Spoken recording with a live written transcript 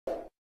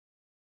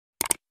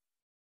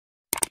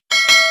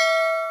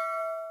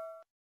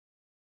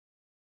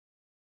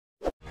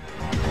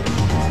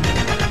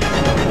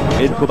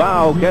in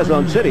Cubao,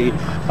 Quezon City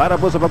para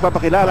po sa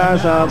pagpapakilala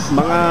sa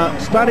mga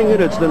starting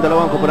units ng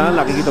dalawang koponan.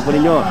 Nakikita po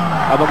ninyo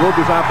ang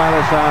mag-umpisa para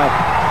sa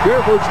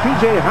Purefoods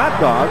PJ Hot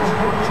Dogs.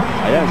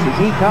 Ayan, si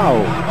Ikaw,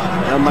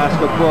 ang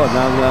mascot po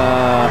ng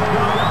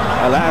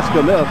Alaska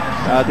Milk.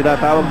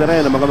 Tinatawag na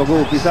rin ang mga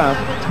mag-uumpisa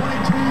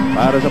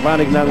para sa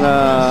panig ng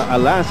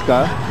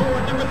Alaska.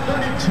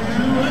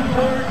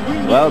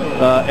 Well,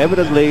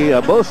 evidently,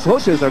 both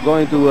coaches are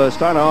going to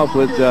start off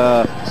with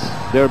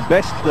their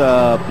best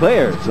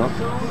players. No?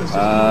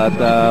 At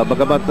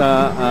bagamat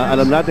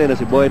alam natin na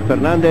si Boyd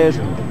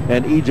Fernandez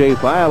and EJ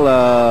File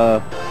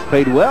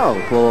played well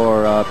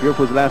for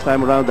Purefoods last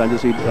time around. Nandiyo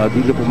si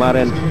DJ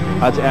Pumaren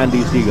at si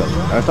Andy Siegel.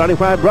 Our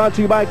starting five brought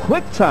to you by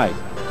QuickType,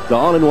 the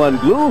all-in-one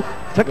glue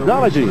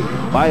technology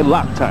by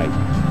Loctite.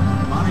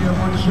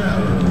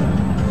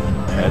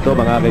 Ito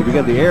mga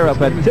kaibigan, the air of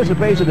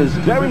anticipation is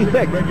very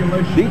thick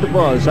dito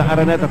po sa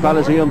Araneta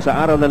Coliseum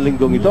sa araw ng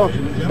linggong ito.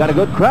 Got a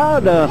good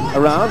crowd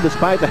around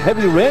despite the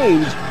heavy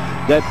rains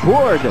that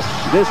poured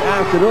this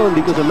afternoon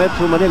dito sa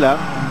Metro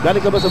Manila. Galing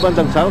ka ba sa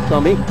bandang South,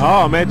 Tommy?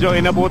 Oo, medyo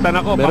inabutan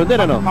ako. Meron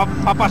din ano?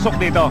 Papasok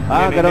dito.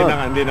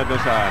 Gano'n. Hindi na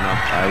doon sa ano.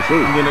 I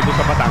see. Hindi na doon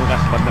sa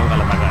Batangas, bandang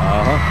Kalatagan.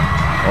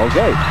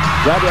 Okay.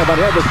 Johnny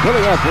Abarientos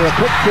pulling up for a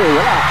quick two.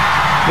 Wala.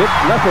 Hit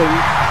nothing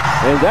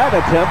in that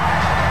attempt.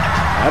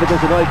 Arito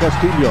si Noy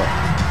Castillo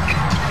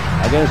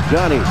against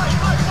Johnny.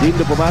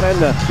 Dito Pumaren,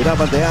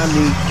 binabantayan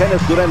ni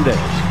Kenneth Durende.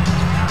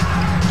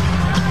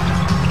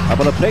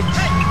 Couple of picks.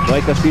 Noy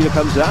Castillo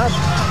comes out.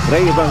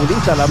 Ray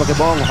Evangelista lamang kay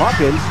Bong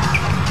Hawkins.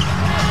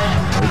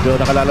 Medyo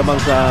nakalalamang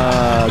sa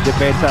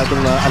depensa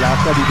itong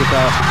Alaska dito sa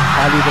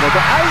palitan na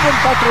ito. Ivan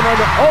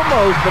Patrimonio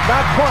almost but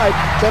not quite.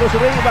 Pero si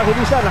Ray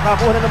Evangelista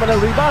nakakuha na naman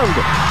ng rebound.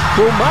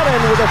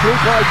 Pumaren with a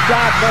 3-point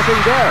shot.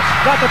 Nothing there.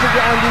 Nakapit si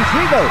Andy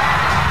Siegel.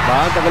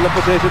 Ang tagal ng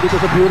possession dito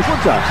sa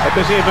Purefoods. Ito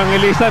si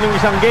Evangelista ng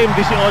isang game,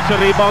 18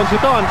 rebounds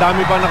ito. Ang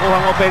dami pa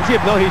nakuhang offensive,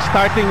 no? He's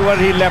starting where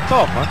he left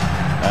off.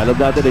 Alam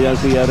natin na yan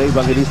si Ray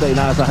Evangelista,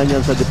 inaasahan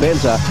yan sa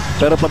depensa.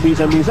 Pero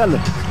paminsan-minsan,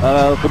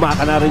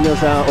 kumakana rin yan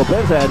sa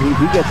offense. And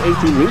he gets 18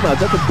 rebounds.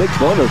 That's a big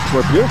bonus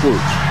for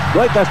Purefoods.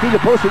 Noy Castillo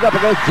posting up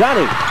against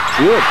Johnny.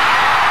 Good.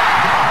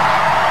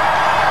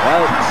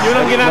 Well, yun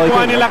ang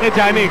ginagawa nila kay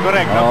Johnny,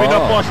 correct.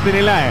 Pinopost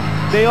nila eh.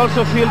 They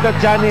also feel that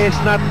Johnny is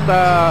not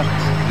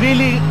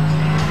really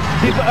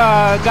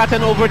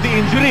gotten over the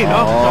injury,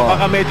 no? So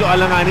baka medyo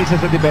alanganin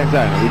siya sa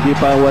depensa. Hindi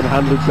pa 100%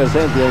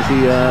 yan si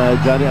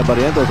Johnny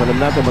Abarientos. Alam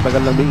natin,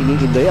 matagal lang may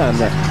iniinda yan.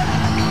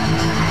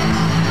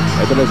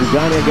 Ito na si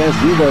Johnny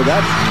against Divo.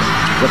 That's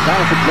the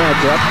classic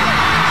matchup.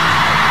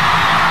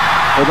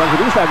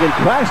 Evangelista again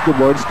crashed the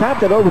boards,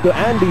 tapped it over to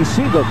Andy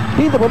Siegel.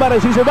 Dito pa ba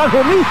rin si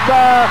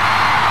Evangelista?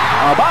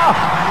 Aba!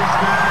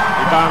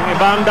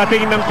 Ibang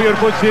dating ng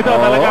Purefoods dito.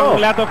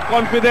 Talagang lot of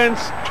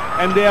confidence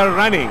and they are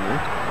running.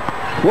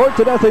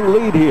 4-0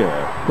 lead here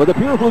for the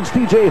Purefoods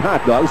TJ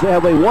Hot Dogs. They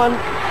have a 1-0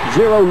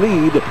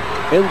 lead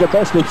in the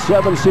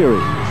best-of-7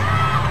 series.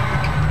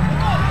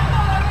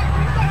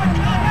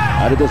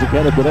 Ito si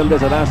Kenneth Durende.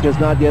 Alaska has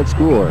not yet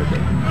scored.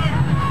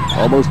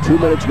 Almost 2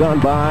 minutes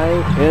gone by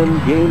in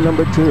game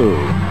number 2.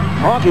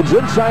 Hawkins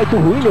inside to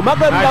Huino.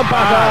 Magandang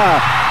pasa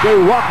kay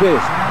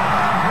Walkwist.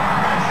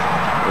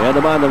 Yan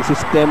naman ang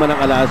sistema ng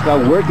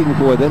Alaska working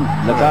for them.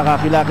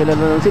 Nagkakakilakila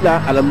na lang sila.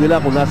 Alam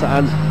nila kung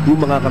nasaan yung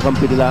mga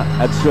kakampi nila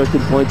at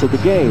certain points of the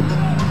game.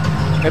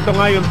 Ito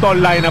nga yung tall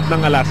lineup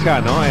ng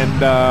Alaska, no? And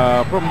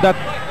from that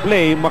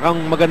play,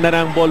 maganda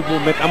na ang ball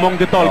movement among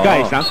the tall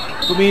guys, ha?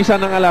 Kumisa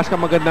ng Alaska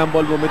maganda ang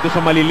ball movement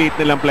sa maliliit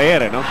nilang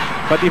player, no?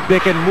 But if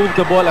they can move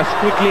the ball as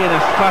quickly and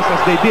as fast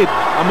as they did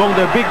among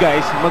their big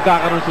guys,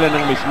 magkakaroon sila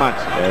ng mismatch.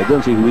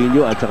 Doon si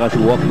Huino at saka si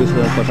Walkwist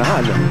na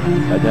pasahan.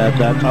 And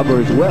that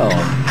covers well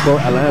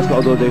for Alaska,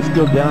 although they're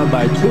still down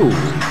by 2.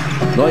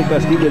 Noy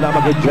Castillo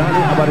lamang kay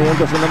Johnny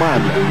Abarientos na naman.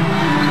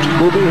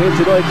 Moving hit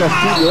si Noy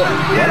Castillo.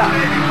 Wala.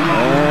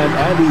 And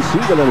Andy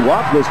Siegel and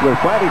Walkwist were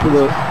fighting for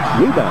the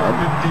rebound.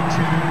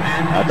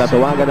 At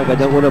tatawagan ang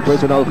kanyang unang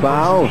personal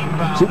foul,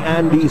 si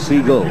Andy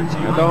Siegel.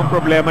 Ito ang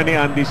problema ni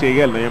Andy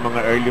Siegel, no? Yung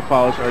mga early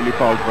foul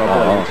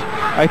troubles.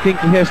 I think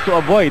he has to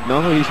avoid,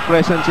 no? His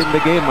presence in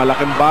the game,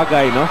 malaking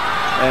bagay, no?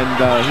 And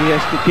he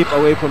has to keep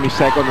away from his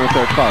second or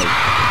third foul.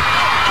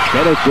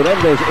 Kenneth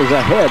Durende is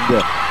ahead.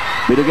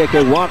 Binigay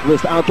kay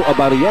Walkwist out to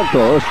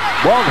Abarientos.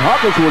 Bong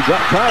Hawkins will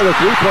try a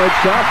 3-point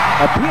shot.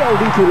 A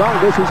PLD to long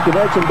distance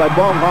connection by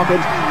Bong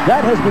Hawkins.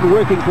 That has been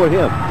working for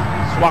him.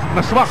 Swak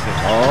na swak.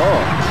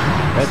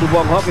 And to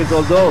Bong Hawkins,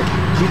 although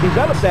he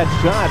developed that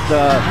shot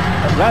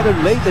rather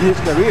late in his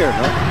career,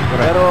 no?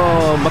 Pero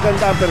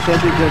maganda ang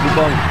percentage na si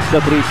Bong.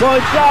 The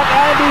 3-point shot.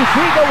 Andy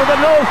Siegel with a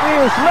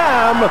no-fear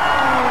slam.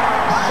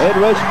 In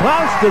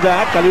response to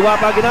that, kaliwa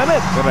pa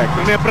ginamit. Correct.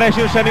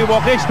 Pine-pressure siya ni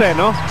Walkwist,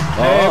 no?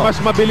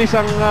 Mas mabilis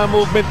ang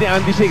movement ni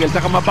Andy Siegel,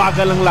 saka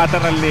mabagal ang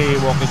lateral ni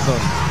Walkwist.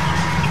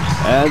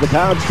 And the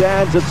count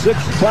stands at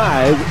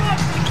 6-5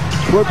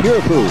 for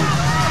Purefoods.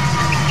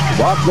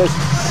 Walkwist,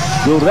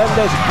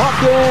 Durende,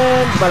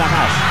 Hawkins,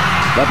 malakas.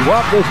 But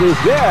Walkwist is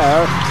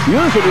there,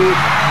 usually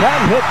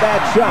can hit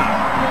that shot.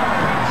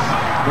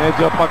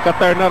 Medyo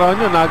pagka-turnaround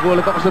yun,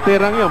 nagulat ako sa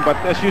tirang yun. But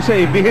as you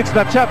say, if he hits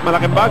that shot,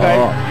 malaking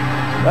bagay.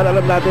 Well,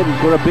 alam natin,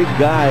 for a big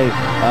guy,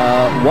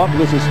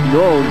 Walkless is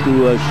known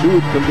to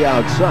shoot from the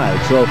outside.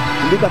 So,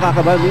 hindi ka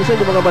kakabahan.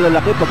 Minsan yung mga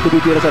malalaki, pag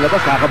tumitira sa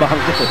labas, kakabahan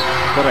ka.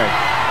 Correct.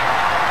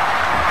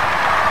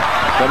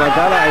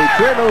 Samantala, a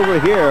turnover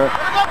here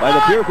by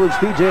the Purefoods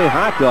TJ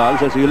Hot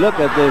Dogs as you look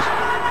at this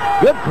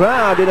good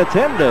crowd in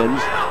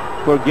attendance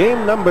for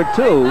game number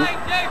 2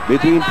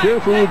 between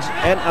Purefoods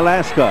and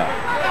Alaska.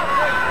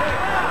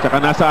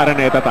 Tsaka nasa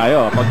Araneta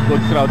tayo. Pag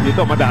good crowd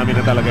dito, madami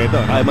na talaga ito.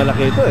 Ay,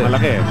 malaki ito eh.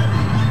 Malaki.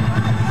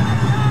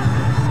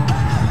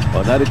 O,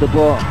 narito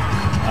po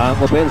ang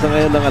opensa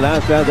ngayon ng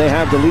Alaska. They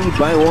have the lead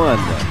by 1.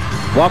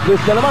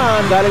 Walkless na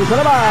naman, galing sa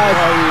labas.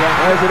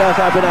 Ay,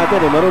 sinasabi natin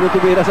eh, marunong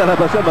tumira sa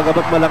labas yun,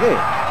 magabat malaki.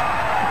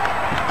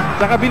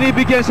 Saka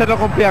binibigyan siya ng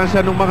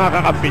kumpiyansa ng mga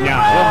kakampi niya.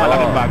 Yung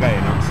malaking bagay,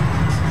 no?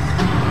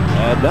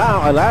 And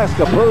now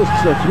Alaska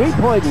posts a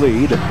 3-point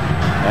lead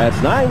at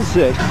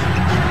 9-6.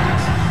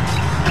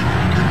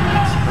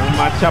 Ang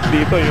matchup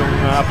dito yung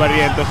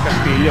Barrientos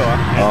Castillo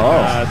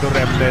and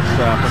Duremdes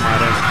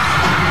Pumares.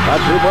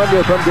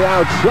 Patrimonio from the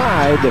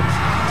outside.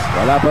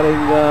 Wala pa rin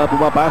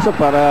pumapasok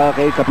para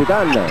kay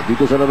Kapitan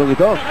dito sa larong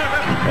ito.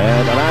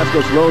 And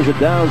Alaska slows it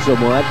down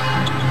somewhat.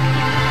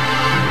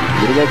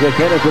 Binigay kay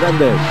Kenneth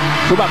Duremdes.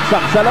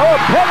 Sumaksak sa loob.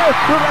 Kenneth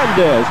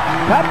Duremdes.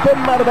 Captain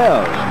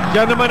Maribel.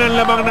 Diyan naman ang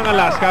lamang ng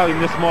Alaska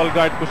in the small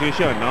guard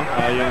position, no?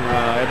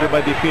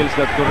 Everybody feels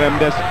that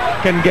Duremdes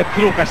can get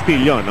through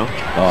Castillo, no?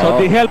 So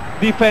the help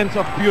defense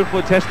of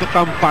Purefoods has to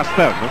come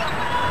faster, no?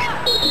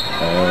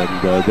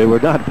 And they were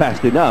not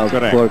fast enough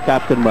for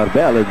Captain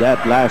Maribel in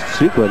that last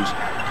sequence.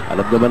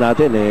 Alam naman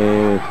natin,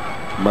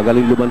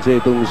 magaling lumansa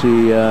itong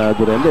si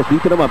Duremdes.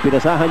 Dito naman,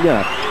 pinasahan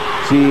niya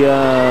si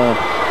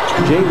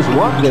James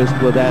Walkless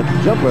with that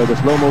jumper. The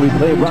slow-mo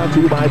replay brought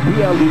to you by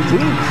PLDT,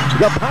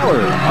 the power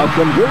of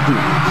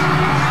converting.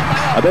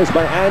 A miss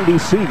by Andy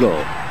Siegel.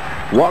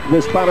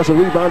 Walkless para sa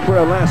rebound for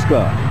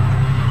Alaska.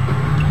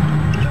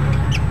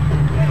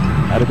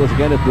 At ito si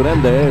Kenneth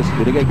Duremdes.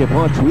 Binigay kay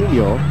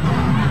Pontuino.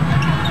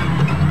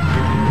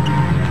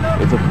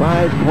 It's a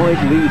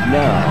 5-point lead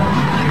now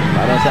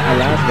para sa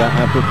Alaska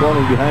after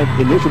falling behind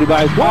initially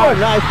by 4.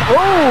 Nice.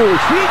 Oh,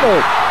 Siegel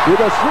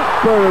with a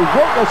super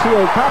Volca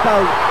Seal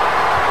top-out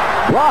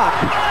block.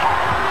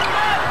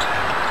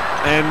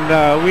 And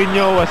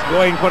Winyo was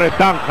going for a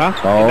dunk, ha?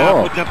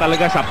 Inabot niya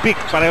talaga sa pick.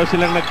 Pareho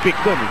silang nag-pick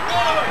doon.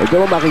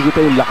 Ito mo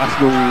makikita yung lakas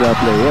ng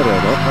player,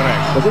 no?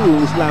 Correct. Kasi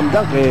yung slam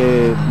dunk,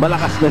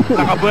 malakas na yun.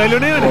 Nakabuelo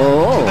na yun,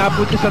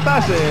 Inabot niya sa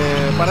taas,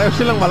 pareho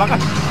silang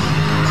malakas.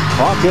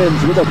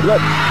 Hawkins with a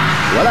flip.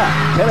 Wala.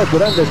 Kenneth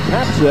Duremdes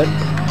taps it,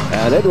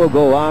 and it will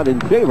go out in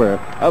favor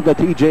of the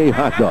TJ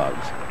Hot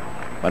Dogs.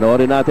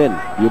 Panoorin natin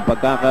yung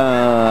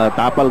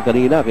pagkakatapal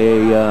kanina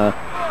kay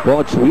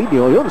Coach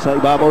Winyo. Yun, sa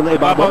ibabaw na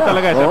ibabaw na.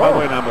 Talaga, sa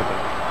ibabaw na.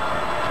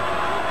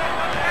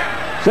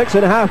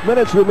 6.5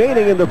 minutes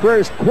remaining in the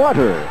first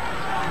quarter.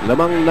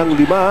 Lamang ng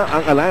 5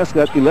 ang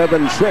Alaska at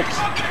 11-6.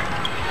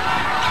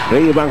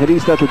 Ray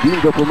Evangelista to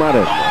Dingo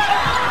Pumares.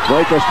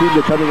 Boy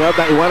Castillo coming out.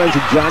 Naiwanan si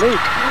Johnny.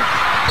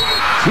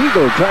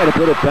 Siegel trying to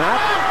put it back.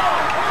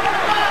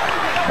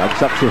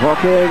 Bagsak si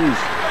Hawkins.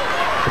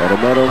 Pero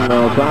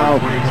merong foul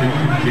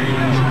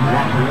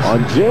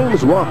on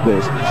James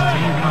Walkless.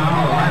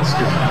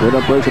 With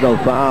a personal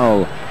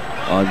foul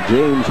on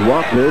James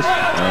Walkless.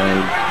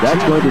 And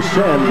that's going to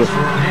send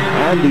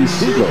Andy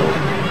Siegel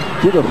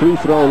to the free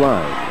throw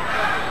line.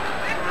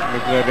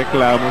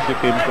 Nagreklamo si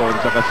Tim Cohn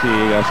saka si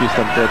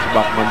assistant coach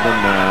Bachman doon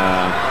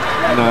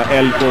na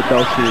elbow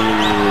daw si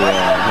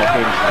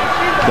Hawkins.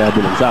 Kaya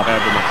bumagsak.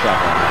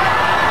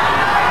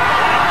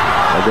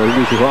 Although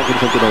hindi si Hawkins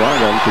ang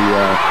tinawagan, si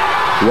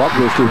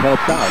Walkless to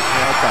help out.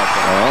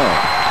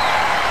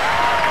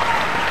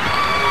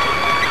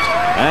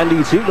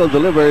 Andy Siegel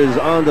delivers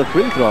on the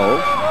free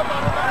throw.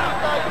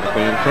 Ito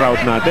yung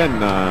crowd natin,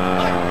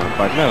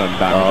 partner, ang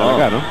dami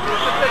talaga, no?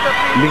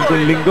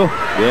 Linggo-linggo.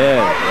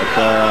 Yeah, that's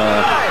a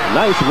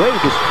nice way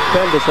to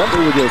spend December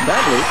with your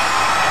family.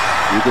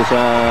 Dito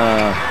sa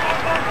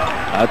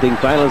ating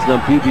finals ng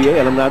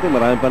PBA, alam natin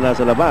marami pa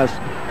nasa labas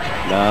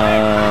na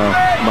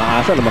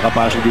maasa na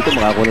makapasok dito,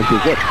 makakuha ng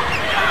ticket.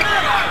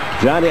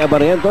 Johnny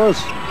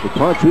Abarrientos to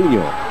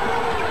Pontuino.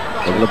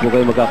 Huwag na po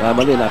kayo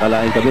magkakamali,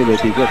 nakalain kami may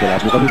ticket, wala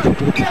po kami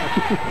ticket.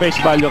 Face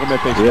value kami,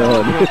 face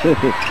value.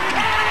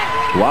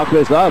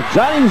 Walkless off,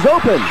 Johnny's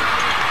open.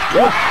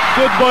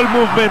 Good ball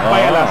movement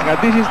by Alaska.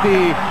 This is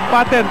the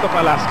patent of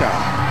Alaska.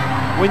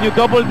 When you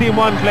double team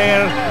one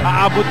player,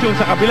 aabot yung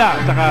sa kabila,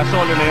 saka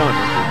solo na yun.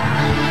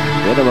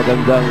 Yan ang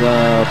magandang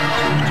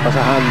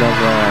pasahan ng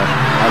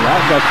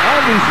Alaska.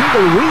 Andy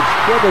Siegel reached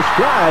for the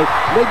strike.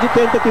 Medyo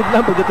tentative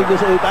lang pagdating niya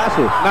sa itaas.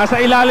 Nasa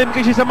ilalim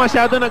kasi sa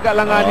masyado,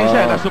 nag-alanganin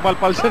siya.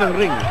 Nasupalpal siya ng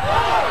ring.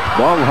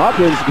 Bong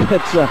Hawkins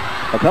gets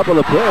a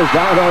couple of players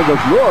down on the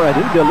floor and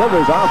he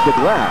delivers off the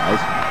glass.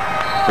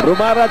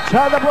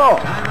 Rumarachada po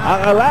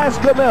ang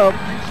Alaska Milk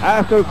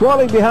after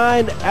falling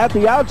behind at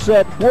the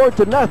outset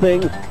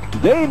 4-0.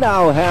 They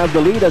now have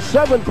the lead, a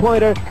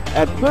 7-pointer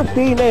at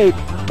 15-8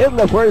 in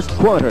the first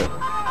quarter.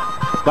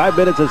 5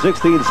 minutes and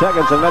 16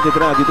 seconds ang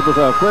natitira dito po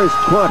sa first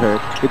quarter.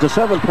 It's a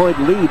 7-point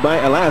lead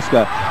by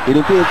Alaska.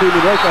 Inunti-unti ni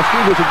Roy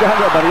Castillo si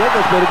Johnny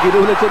Barrientos pero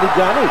ginulat siya ni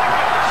Johnny.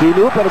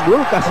 Super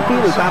Bull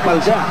Castillo, tapal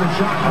siya.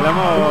 Alam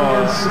mo,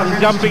 ang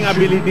jumping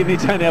ability ni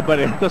Johnny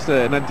Barrientos,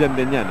 nandyan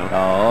din yan, no?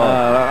 Oo.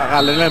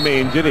 Akala nila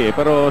may injury,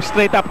 pero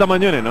straight up naman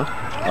yun, no?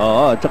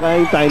 Oo,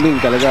 tsaka yung timing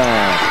talaga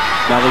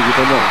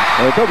nakikita mo.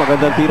 Ito,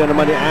 magandang tira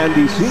naman ni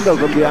Andy Siegel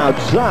from the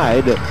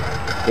outside.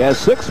 He has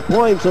 6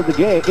 points in the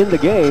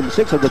game,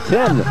 6 of the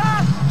 10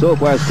 so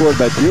far scored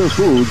by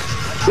Purefoods.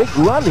 Big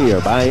run here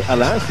by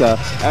Alaska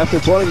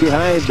after falling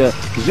behind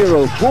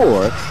 0-4.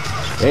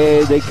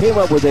 They came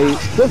up with a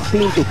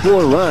 15-4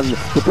 run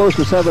to close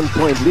the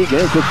 7-point lead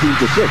and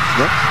 15-6.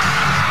 No?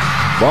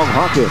 Bong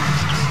Hawkins.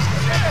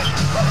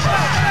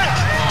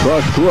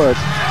 Cross court.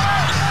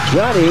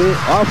 Johnny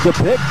off the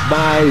pick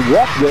by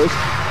Walkwist.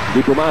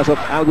 Di pumasok.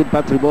 Alvin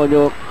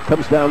Patrimonio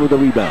comes down with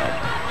the rebound.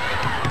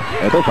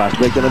 Ito,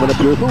 fast break na naman ng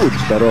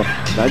Purefoods. Pero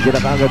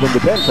nandiyan na kaagad ang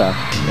depensa.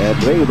 At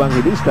Ray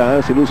Evangelista,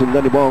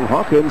 sinusundan ni Bong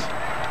Hawkins.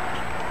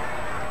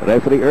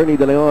 Referee Ernie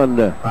De Leon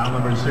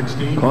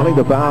calling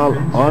the foul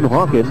on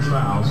Hawkins.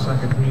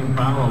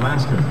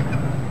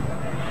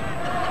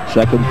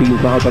 Second team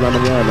foul pa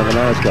naman yan ng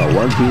Alaska.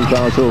 1 team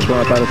foul so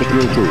far para sa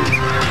Purefoods.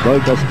 Roy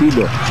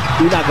Castillo,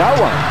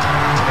 inagawa.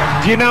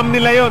 Ginam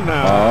nila yun.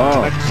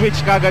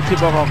 Nag-switch kagad si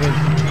Bong Hawkins.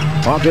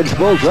 Hawkins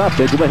pulls up.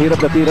 Medyo mahirap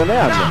na tira na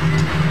yan.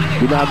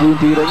 Binago yung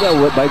tira niya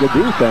by the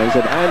defense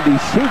and Andy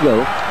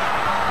Siegel.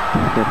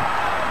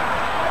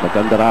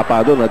 Magkandara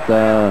pa doon at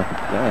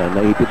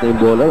naipit na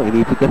yung bola.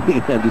 Inipit na ni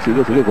Andy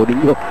Siegel. Sige, kunin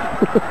nyo.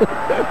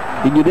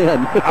 Inyo na yan.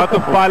 Out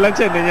of balance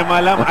yan. Hindi niya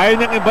malam. Ayaw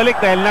niyang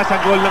ibalik dahil nasa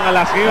goal ng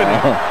Alaska yun.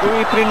 Kung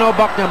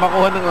i-throwback niya,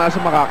 makuha ng Alaska,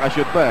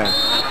 makakashoot pa.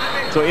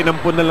 So,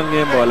 inampun na lang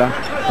niya yung bola.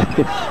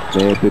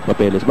 May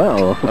papeles ba?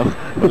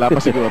 Wala pa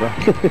siguro.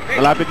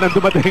 Malapit na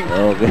dumating.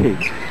 Okay.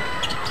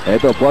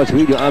 Ito, pause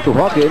video out to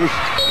Hawkins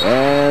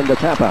and the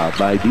tap out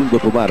by Dingo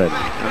Pumaran.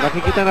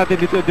 Nakikita natin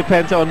dito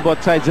defense on both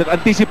sides and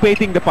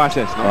anticipating the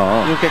passes.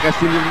 No? Yung kay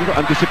Castillo dito,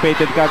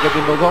 anticipated kagad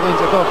yung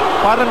Hawkins. Ito,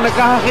 parang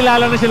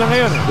nagkakakilala na sila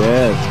ngayon.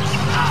 Yes.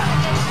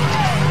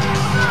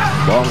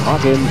 Bong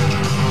Hawkins.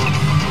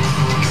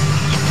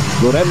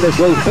 Gurendez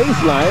will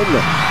baseline.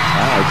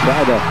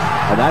 Tried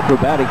an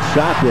acrobatic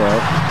shot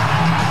there.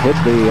 Hit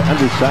the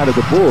underside of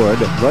the board.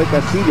 Roy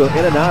Castillo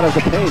in and out of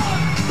the paint.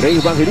 Ray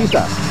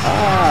Evangelista.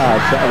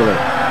 Traveler.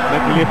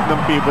 Nag-lift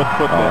ng pivot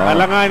foot.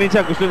 Alanganin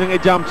siya. Gusto niyang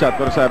i-jump shot.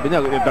 Pero sabi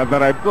niya,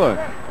 itadrive ko.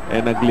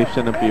 Nag-lift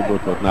siya ng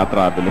pivot foot.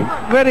 Na-traveling.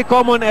 Very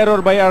common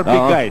error by our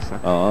big guys.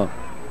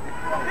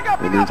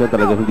 Minsan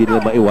talaga hindi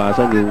nila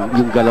maiwasan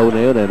yung galaw na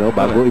yun.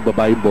 Bago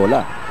ibaba yung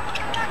bola.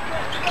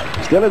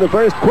 Still in the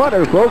first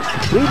quarter, folks.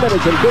 3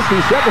 minutes and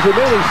 50 seconds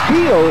remaining.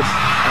 Steal.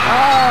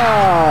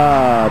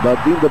 But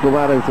Dingo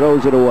Pumaran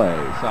throws it away.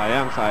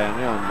 Sayang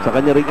yun. Sa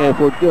kanya ring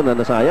effort yun na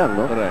nasayang,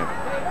 no? Correct.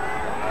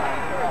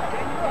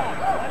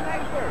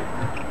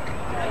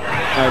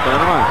 Ito na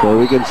naman. So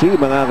we can see,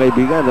 mga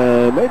kaibigan,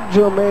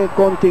 medyo may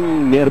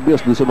konting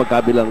nervyos doon sa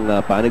magkabilang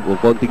panig o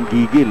konting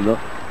gigil, no?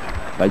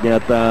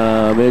 Kanya at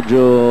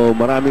medyo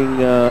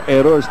maraming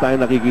errors tayo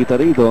nakikita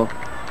rito.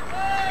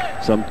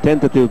 Some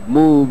tentative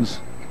moves.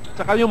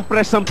 Saka yung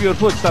press ng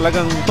Purefoods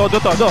talagang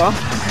todo-todo,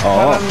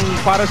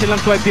 para silang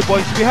 20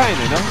 points behind,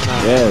 no?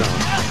 Yes.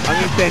 Ang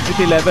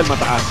intensity level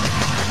mataas.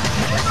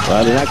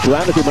 Well, in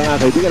actuality,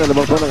 mga kaibigan,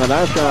 naman po ng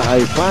Alaska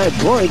ay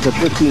 5 points at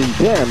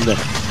 15-10.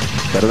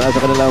 Pero nasa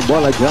kanilang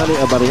bola, Johnny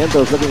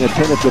Barrientos looking at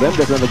Kenneth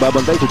Gurendez na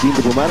nagbabantay sa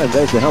Dingo Pumaran.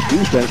 There's the help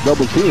defense,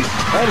 double team,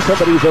 and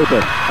somebody's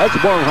open. That's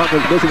Bong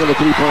Hawkins missing on the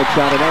 3-point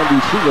shot, and Andy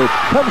Siegel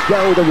comes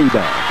down with a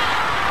rebound.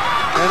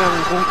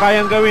 Kung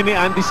kayang gawin ni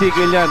Andy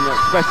Siegel yan,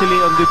 especially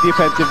on the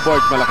defensive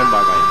boards, malaking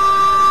bagay.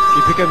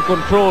 If he can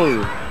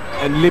control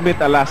and limit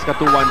Alaska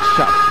to 1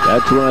 shot.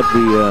 That's what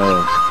the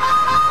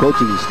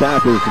coaching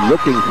staff is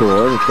looking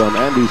for from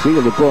Andy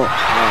Siegel po.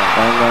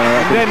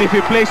 And then if he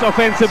plays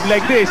offensive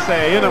like this,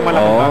 yun ang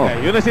malaking bagay.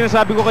 Yun ang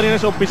sinasabi ko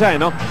kanina sa umpisa,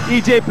 no?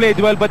 EJ played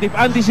well, but if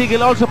Andy Siegel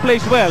also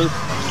plays well,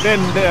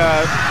 then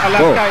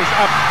Alaska is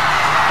up.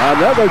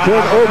 Another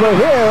turnover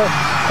here,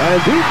 and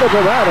Dingo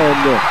Pumaran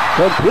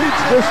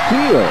completes the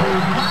steal.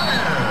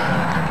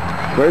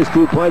 First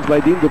 2 points by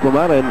Dingo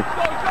Pumaran.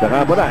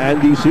 Saka po na,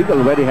 Andy Siegel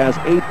already has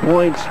 8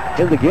 points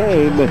in the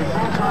game.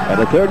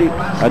 At a 30,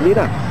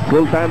 Anina,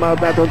 full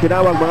timeout na itong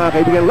tinawag, mga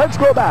kaibigan. Let's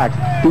go back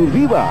to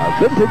Viva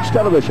Vintage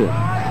Television.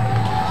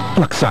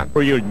 Laksan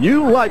for your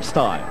new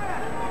lifestyle.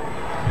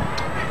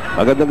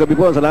 Magandang gabi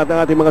po sa lahat ng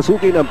ating mga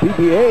suki ng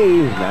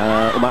PBA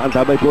na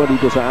umaantabay po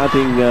dito sa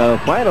ating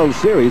final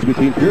series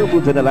between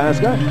Purefoods and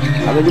Alaska.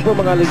 Ang inyo po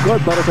mga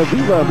lingkod para sa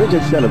Viva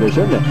Vintage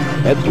Television.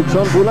 Ed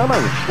Tucson po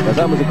lamang.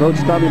 Kasama si Coach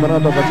Tommy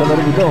Marato at sa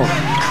laro ito.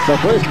 Sa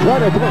first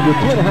quarter po, with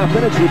 2.5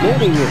 minutes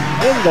remaining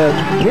in the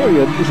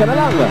period, isa na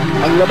lang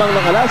ang lamang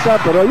ng Alaska.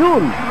 Pero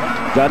yun,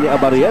 Johnny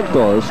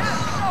Barrientos,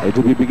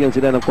 ito bibigyan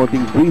sila ng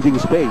konting breathing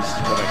space.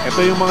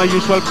 Ito yung mga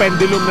usual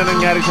pendulum na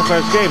nangyari sa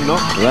first game, no?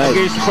 Right.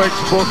 Against first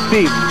both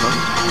teams, no?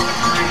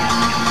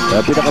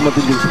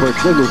 Pinakamatinding spurt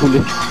din, yung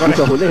huli. Yung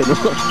sa huli, no?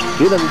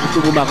 Yun ang gusto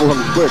mo makuha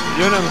ang spurt.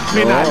 Yun ang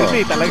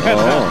finality talaga.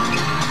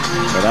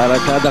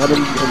 Naratsada ka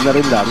na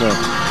rin lang.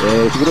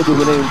 Siguro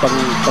doon na yung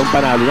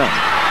pang-panalo na.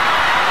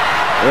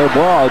 Air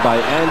ball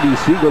by Andy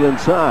Siegel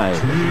inside.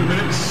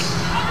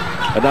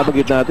 At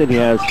nabanggit natin,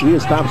 he has 3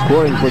 top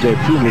scoring for their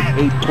team with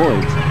 8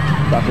 points.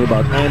 Talking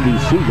about Andy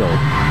Siegel.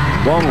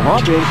 Bong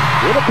Hawkins,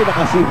 yun ang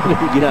pinakasimple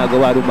yung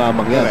ginagawa ng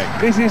mamang yan.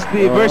 This is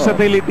the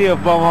versatility of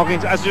Bong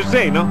Hawkins, as you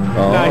say, no?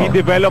 Na he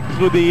developed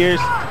through the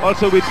years,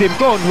 also with Tim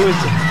Cone, who has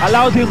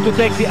allowed him to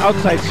take the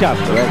outside shot.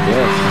 Correct,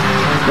 yes.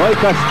 Roy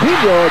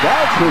Castillo,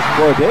 that's his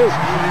forte.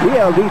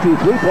 PLDT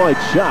 3-point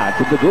shot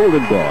to the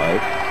Golden Boy.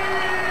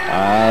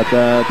 At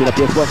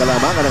tinapos po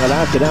kalamangan ng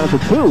Alaska down to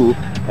 2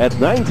 at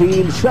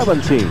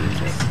 19-17.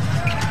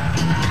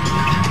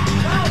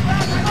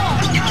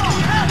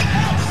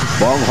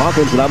 Bong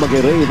Hawkins lamang kay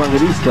Ray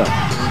Evangelista.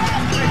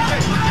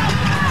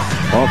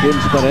 Hawkins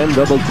pa rin,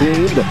 double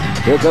teamed.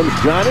 Here comes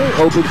Johnny,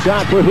 open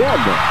shot for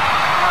him.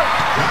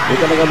 Ito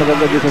talaga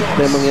maganda dito sa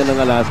sistemang yan ng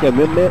Alaska.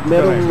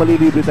 Merong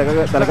malilibre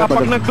talaga.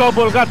 Kapag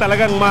nag-double ka,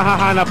 talagang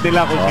mahahanap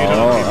nila kung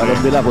sino. Alam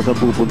nila kung saan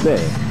pupunta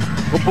eh.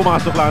 Kung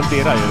pumasok lang ang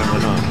tira, yun ang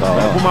ano.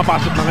 Pero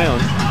pumapasok na ngayon.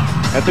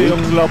 Ito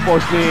yung low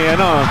post ni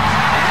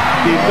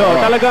Dito.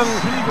 Talagang,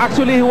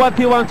 actually, what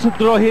he wants to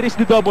draw here is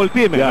the double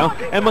team. No?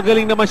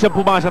 Magaling naman siya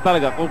pumasa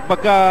talaga. Kung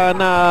pagka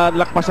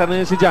nalakpasan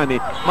na yun si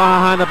Johnny,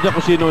 mahahanap niya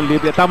kung sino ang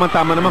libre.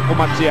 Tama-tama naman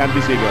kumat si Andy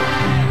Siegel.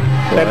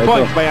 10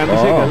 points by Andy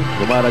Siegel.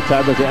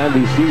 Lumaratsada si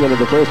Andy Siegel in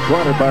the first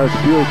quarter para sa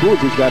Purefoods.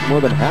 He's got more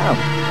than half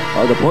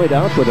of the point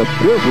output of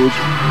Purefoods.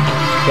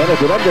 Kenneth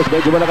Hernandez,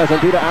 medyo malakas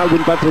ang tira.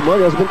 Alvin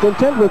Patrimonio has been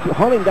content with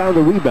hauling down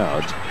the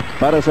rebounds.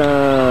 Para sa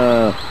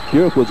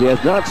Purefoods, he has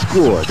not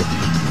scored.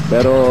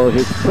 Pero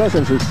his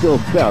presence is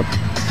still felt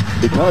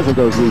because of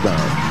those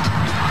rebounds.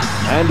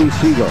 Andy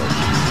Siegel.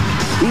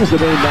 He's the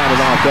main man in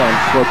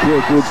offense for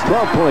Purefoods.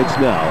 12 points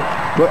now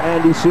for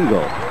Andy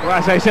Siegel. Well,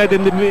 as I said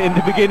in the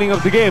beginning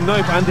of the game, no,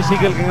 if Andy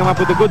Siegel can come up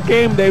with a good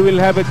game, they will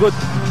have a good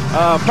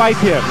fight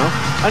here, no?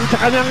 Ang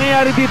saka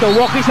nangyayari dito,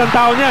 Walkies ang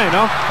tao niya,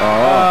 no?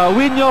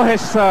 Winyo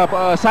has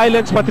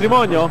silenced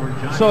Patrimonio,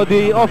 so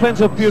the offense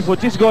of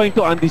Purefoods is going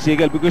to Andy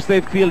Siegel because they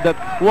feel that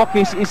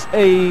Walkies is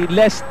a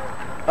less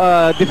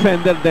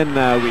defender than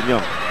Winyo.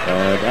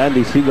 And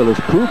Andy Siegel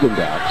has proven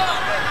that.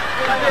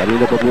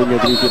 Kanina pa po niya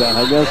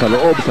tinitirahan niya sa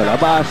loob, sa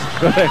labas.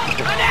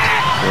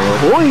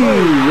 Uy!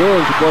 Yun,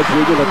 si Coach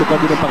Winyo natupad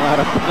din ang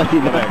pangarap pa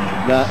kanina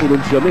na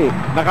inunsiyami.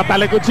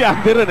 Nakatalikod si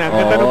Andy rin, ang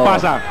ganda ng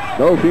pasa.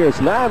 No fear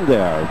slam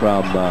there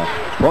from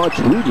Coach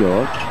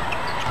Winyo.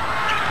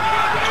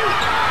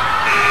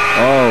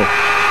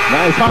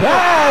 Nice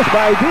pass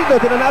by Dito.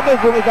 Tinan natin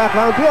kung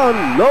ika-count yun.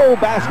 No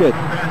basket.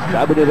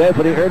 Sabi ni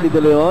referee Early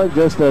De Leon,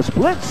 just a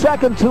split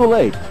second too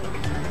late.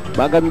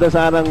 Maganda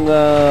sanang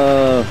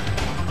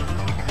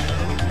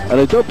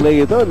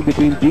play ito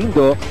between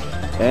Dito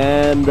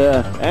and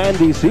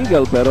Andy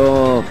Siegel,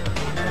 pero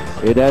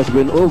it has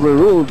been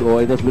overruled,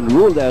 or it has been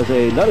ruled as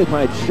a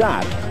nullified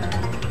shot.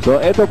 So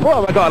ito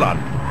po, Madalon.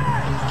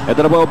 Ito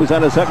na po umpisa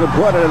ng second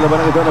quarter ng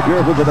labanang ito ng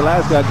Purefoods at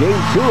Alaska.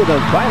 Game 2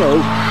 ng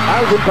finals.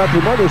 Alvin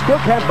Patrimonio still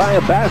can't buy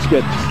a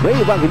basket. Ray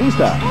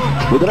Evangelista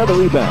with another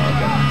rebound.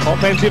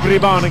 Offensive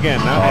rebound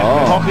again.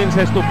 And Hawkins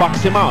has to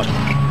box him out.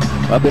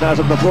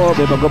 Pinasok na po.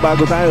 May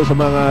pagbabago tayo sa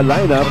mga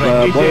lineup.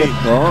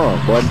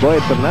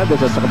 Boyd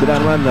Fernandez at sa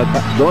kabila naman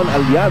Don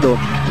Aliado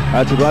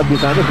at si Rodney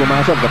Santos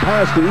pumasok. The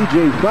pass to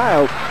EJ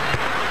Foul.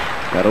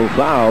 Pero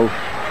foul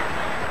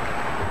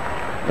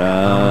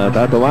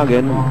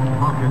tatawagin.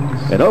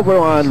 And over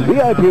on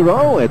VIP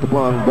row, ito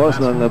po ang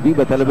boss ng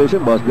Viva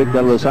Television, Boss Vic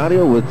Del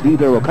Rosario with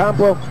Dieter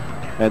Ocampo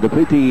and the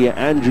pretty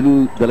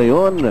Angelo De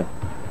Leon.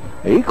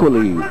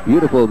 Equally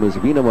beautiful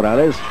Ms. Vina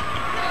Morales.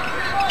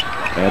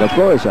 And of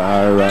course,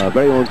 our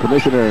very own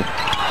Commissioner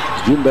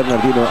Jim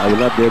Bernardino. I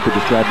will not dare to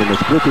describe him as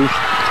pretty.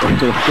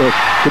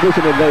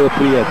 Commissioner Leo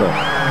Prieto.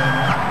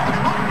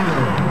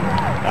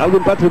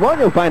 Alvin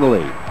Patrimonio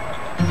finally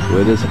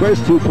with his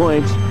first 2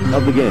 points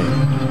of the game.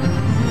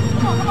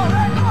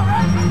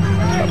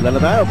 Tabla na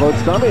tayo, Coach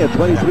Tommy at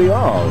 23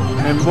 all.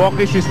 And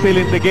Walkies is still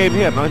in the game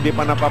here, no? Hindi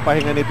pa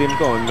napapahinga ni Tim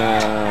Cone.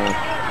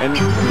 And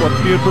what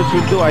Purefoods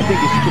will do, I think,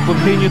 is to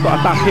continue to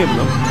attack him,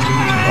 no?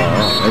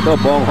 Ito,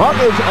 Bong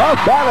Hawkins,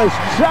 off-balance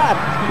shot.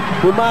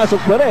 Pumasok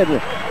pa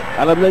rin.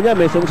 Alam na niya,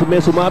 may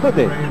sumabit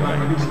eh.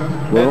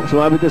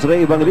 Sumabit si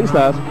Ray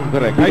Evangelista.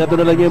 Correct. Pinato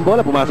na lang niya yung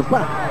bola, pumasok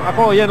pa.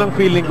 Ako, yan ang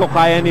feeling ko.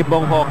 Kaya ni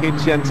Bong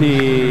Hawkins yan si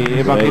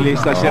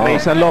Evangelista. Si Ray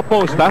sa low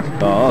post, ha?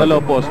 Sa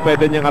low post.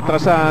 Pwede niyang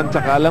atrasan.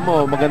 Tsaka alam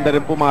mo, maganda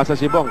rin pumasa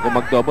si Bong. Kung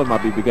mag-double,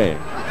 mabibigay.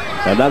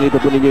 Tandaan ito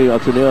po ninyo yung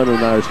action na yun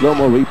in our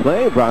slow-mo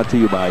replay brought to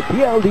you by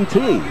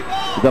PLDT,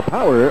 the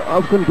power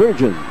of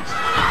convergence.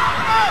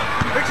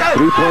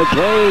 3-point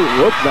play.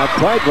 Whoop, not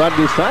quite.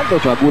 Rodney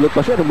Santos, magulat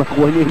pa siya nung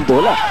makuha niya yung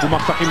bola.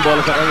 Bumaksak yung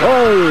bola sa kanya.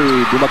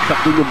 Bumaksak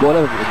din yung bola.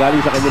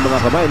 Galing sa kanyang mga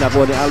kamay.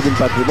 Nakuha ni Alvin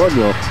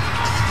Patrimonio.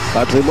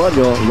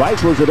 Patrimonio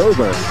rifles it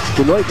over.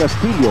 Tunoy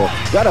Castillo.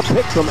 Got a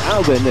pick from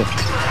Alvin.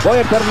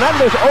 Boyd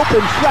Fernandez,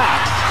 open shot.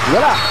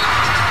 Wala.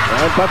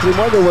 And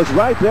Patrimonio was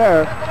right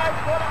there.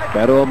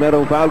 Pero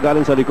merong foul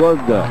galing sa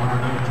likod.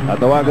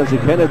 Tatawagan si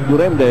Kenneth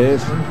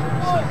Duremdes.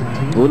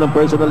 Unang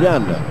personal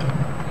yan.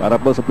 Para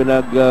po sa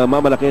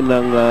pinagmamalakin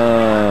ng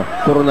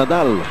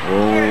Coronadal. O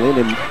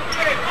ngayon,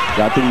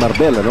 dating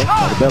Marbel, ano?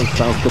 Marbel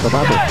South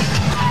Cotabato.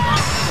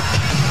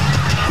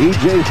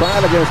 EJ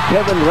foul against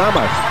Kevin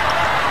Ramos.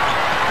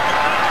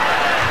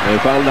 May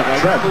foul na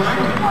kagad.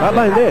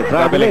 Tama, hindi.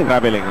 Traveling.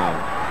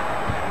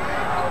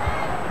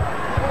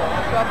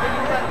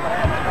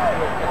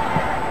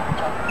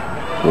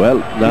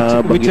 Well,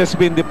 which has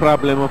been the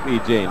problem of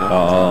EJ,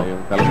 no? Yung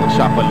talagang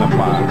shuffle ng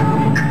paa.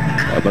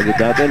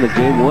 Bagit natin, in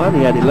game 1,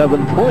 he had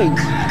 11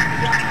 points.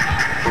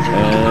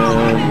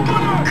 And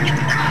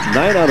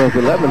 9 out of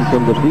 11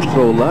 from the free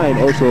throw line.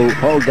 Also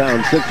hauled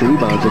down 6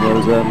 rebounds. And there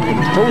was an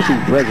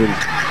imposing presence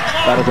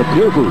para sa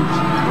Purefoods.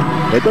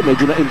 Ito,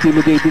 medyo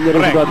na-intimidating niya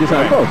rin si Rodney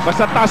Santos.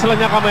 Basta taas lang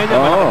niya kamay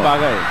niya, malaking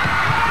bagay.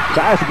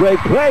 Fast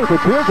break play for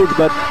Purefoods,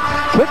 but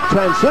quick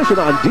transition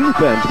on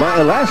defense by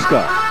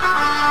Alaska.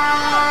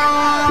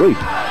 Uy.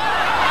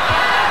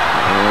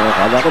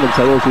 Kala ko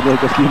nagsayaw si Noy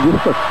Castillo.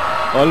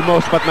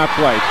 Almost but not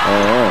quite.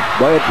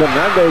 Boyet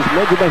Fernandez,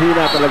 medyo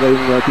mahina talaga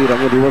yung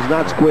tirang. He was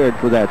not squared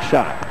for that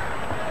shot.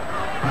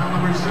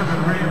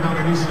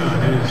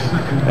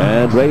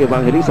 And Ray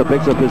Evangelista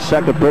picks up his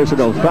second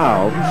personal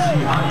foul.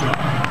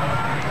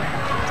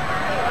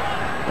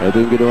 Ito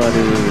yung ginawa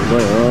ni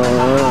Noy.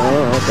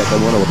 Teka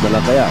muna, wag na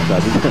lang kaya.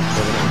 Sabi niya.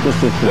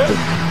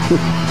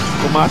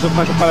 Pumasok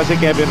na pala si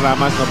Kevin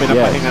Ramos, no?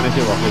 Pinapahinga na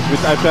si Rockets,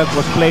 which I felt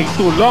was playing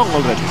too long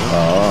already,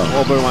 no?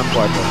 Over 1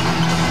 quarter.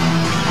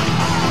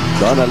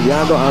 Don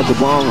Aliado on to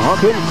Bong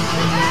Hawkins.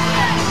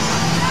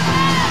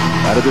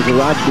 Para ito si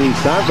Rodney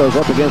Santos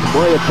up against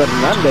Boyet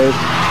Fernandez.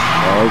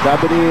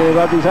 Sabi ni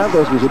Rodney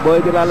Santos, kung si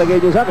Boyet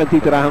ilalagay niyo sa akin,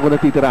 titirahan ko na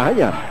titirahan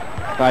niya.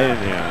 Kaya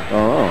niya.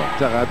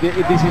 Tsaka,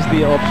 this is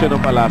the option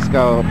of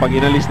Alaska. Pag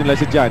inalis nila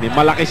si Johnny,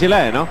 malaki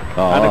sila, no?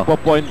 Ang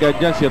nagpo-point guard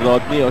dyan, si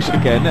Rodney o si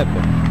Kenneth.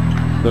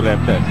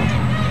 Duremdes.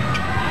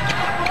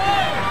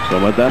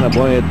 Samantala,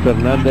 Boyet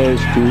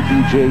Fernandez to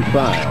EJ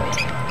foul.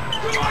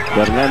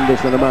 Fernandez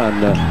na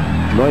naman.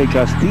 Noy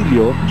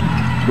Castillo.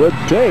 Good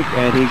take.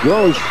 And he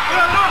goes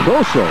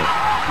closer.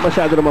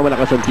 Masyado naman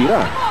malakas ang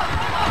tira.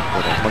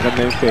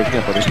 Maganda yung fake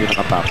niya, pero hindi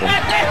nakatapon.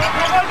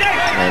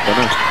 Ito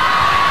na.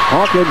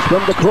 Hawkins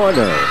from the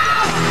corner.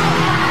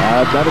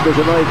 At narito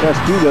si Noy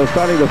Castillo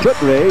starting the foot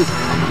race.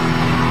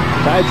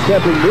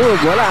 Side-stepping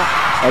move. Wala.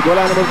 At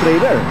wala naman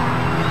trailer.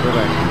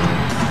 Correct.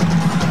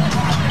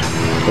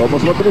 So,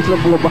 mas matulis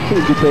lang bumaba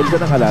yung depensa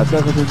ng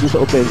Alaska kasi doon sa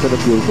opensa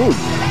ng Purefoods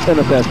on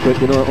a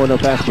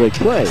fast break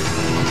play.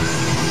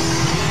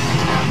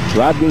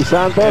 Rodney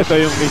Santos. Ito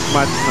yung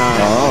mismatch na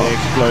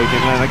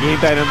exploiting na.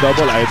 Naghihintay ng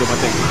double. Ay,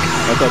 dumating.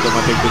 Ito,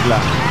 dumating bigla.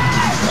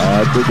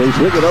 They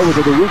swing it over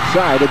to the weak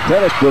side. And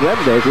Kenneth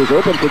Duremdes was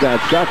open for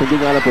that shot. Hindi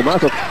nga lang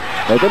pumasok.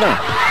 Ito na.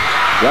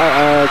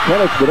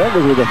 Kenneth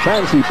Duremdes with a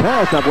fancy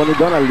pass. Nakuha ni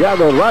Don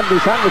Aliado. Rodney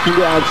Santos in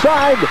the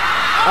outside.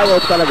 Ayaw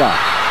talaga.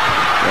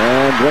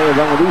 And Ray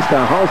Evangelista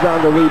hauls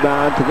down the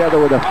rebound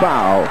together with a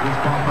foul.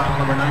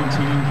 Number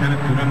 19,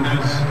 Kenneth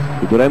Duremdes.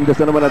 Si Duremdes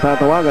na naman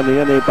natatawagan.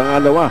 Yan ay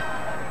pangalawa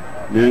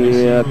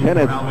ni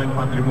Kenneth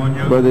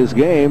for this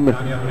game.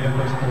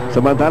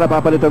 Samantala,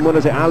 papalitan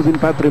muna si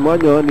Alvin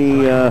Patrimonio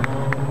ni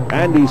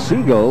Andy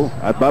Siegel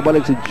at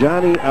babalik si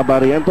Johnny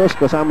Abarientos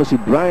kasama si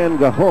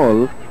Brian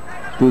Gahol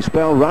to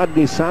spell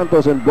Rodney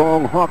Santos and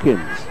Bong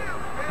Hawkins.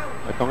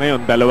 Ito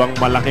ngayon, dalawang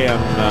malaki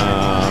ang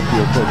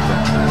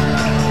Purefoods.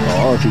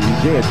 Si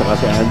EJ at saka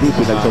si Andy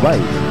pinagsabay.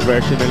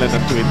 Version nila ng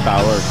Twin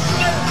Towers.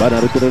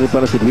 Narito na rin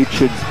para si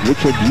Richard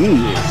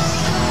Yee.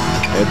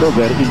 Ito,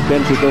 very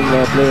intense itong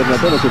player na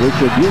ito na si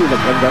Richard Yee.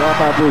 Nagkandara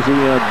pa po si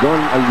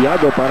Don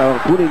Aliado para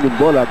kunin yung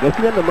bola.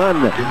 Ganyan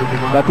naman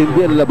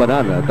katindi ang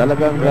labanan.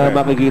 Talagang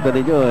makikita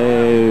ninyo,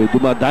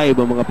 dumadive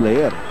ang mga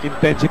player.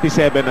 Intensity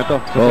 7 na to.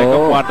 So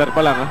second quarter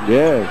pa lang.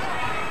 Yes.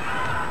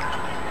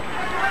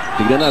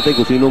 Tignan natin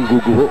kung sinong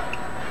guguho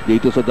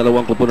dito sa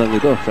dalawang kupunan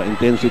ito sa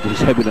intensity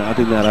 7 na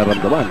ating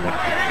nararamdaman.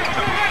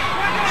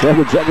 7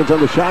 seconds on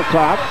the shot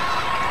clock.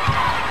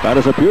 Para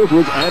sa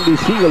Purefoods, Andy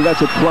Siegel,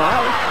 that's a try.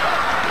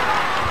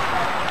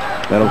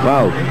 Pero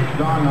foul.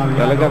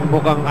 Talagang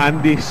mukhang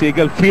Andy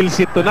Siegel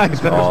feels it tonight.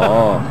 At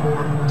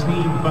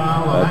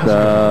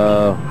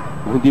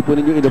hindi po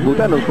ninyo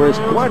inabutan ng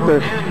first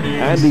quarter.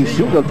 Andy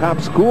Siegel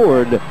top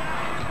scored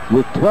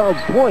with 12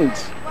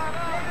 points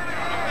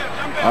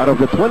out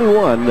of the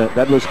 21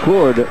 that was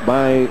scored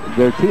by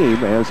their team.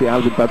 And si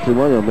Alvin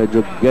Patrimonio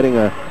medyo getting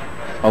a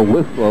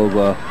whiff of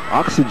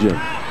oxygen.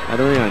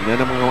 Ano yan? Yan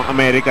ang mga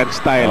American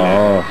style.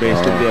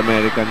 Based on the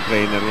American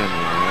trainer yan.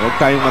 Huwag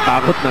tayong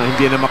matakot na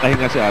hindi na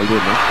makahinga si Alvin.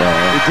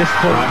 It's just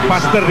for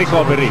faster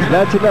recovery.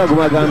 Lahat sila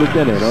gumagamit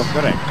yan no?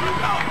 Correct.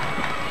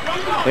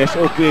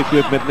 SOP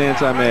equipment na yan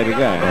sa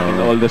Amerika in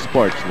all the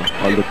sports, no?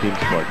 All the team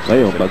sports.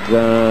 Ngayon, pag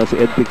si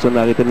Ed Pixon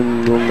nakita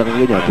nung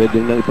nakaganyan, pwede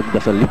nang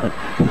ipagdasal yan.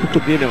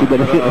 Hindi naman.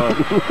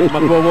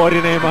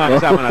 Magwo-worry na yung mga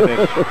kasama natin.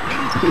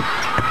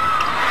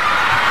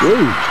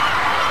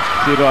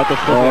 0 out of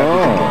 4.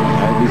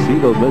 Andy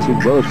Siegel missing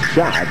both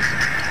shots.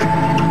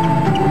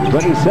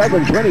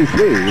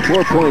 27-23,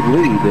 4-point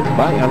lead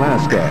by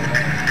Alaska.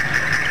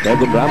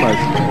 Kevin Ramos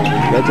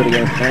gets it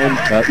against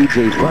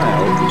E.J.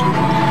 File.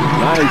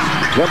 Nice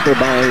jumper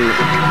by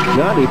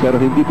Johnny pero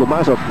hindi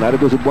pumasok.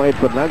 Narito si Boyd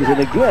Fernandez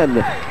and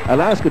again,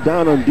 Alaska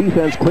down on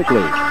defense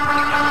quickly.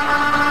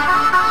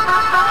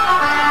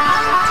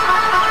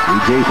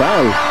 E.J.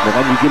 File,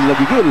 mukhang gigil na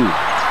gigil.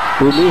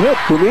 Tumihit,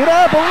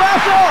 tumira,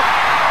 pumasok!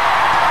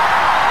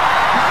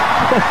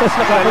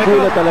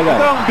 Nakakagulat talaga.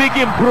 Ito ang big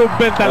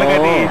improvement talaga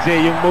ni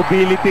EJ. Yung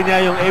mobility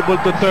niya, yung able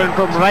to turn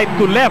from right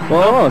to left.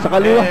 Oo, sa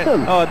kaliwa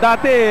yun.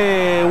 Dati,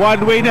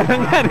 one way na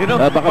lang yan.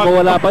 Baka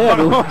mawala pa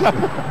yan.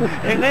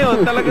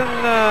 Ngayon, talagang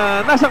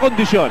nasa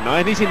kondisyon.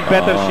 And he's in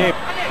better shape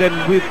than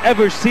we've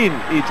ever seen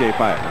EJ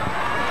Fire.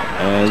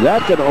 And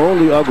that can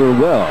only augur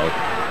well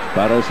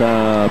para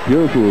sa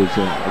Purefoods.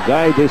 A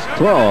guy this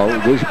tall,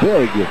 this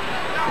big,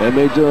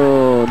 medyo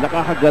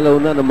nakakagalaw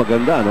na ng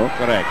maganda, no?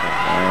 Correct.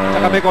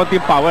 Saka may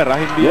konting power,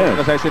 hindi yung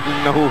kasi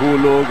din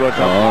nahuhulog or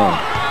something.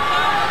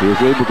 He was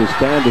able to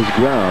stand his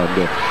ground.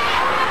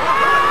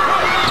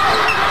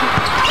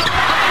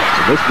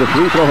 Missed the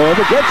free throw,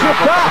 however, gets it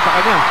back.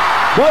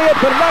 Boyd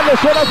Fernandez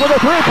set up with a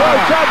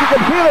three-point shot. You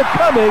can feel it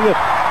coming.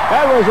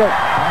 That was a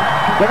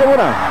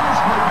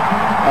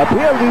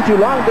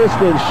PLDT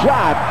long-distance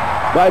shot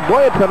by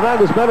Boyd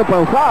Fernandez, meron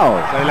pang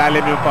foul. Sa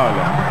ilalim yung foul.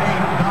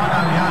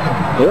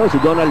 Ayun, si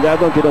Don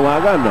Aliado ang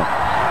tinawagan.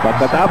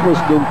 Pagkatapos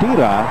ng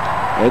tira,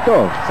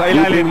 ito, sa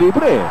ilalim,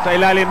 libre. Sa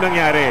ilalim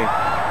nangyari.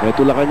 May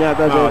tulakan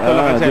yata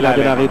tulakan sa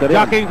ilalim. Nakita rin.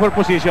 Jacking for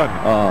position.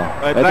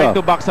 Trying to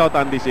box out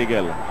Andy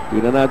Siegel.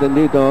 Tingnan natin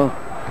dito.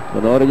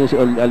 Panoorin niyo si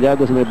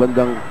Aliado sa may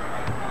bandang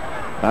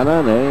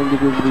kanan. Hindi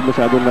ko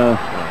masyado na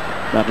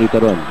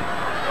nakita ron.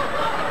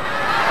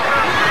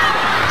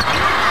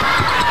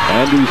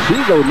 Andy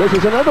Siegel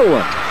misses another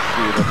one.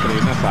 0-3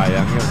 na,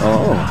 sayang yun.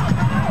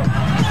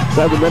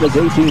 7 minutes,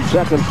 18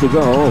 seconds to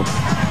go.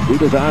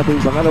 Dito sa ating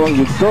pangalawang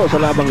yugto sa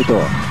labang ito.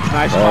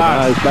 Nice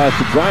pass. Nice pass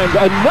to Brian.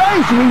 A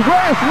nice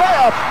reverse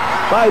layup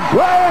by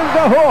Brian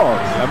Gahol.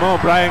 Alam mo,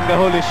 Brian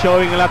Gahol is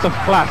showing a lot of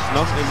class,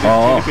 no? In this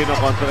Filipino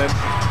conference.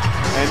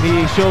 And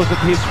he shows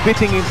that he's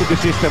fitting into the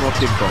system of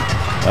Timco.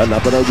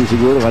 Napanood din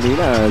siguro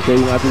kanina. Siya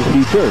yung ating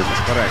feature.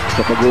 Correct.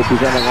 Sa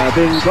pag-uupisa ng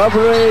ating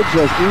coverage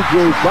as E.J.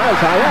 File.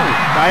 Sayang.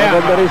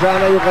 Maganda rin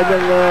sana yung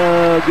kanyang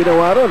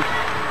ginawa ron.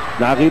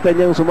 Nakita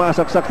niyang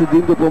sumasaksak si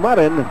Dindo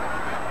Pumaren.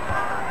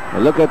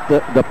 Look at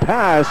the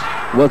pass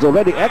was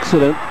already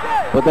excellent,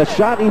 but the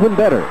shot even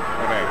better.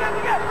 Correct.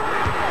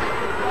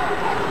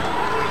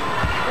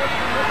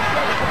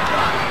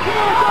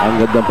 Ang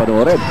gandang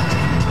panoorin.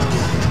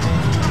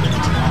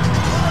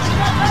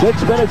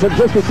 6 minutes and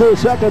 52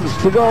 seconds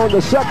to go in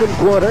the second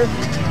quarter.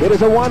 It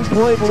is a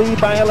 1-point lead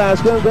by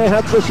Alaska. They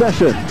have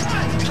possession.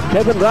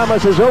 Kevin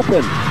Ramos is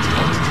open.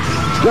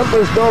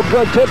 Jumper's no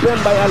good. Tip in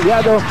by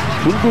Aliado.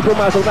 Hindi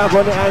pumasok na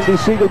ako ni Andy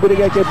Siegel.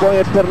 Binigay kay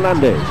Boyd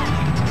Fernandez.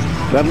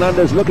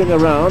 Fernandez looking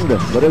around,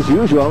 but as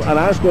usual,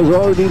 Alaska is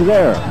already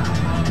there.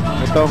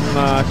 Itong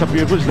sa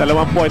Purefoods, 2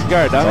 point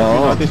guard.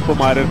 Notice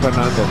Pumaren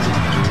Fernandez.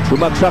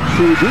 Bumagsak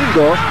si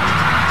Dindo.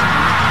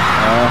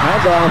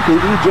 Handoff to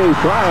E.J.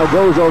 File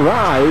goes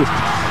awry.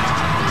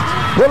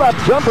 Pull-up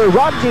jumper,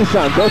 Rodney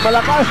Santos.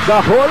 Malakas,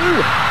 Gahol.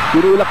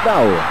 Tinulak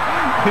daw.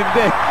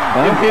 Hindi.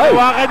 Yung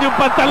hinawakan yung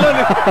pantalon.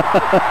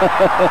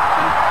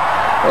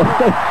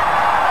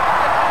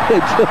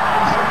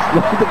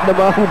 Bakit na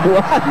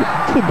mahubuan?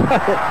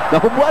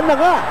 Nahubuan na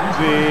nga.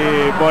 Si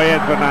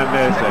Boyd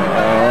Fernandez.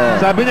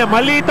 Sabi niya,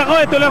 maliit ako.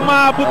 Ito lang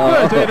maabot ko.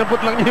 So,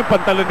 inabot lang niya yung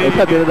pantalon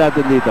niya. Tignan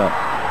natin dito.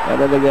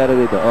 Ano nangyari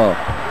dito?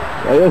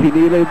 Ayun,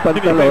 hinila yung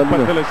pantalon. Hinila yung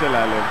pantalon sa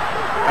lalim.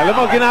 Alam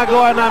mo,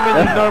 ginagawa namin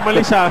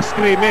normally sa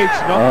scrimmage,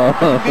 no?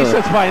 This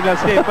is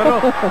finals game.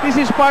 Pero this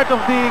is part of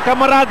the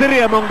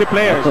camaraderie among the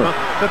players, no?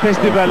 That has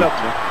developed,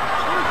 no?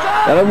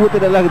 Alam, buti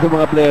na lang itong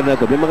mga player na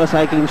ito. May mga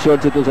cycling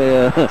shorts ito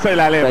sa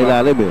ilalim. Sa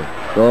ilalim,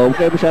 So, huwag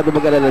kayo masyado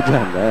mag-alala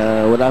dyan.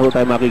 Wala ho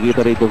tayo makikita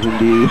rito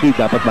hindi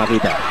dapat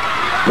makita.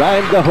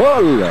 Brian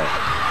Gahol.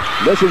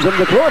 Misses in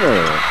the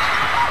corner.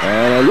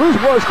 And a loose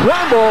ball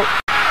scramble.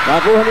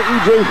 Nakuha ni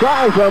E.J.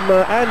 Fry from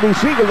Andy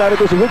Siegel.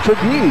 Narito si Richard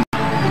Yee.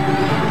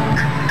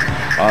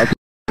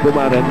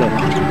 Pumaren na.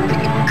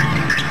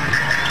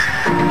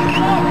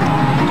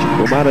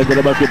 Pumaren na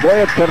naman si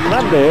Boyd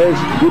Fernandez.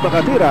 Di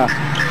makatira.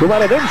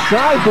 Pumaren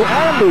inside to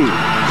Andy.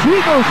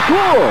 Siegel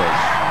scores.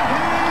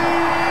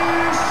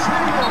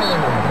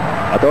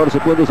 14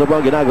 sekundos na po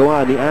ang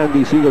ginagawa ni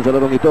Andy Siegel sa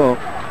larong ito.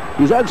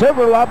 He's had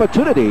several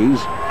opportunities,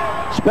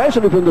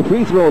 especially from the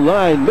free throw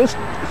line. Missed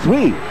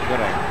 3.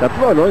 Correct.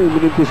 Tatlo, no? Yung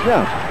minuntis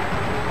niya.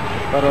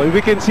 Pero we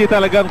can see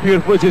talagang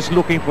Purefoods is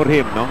looking for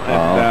him, no?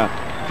 And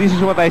this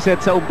is what I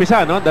said sa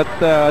umpisa, no? That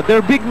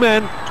their big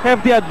men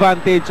have the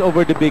advantage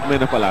over the big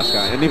men of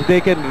Alaska. And if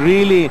they can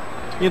really,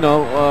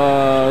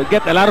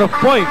 get a lot of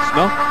points,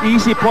 no?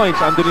 Easy points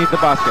underneath the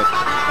basket,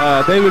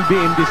 they will be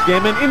in this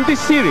game and in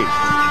this series.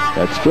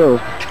 That's true.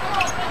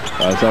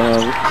 Sa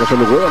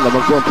kasalukuyan,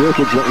 lamang po ang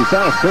Purefoods ng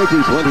isa,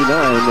 30-29.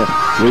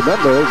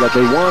 Remember that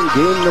they won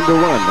game number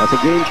 1. Nasa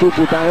game 2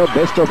 po tayo,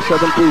 best of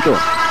 7 po ito.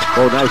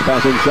 Nice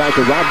pass inside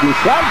to Rodney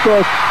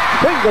Santos.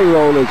 finger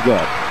roll is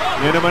good.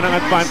 Yan naman ang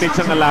advantage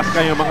ng Alaska,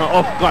 yung mga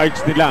off-guards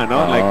nila,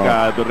 no? Like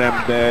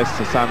Duremdes,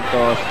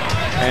 Santos,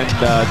 and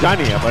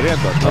Johnny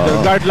Aparientos. Their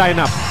guard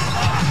lineup.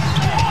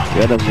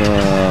 Yan ang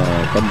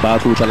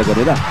pambato talaga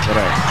nila.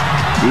 Correct.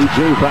 EJ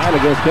File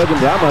against Kevin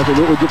Ramos.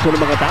 Inuudyok sa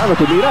mga tao na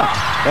tumira.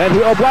 And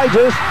he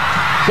obliges.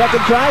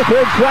 Second try,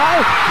 third try.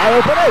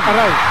 Ayaw pa rin.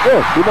 Aray.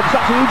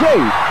 Bumagsak si EJ.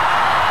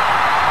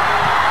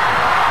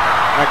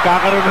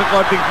 Nagkakaroon ng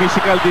konting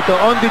physical dito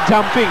on the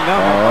jumping, no?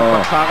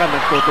 Pagpagsakan,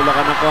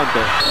 nagtutulakan ng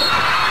konti.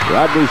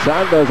 Rodney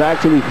Santos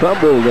actually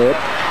fumbled it.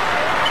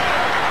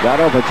 Got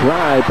off a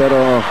try,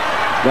 pero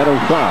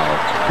merong foul.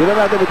 Tignan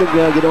natin itong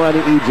ginawa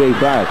ni EJ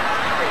File.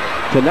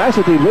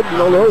 Tenacity written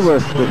all over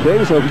the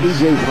face of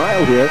EJ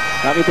File here.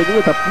 Nakita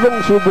niyo,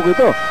 3 subok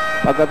ito.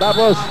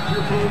 Pagkatapos,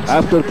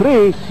 after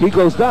 3, he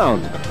goes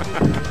down.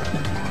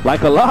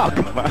 Like a lock.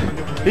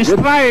 He's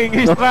trying.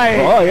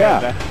 Oh,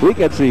 yeah. We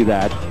can see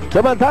that.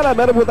 Samantala,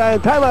 meron po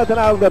tayong timeout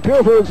na ng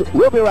Purefoods.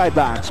 We'll be right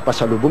back.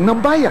 Pasalubong ng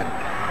bayan.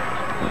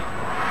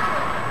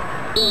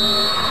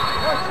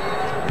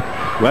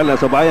 Well,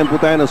 nasa bayan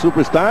po tayo ng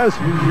Superstars.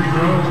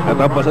 At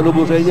ang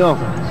pasalubong sa inyo,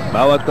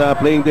 bawat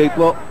playing date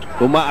po,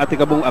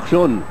 umaatikabong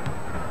aksyon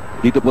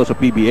dito po sa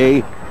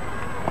PBA.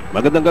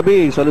 Magandang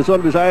gabi sa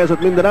Luzon, Visayas at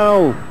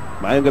Mindanao.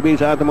 Mayang gabi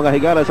sa ating mga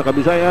higala sa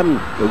Kabisayan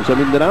kung sa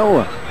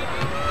Mindanao.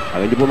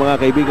 Ang hindi po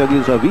mga kaibigan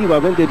din sa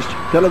Viva Vintage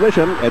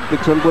Television at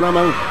Dixon po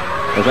lamang.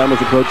 Kasama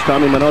si Coach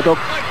Tommy Manotok.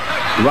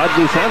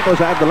 Rodney Santos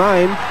at the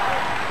line.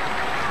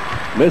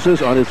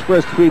 Misses on his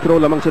first free throw,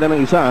 lamang sila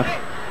ng isa.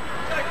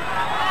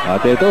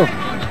 At ito,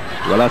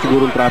 wala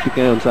sigurong traffic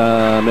ngayon sa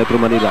Metro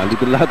Manila.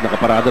 Dito lahat,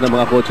 nakaparada ng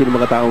mga kotse ng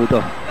mga taong ito.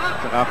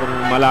 Saka kung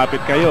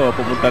malapit kayo,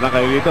 pumunta na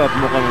kayo dito at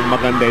mukhang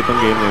maganda itong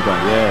game na ito.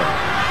 Yeah.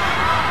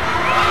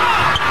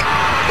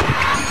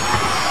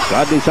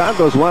 Rodney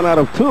Santos, 1 out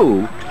of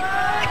 2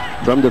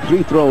 from the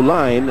free throw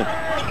line.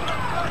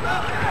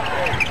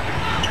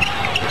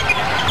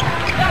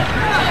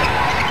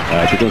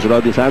 Because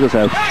Rodney Santos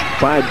has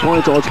 5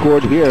 points all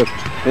scored here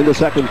in the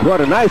second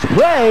quarter. Nice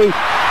play.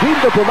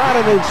 Dito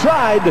pumaran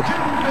inside.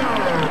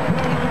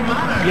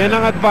 Yan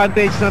ang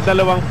advantage ng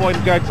 2 point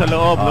guard sa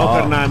loob, no?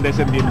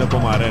 Fernandez and Dino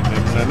pumaran.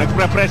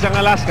 Nagpre-press ang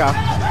Alaska,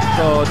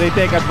 so they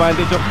take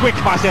advantage of quick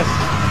passes.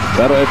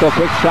 Pero ito,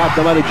 quick shot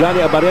naman ni Johnny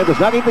Aparientos.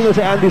 Nakita nyo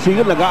si Andy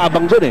Siegel,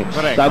 nag-aabang dun eh.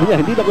 Correct. Sabi niya,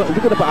 hindi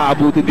ko na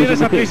pa-aabutin. Hindi na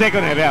sa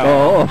 3-second area.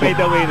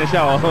 Fade away na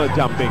siya,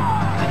 jumping.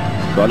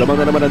 So,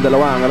 alamang na naman ang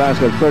dalawa ang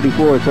Alaska,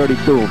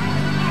 34-32.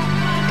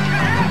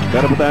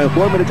 Pero po tayo,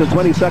 4 minutes and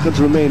 20 seconds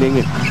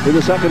remaining in the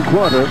second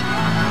quarter.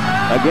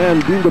 Again,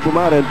 Dindo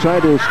Pumaren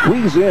tried to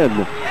squeeze in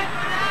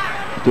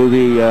to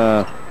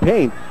the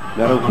paint.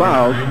 Merong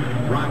foul.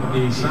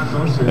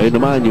 Ayun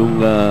naman yung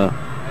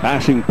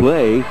passing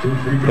play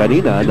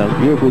kanina ng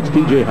Purefoods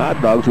TJ Hot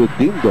Dogs with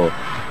Dindo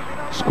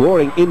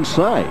scoring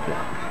inside.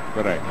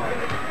 Correct.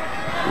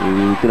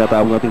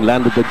 Tinatawag natin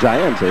land of the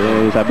Giants.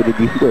 Sabi ni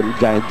Dindo,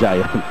 Giant.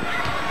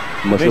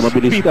 Mas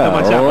mabilis ka.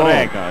 Naman siya,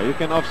 correct. You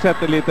can offset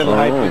a little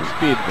height with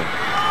speed.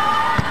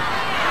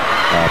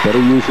 Pero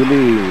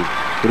usually,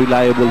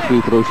 reliable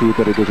free throw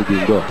shooter ito si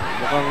Dindo.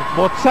 Mukhang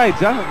both sides,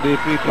 the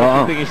free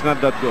throw shooting is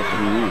not that good.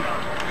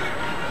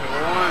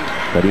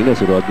 Kanina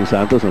si Rodney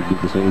Santos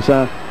nagbintis ng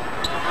isa.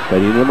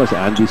 Kanina naman si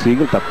Andy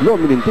Siegel, 3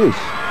 minintis.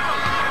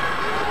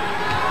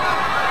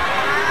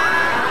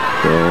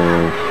 So,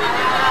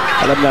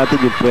 alam natin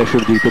yung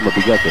pressure dito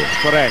mabigat eh.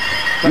 Correct.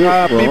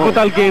 Saka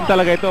pivotal game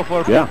talaga ito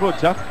for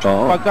Purefoods, ha?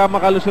 Pagka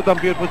makalusot ang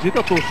Purefoods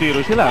dito,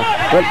 2-0 sila.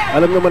 Well,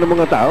 alam naman ng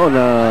mga tao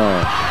na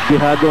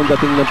dihado ang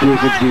dating ng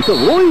Purefoods dito.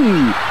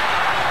 Uy!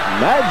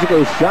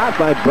 Magical shot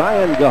by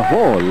Brian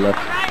Gahol.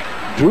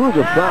 Drew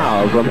the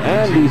foul from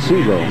Andy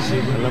Siegel.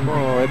 Alam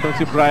mo, itong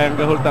si Brian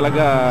Gahol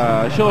talaga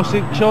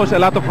shows a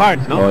lot of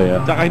heart, no?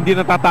 Saka hindi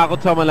natatakot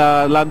sa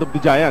land of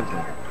the Giants.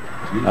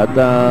 At,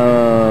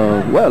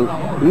 well,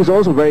 he's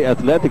also very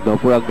athletic, no?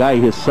 For a guy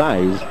his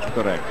size.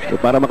 Correct. So,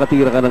 para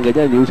makatira ka ng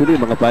ganyan, usually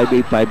mga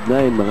 5'8",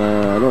 5'9", mga,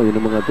 yun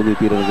ang mga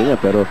tumitira ng ganyan.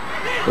 Pero,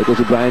 ito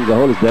si Brian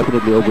Gahol is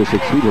definitely over 6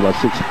 feet, about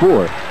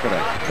 6'4".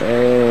 Correct.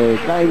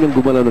 Kaya niyang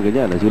gumalaw ng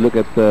ganyan. As you look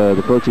at the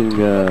coaching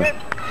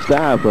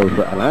staff of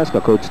Alaska,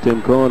 Coach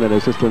Tim Cohn and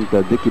assistant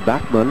Dickie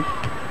Backman.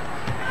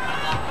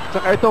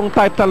 Saka itong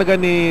type talaga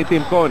ni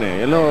Tim Cohn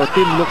eh.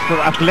 Tim looks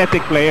for athletic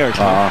players.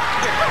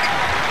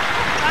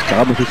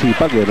 Saka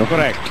masisipag eh, no?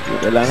 Correct.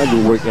 Kailangan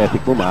yung work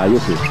ethic mo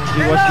maayos eh.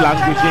 He was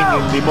languishing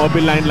in the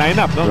mobile line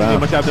lineup, no? Hindi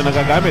masyado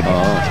nagagamit.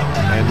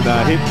 And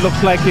it looks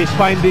like he's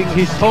finding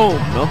his home,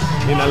 no?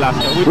 In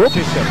Alaska with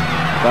the system.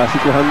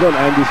 Kasikuhan doon,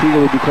 Andy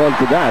Siegel will be called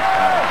to that.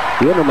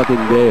 Yun ang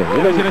matindi.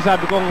 Yun ang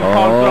sinasabi kong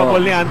foul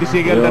trouble ni Andy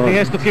Siegel that he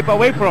has to keep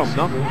away from,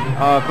 no?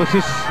 Because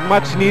he's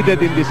much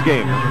needed in this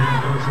game.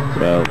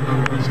 Well,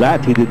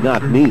 that he did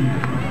not need.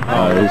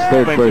 His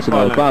third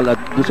personal foul.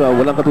 At doon sa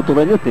walang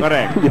katuturan yun eh.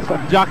 Correct.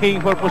 Jockeying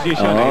for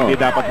position, hindi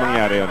dapat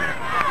mangyari yun.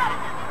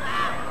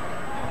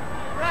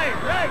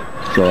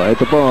 So,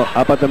 ito po,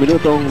 4 na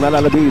minutong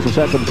nalalabi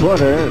sa second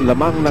quarter.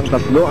 Lamang ng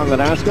 3 ang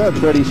Alaska,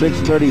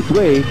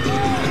 36-33.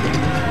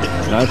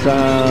 Nasa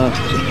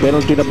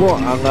penalty na po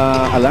ang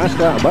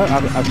Alaska.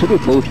 Actually,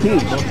 both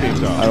teams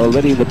are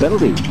already in the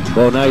penalty.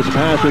 Oh, nice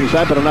pass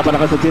inside, pero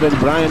napalakas ang tira ni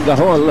Brian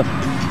Gahol.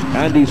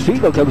 Andy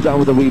Siegel comes down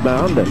with a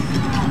rebound.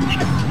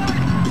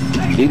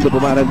 Dito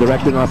Pumaran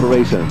directing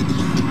operations.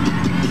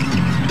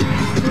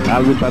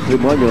 Alvin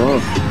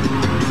Patrimonio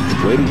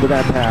waiting for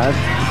that pass.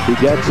 He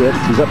gets it.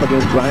 He's up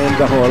against Brian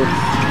Gahol.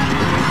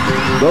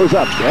 Goes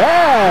up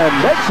and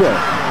makes it.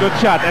 Good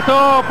shot.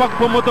 Ito, pag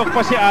pumutok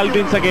pa si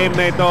Alvin sa game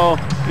na ito,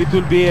 it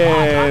will be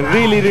a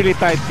really, really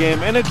tight game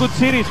and a good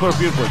series for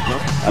Purefoods, no?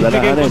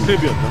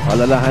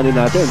 Alalahanin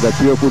natin that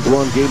Purefoods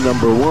won game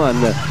number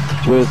 1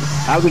 with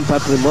Alvin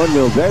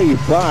Patrimonio very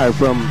far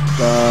from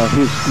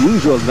his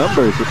usual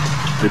numbers.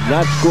 Did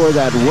not score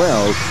that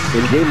well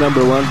in game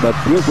number 1, but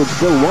Purefoods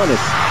still won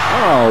it.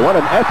 Oh, what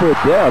an effort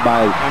there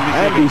by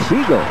Andy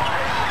Siegel.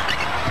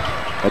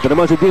 Ito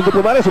naman si Dino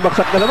Pumares,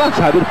 sumaksak na naman.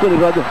 Sabi ko ni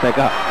Roger,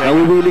 teka,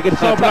 nawiwili ka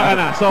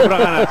na.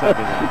 Sobra ka na, sabi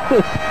niya.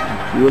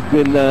 You've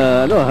been,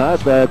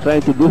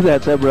 trying to do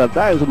that several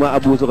times.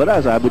 Umaabuso ka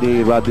na, sabi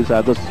ni Rodney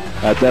Santos.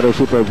 Pero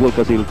Super Bowl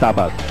kasi yung top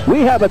out.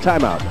 We have a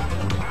timeout.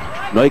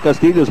 Noy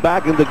Castillo's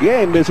back in the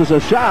game. This is a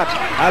shot.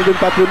 Alvin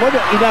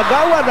Patrimonio,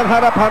 inagawa ng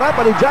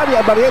harap-harapan ni Johnny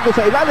Abarriento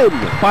sa ilalim.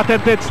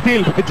 Patented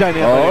steal by Johnny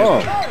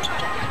Abarriento.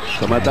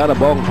 Samantala,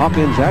 Bong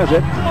Hawkins has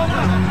it.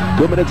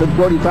 2 minutes and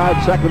 45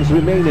 seconds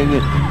remaining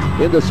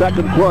in the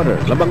second quarter.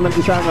 Labang ng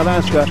isa ang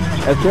Alaska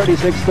at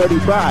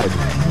 36-35.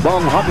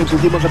 Bong Hawkins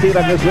hindi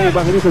makatira against Ray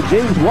Evangelista.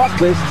 James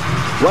Watkins,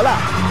 wala.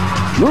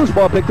 Loose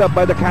ball picked up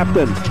by the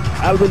captain.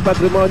 Alvin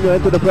Patrimonio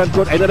into the front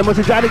court. Ay na naman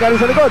si Johnny galing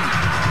sa likod.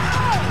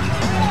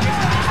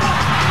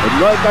 And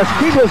Noy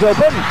Castillo's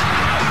open.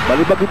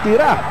 Balibag yung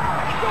tira.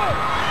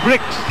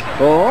 Bricks.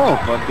 Oo.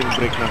 Konting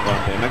break ng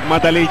konti.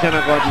 Nagmadali siya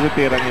ng konti sa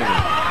tirang yun.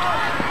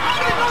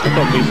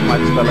 Ito,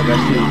 mismatch talaga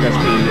si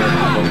Castillo.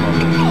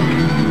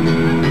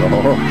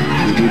 Oo.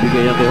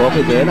 Ibibigay yan kay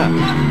Hawkins. Kaya na.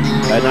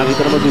 Kaya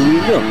nakita naman si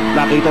Winyo.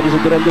 Nakita rin si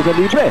Durando sa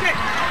libre.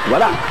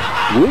 Wala.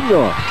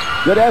 Winyo.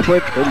 Good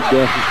effort. And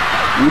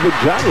even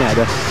Johnny had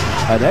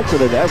an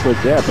excellent effort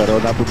there. Pero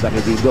napunta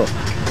kay Dindo.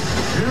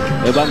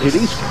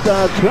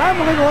 Evangelista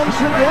traveling once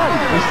again.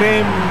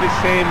 The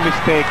same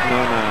mistake, no,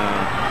 na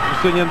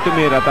gusto niyang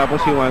tumira tapos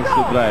he wants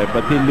to drive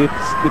but he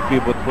lifts the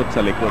pivot foot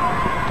sa likod.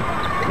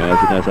 Kaya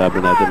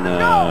sinasabi natin na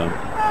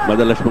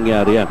madalas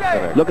mangyari yan.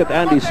 Look at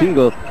Andy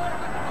Siegel.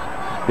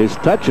 His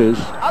touches.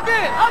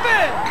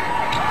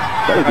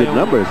 Very good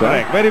numbers,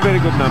 correct. Very,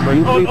 very good numbers.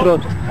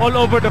 All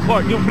over the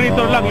court. Yung free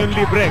throw lang, yung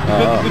libre.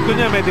 Gusto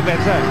niya may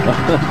depensa.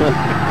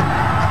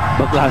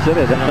 Baklase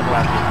rin.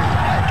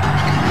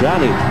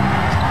 Johnny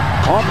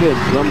Hawkins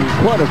from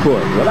quarter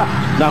court. Wala.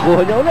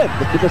 Nakuha niya ulit.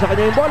 Dito sa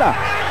kanya yung bola.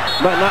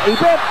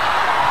 Naipit.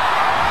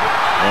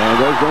 And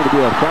there's going to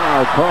be a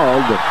foul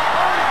called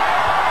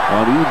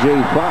on EJ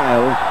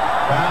File.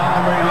 Foul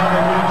number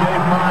 11, EJ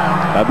File.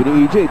 Sabi ni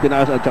EJ,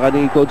 tinaas at saka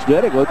ni Coach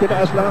Derek,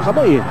 tinaas lang ang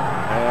kamay.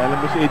 Alam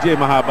mo si EJ,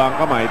 mahaba ang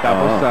kamay.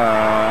 Tapos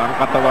ang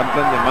katawan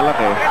niya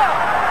malaki.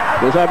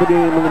 So sabi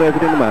ni mong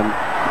referee naman,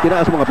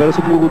 tinaas mo nga pero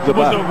sumugod ka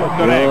pa. Sumugod,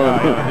 correct.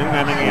 Yun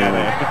nga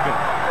nangyayari.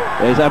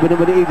 Sabi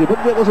naman ni EJ, ba't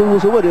di ako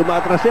sumusubod?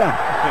 Maatras siya.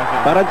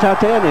 Parang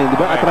tsa-tsa yan di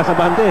ba? Atras sa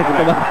bante.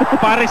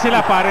 Pares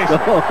sila, pares.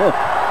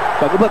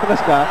 Pag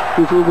umatras ka,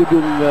 susubod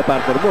yung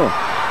partner mo.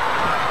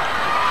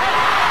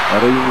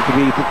 Pero yung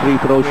free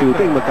throw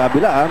shooting,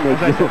 magkabila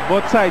medyo.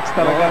 Both sides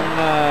talagang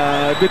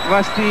a bit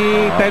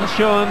rusty,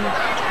 tension,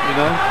 you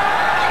know,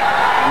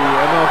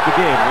 of the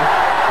game.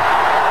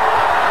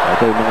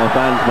 Ito yung mga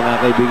fans, mga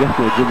kaibigan,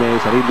 medyo may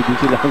sarili din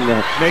silang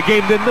may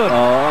game din doon.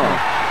 Oo.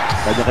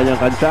 Kanya-kanyang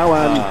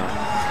kansawan.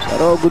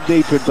 Pero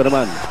good-natured pa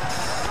naman.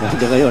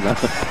 Hanggang ngayon,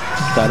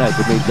 sana it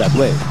remains that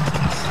way.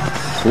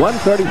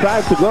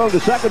 1:35 to go in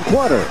the second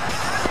quarter.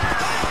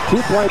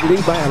 2-point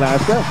lead by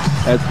Alaska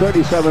at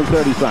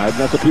 37-35.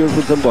 Nasa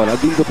Purefoods ang bola.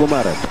 Dito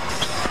Pumaran.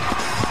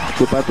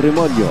 To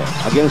Patrimonio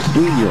against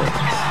Duino.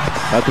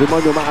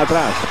 Patrimonio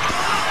makatras.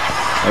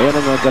 Ayan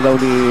ang galaw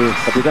ni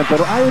Kapitan.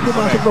 Pero ayaw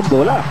pumasok ng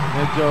bola.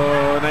 Medyo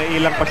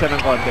naiilang pa siya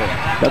ng konti.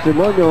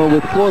 Patrimonio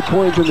with 4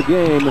 points in the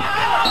game.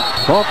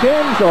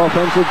 Hawkins,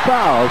 offensive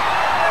foul.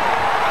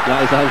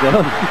 Naisahan siya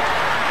ron.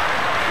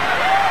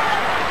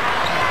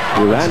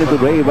 He ran into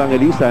Ray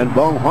Evangelista and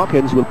Bong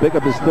Hawkins will pick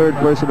up his third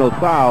personal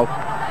foul.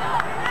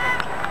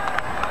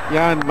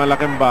 Yan,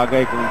 malaking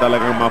bagay kung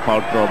talagang ma-foul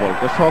trouble.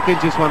 Because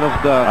Hawkins is one of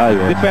the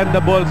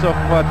defendables of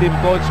team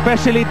coach,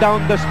 especially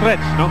down the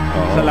stretch, no?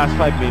 Sa last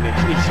 5 minutes.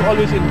 He's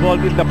always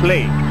involved in the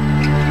play.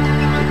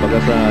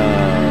 Pagka sa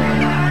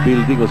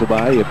building o sa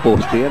bahay,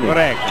 poste yan.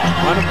 Correct.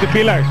 One of the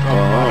pillars of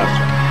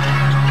Alaska.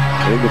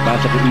 Ayun, yung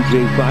pasa kay EJ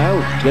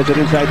File. Gets it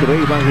inside to Ray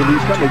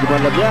Evangelista. Medyo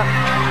malagya.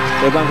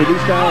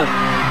 Evangelista,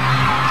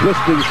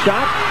 twisting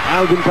shot.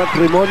 Alvin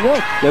Patrimonio.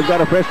 They've got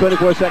a fresh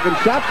 24-second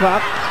shot clock.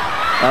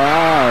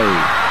 Ay,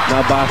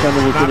 nabasa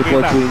ng gusto ni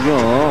Coach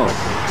Winyo.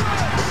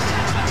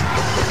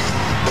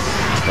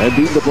 And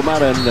Dino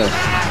Pumaran.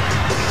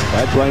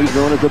 That's why he's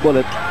known as the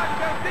bullet.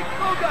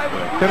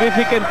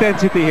 Terrific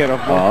intensity here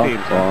of both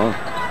teams.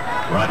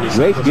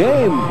 Great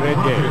game. Great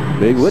game.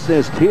 They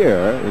witnessed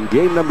here in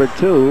game number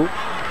 2.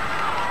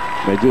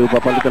 Medyo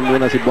papalitan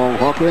muna si Bong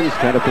Hawkins.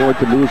 Can't afford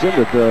to lose him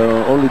with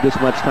only this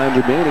much time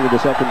remaining in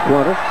the second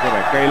quarter.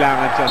 Correct.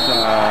 Kailangan siya sa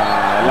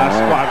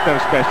last quarter,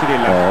 especially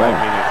last 5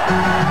 minutes.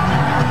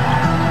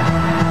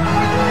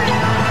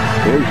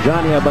 Here's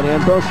Johnny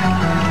Abarientos.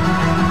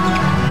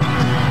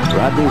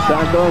 Rodney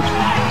Santos.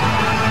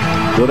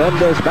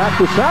 Durandez back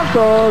to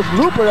Santos.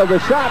 Looper of the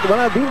shot.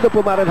 Wala din to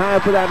Pumarenhaya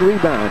for that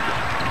rebound.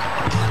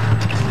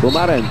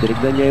 Pumaren,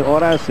 tinignan niya yung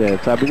oras.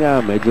 Sabi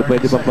niya, medyo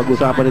pwede pang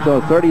pag-usapan ito.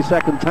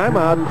 30-second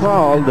timeout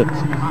called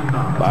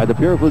by the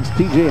Purefoods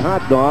TJ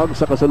Hotdog.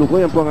 Sa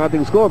kasalukuyan po ang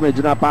ating score.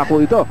 Medyo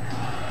napako ito.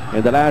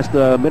 In the last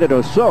minute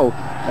or so,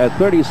 at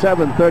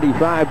 37-35,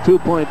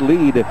 2-point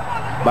lead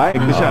by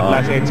the shot,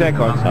 last 8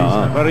 seconds.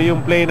 Pero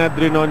yung play na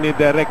drinon ni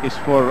Derek is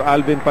for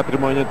Alvin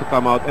Patrimonio to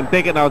come out and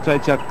take an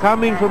outside shot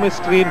coming from a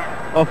screen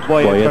of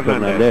Boyet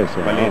Fernandez.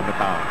 Maliit na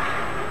tao.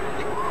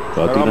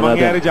 So, pero ang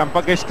mangyari dyan,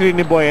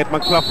 pagka-screen ni Boyet,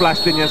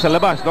 mag-flash din yan sa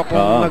labas. No?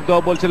 Kung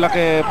nag-double sila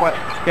kay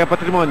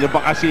Patrimonio,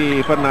 baka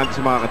si Fernandez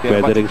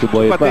makakatira. Pwede rin si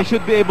Boyet but they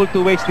should be able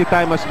to waste the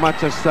time as much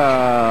as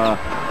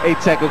 8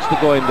 seconds to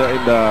go in the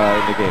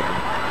game.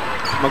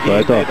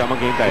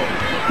 Maghihintay.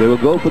 They will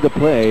go for the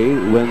play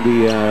when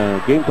the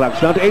game clock's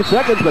down to 8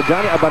 seconds, but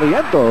Johnny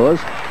Abarientos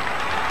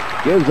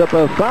gives up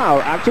a foul.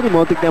 Actually,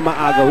 muntik na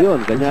maagaw yun.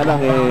 Kanya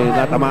lang,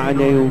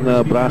 natamaan niya yung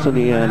braso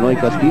ni Noy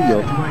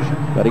Castillo.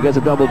 But he gets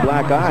a double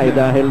black eye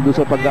dahil doon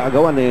sa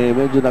pag-aagawan,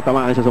 medyo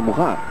natamaan siya sa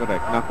mukha.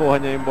 Correct. Nakuha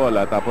niya yung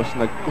bola, tapos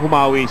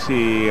humawi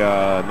si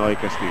Noy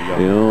Castillo.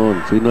 Yun.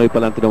 Si Noy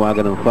palang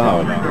tinawagan ng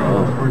foul.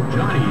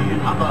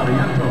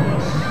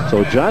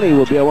 So Johnny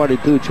will be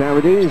awarded 2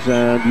 charities,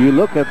 and you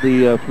look at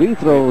the free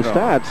throw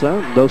stats.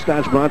 Those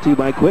stats brought to you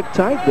by Quick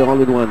Tight, the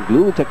all-in-one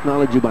glue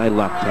technology by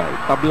Loctite.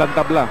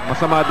 Tablang-tabla.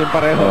 Masama din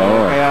pareho.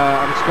 Kaya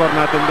ang score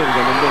natin din,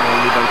 ganun din.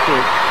 Only by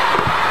 2.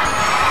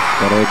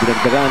 Pero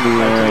dinagdagan ni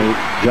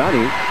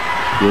Johnny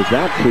with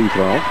that free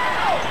throw.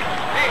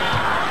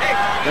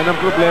 Yan ang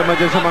problema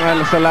dyan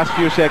sa last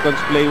few seconds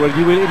play where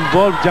you will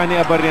involve Johnny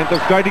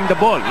Abarientos guarding the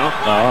ball, no?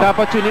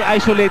 Dapat yun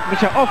i-isolate mo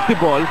siya off the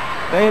ball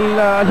dahil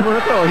alam mo na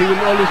to, he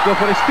will always go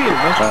for a steal,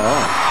 no?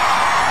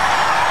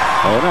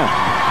 Oo na.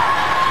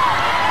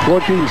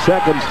 14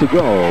 seconds to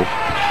go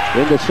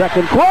in the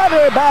second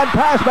quarter. Bad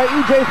pass by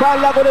EJ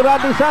Fallaco ni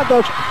Rodney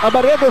Santos.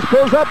 Abarientos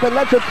pulls up and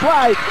lets it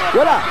fly.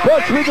 Wala.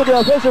 Coach Rico the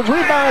offensive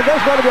rebound.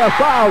 There's going to be a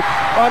foul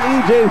on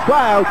EJ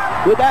File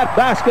with that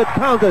basket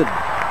counted.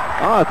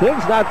 Things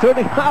not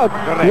turning out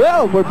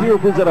well for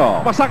Purefoods at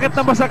all. Masakit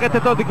na masakit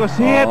ito because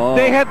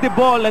they had the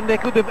ball and they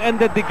could have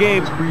ended the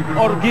game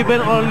or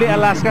given only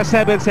Alaska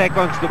 7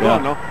 seconds to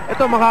go. No?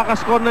 Ito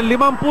makakascore ng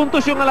 5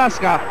 puntos yung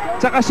Alaska,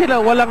 tsaka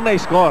sila walang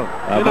na-score.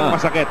 Yun ang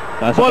masakit.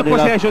 Ball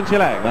possession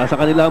sila. Nasa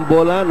kanila ang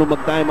bola nung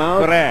mag-time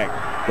out. Correct.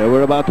 There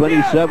were about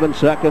 27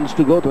 seconds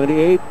to go,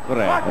 28.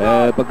 Correct.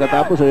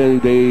 Pagkatapos,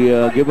 they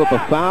give up a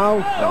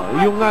foul.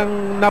 Yung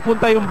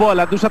napunta yung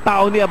bola doon sa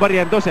tao ni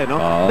Abarientos, no?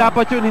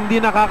 Dapat yun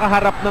hindi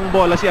nakakaharap ng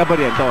bola si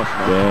Abarientos.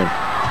 No? Yes.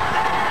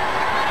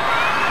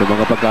 Sa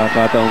mga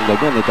pagkakataong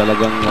ganyan,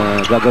 talagang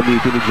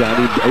gagamitin ni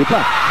Johnny. Ay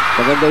pa,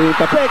 maganda yung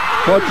tapik.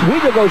 Coach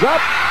Rico goes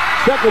up.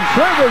 Second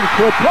service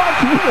for Coach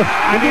Rico.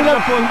 Hindi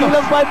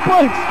lang 5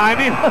 points. I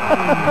mean...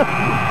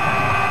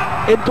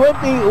 In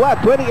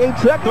 28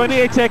 seconds?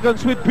 28 seconds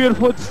with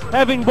Purefoods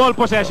having ball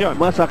possession.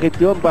 Masakit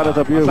yun para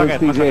sa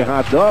Purefoods TJ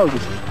Hotdogs.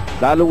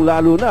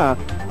 Lalong-lalo na.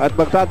 At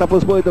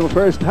magtatapos po itong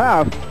first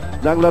half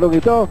ng larong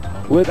ito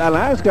with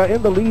Alaska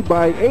in the lead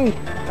by 8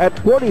 at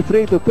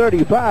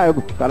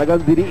 43-35. Talagang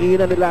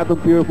diniinan nila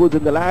itong Purefoods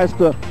in the last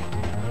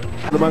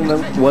namang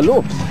ng 8.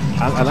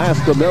 Ang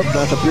Alaska Milk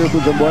nasa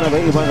Purefoods ang bola.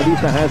 May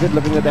Evangelista has it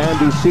looking at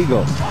Andy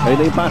Sigo. Ayun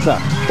na yung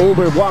pasa.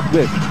 Over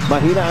Walkbit.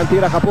 Mahina ang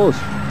tira kapos.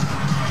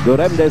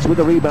 Durandez with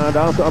the rebound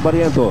out to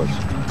Abarientos.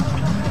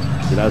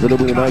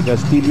 Sinasalubong ni Noy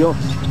Castillo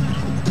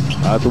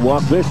out to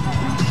Walkbit.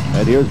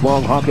 And here's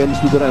Bong Hawkins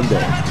to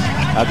Durandez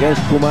against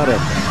Pumaren.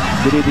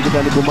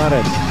 Dinidikitan ni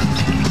Pumaren.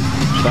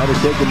 Trying to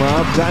take him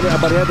off. Johnny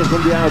Abarientos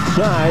from the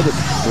outside.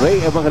 Ray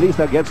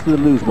Evangelista gets to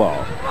the loose ball.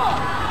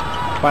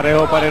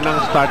 Pareho pa rin ang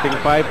starting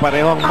 5.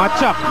 Pareho ang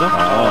matchup, no?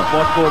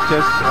 Both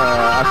coaches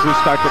as we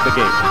started the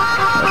game.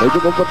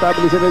 Medyo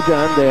komportable sila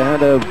dyan. They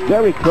had a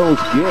very close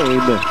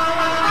game.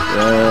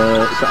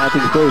 Sa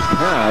ating first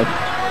half,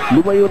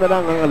 lumayo na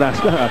lang ang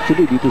Alaska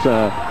actually dito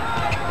sa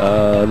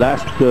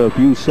last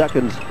few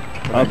seconds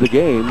of the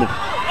game.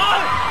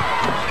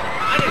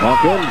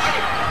 Hawkins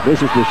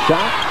misses the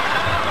shot,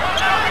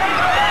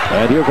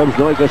 and here comes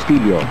Noy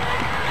Castillo.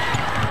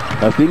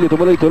 Castillo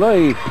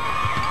tuloy-tuloy,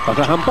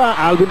 pasahampa.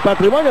 Alvin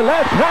Patrimonio,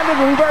 left-handed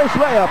reverse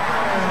layup.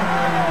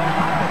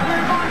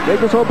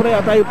 Medyo sobra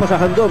yata yung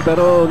pasahan doon,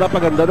 pero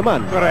napaganda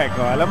naman. Correct.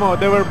 Alam mo,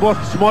 they were both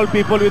small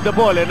people with the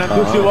ball, and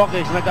nandun si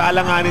Walkins,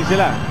 nag-aalanganin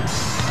sila.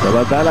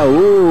 Samantala,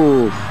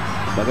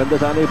 maganda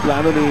sana yung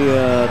plano ni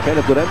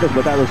Kenneth Durandez,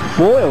 but that was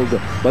foiled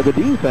by the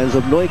defense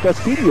of Noy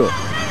Castillo.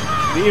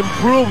 The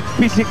improved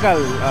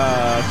physical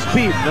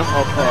speed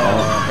of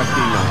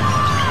Castillo.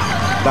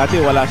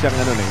 Dati wala siyang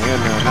ano ngayon.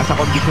 Nasa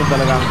kondisyon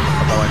talaga ang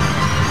katawan niya.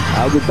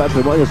 Alvin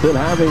Patrimonio still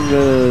having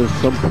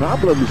some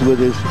problems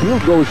with his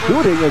field goal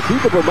shooting as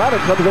Tito Pomara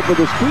comes up with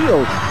a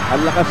steal.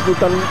 Ang lakas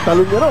ng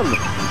talon niya ron.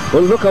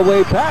 Well, look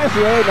away pass.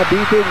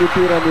 Nabitin yung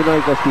tira ni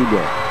Noy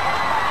Castillo.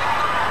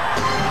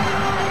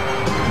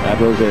 That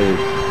was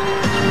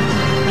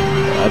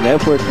an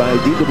effort by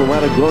Tito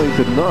Pomara going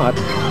to not.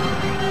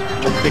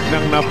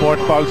 Tignan na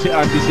fourth foul si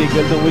Andy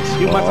Siegel, which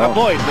you must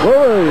avoid.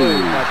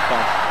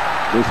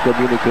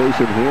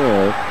 Miscommunication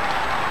here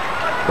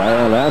by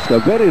Alaska.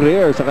 Very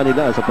rare sa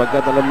kanila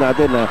sapagkat alam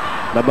natin na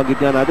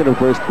nabanggit nga natin ng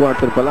first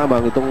quarter pa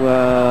lamang itong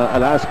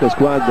Alaska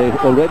squad. They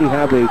already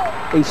have a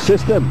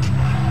system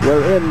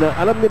wherein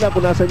alam nila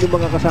kung nasan yung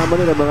mga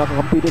kasama nila, mga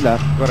kakampi nila.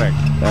 Correct.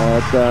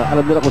 At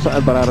alam nila kung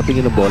saan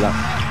pararatingin ng bola.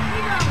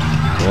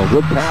 Well,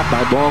 good tap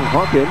by Bong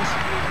Hawkins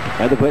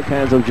and the quick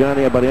hands of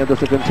Johnny Abarientos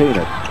to contain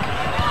it.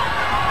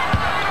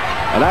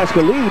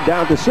 Alaska lead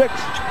down to 6.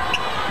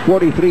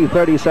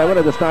 43-37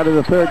 at the start of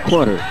the third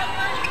quarter.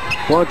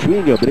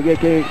 Ponchino, binigay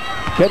kay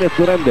Kenneth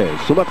Durandez.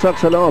 Sumaksak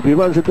sa loob. He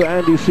runs into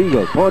Andy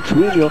Siegel.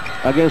 Ponchino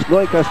against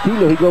Noy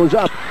Castillo. He goes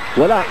up.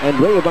 Wala. And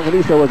Ray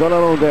Evangelista was all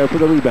alone there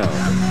for the rebound.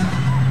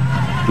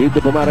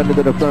 Dito Pumaran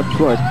into the front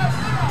court.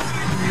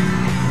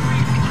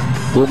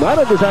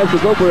 Pumaran decides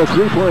to go for a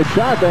three-point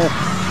shot.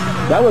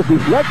 That was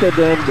deflected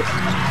and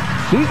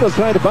Siegel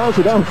trying to bounce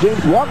it off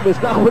James Walkness.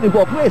 Nakuha ni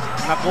Walkness.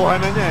 Nakuha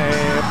na niya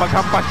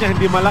paghampas niya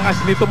hindi malakas,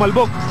 hindi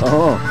tumalbog.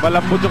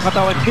 Malambot yung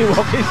katawan ni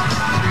Walkness.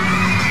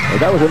 And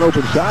that was an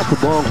open shot to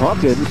Bong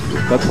Hawkins.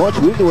 But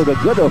Ponchino with a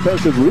good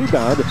offensive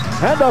rebound.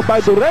 Handoff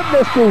by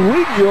Durandez to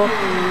Wigno.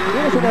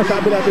 Yun ang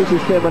sinasabi natin yung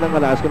sistema ng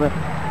Alaska na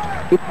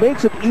it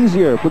makes it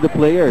easier for the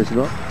players,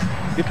 no?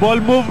 The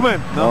ball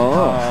movement,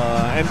 no?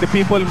 And the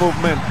people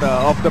movement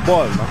of the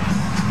ball, no?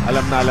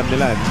 Alam na alam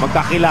nila.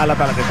 Magkakilala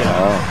talaga sila.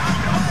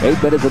 8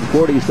 minutes and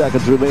 40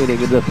 seconds remaining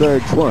in the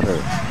third quarter.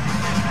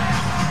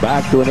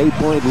 Back to an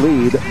 8-point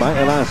lead by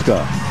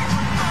Alaska.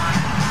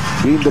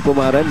 Team de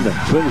Pumaran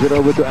swings it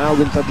over to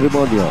Alvin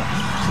Patrimonio.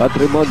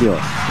 Patrimonio,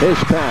 his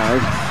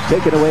pass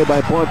taken away by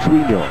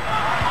Ponchino.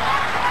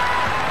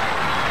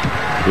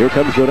 Here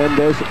comes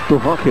Durandez to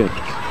Hawkins.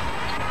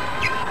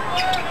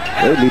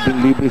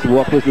 Libre si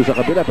Walkness doon sa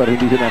kabila pero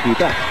hindi siya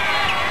nakita.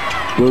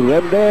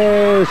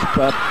 Durandez,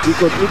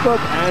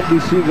 ikot-ikot,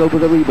 Andy Siegel with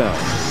the rebound.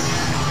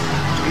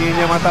 Hindi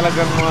niya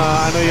talagang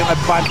yung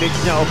advantage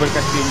niya over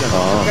Castillo.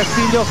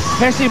 Castillo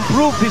has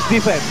improved his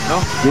defense, no?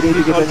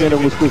 Dinidikitan niya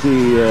ng gusto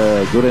si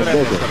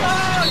Durandez.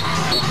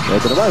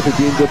 Ito naman si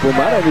Team de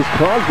Pumaran is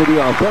called for the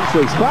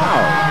offensive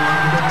foul.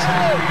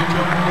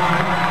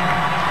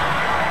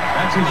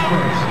 That's his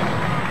first.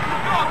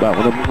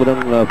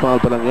 Unang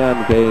foul pa lang yan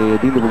kay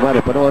Team de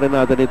Pumaran. Panoorin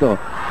natin ito.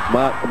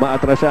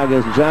 Maatras siya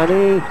against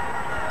Johnny.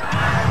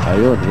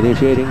 Ayun,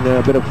 initiating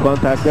a bit of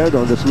contact there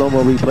on the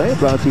slow-mo replay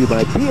brought to you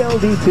by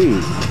PLDT,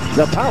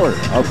 the power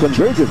of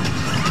convergence.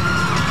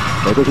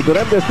 Ito si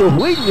Durandez to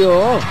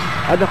Wigno.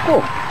 Anak ko,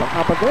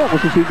 pang-apat na yan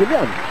kung sisigil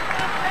yan.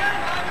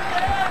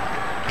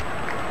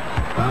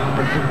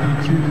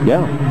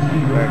 Yeah.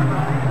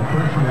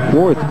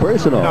 Fourth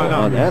personal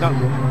on F.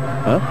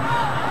 Huh?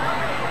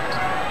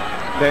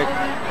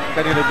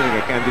 Kanina din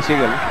kay Andy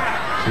Siegel.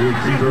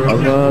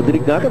 Ang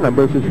dinig natin,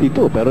 number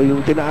 52. Pero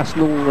yung tinaas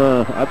nung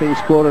ating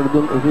scorer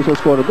doon, official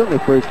scorer doon,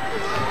 first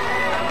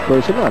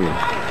personal.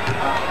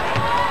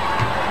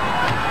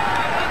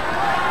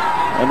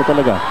 Ano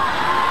talaga?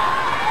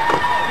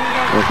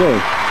 Okay.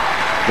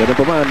 Ganun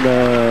pa man,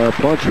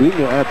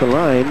 Ponchino at the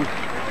line.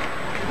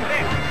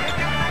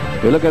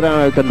 We look at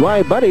our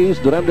Tanduay buddies,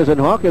 Durandez and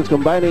Hawkins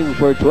combining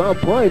for 12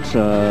 points.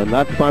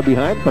 Not far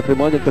behind,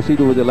 Patrimonio and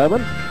Castillo with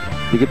 11.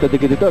 Dikit na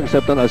dikit ito,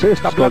 except on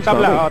assist.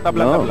 Tabla.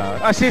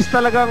 Assist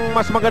talagang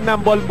mas maganda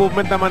ang ball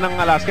movement naman ng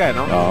Alaska,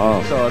 no?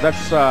 So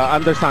that's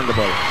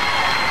understandable.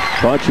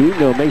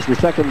 Ponchino makes the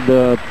second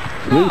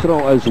free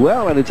throw as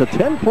well, and it's a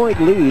 10-point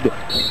lead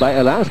by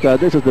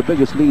Alaska. This is the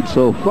biggest lead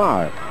so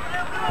far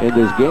in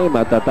this game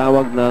at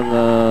tatawag ng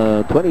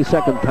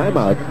 20-second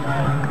timeout.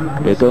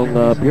 Itong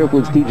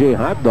Purefoods TJ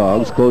Hot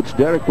Dogs, Coach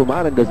Derek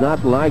Pumaran does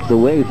not like the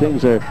way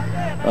things are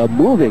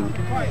moving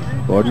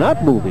or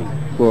not moving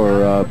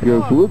for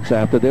Purefoods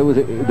after they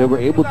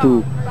were able to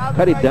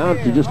cut it down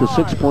to just a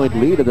 6-point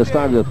lead at the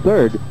start of the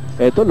third.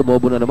 Ito,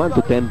 lumobo na naman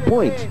to 10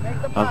 points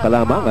ang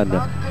kalamangan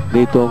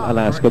nitong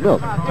Alaska Milk.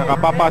 Saka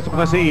papasok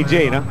na si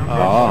EJ, na?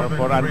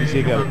 For Andy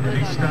Siegel.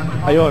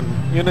 Ayun,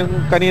 yun ang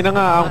kanina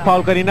nga, ang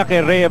foul kanina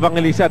kay Ray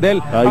Evangelista.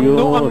 Dahil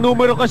ang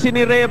numero kasi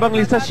ni Ray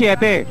Evangelista,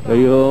 7.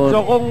 Ayun.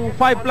 So kung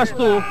 5 plus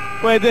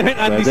 2, pwede rin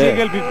Andy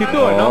Siegel 52,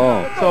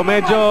 no? So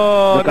medyo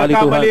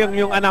nagkamali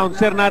yung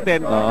announcer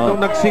natin. Nung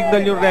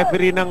nag-signal yung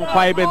referee ng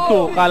 5 and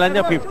 2, kala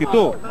niya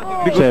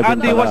 52. Because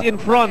Andy was in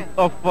front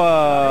of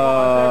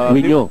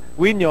Wigno,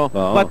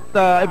 but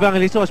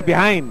Evangelista was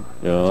behind.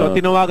 So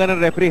tinawagan ng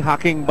referee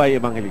hacking by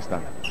Evangelista.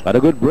 But a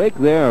good break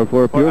there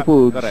for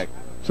Purefoods. Correct.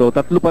 So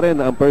tatlo pa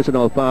rin ang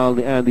personal foul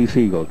ni Andy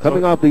Siegel.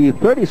 Coming off the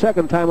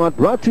 30-second timeout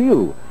brought to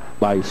you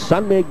by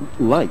Sunmig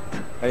Light.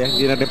 Kaya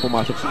hindi na rin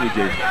pumasok si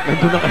EJ.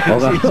 Nandun na kayo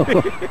si EJ.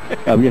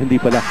 Sabi niya, hindi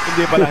pala.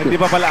 Hindi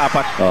pa pala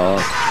apat. Oo.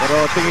 Pero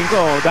tingin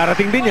ko,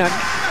 darating din yan.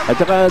 At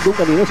saka doon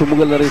kanina,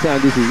 sumugal na rin si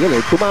Andy Siegel.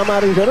 Tumama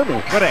rin siya ron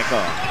eh. Correct,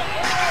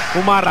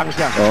 Pumarang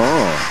siya.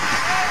 Oo.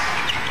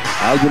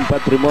 Alvin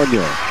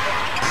Patrimonio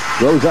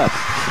goes up.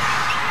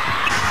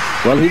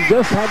 Well, he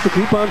just had to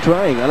keep on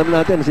trying. Alam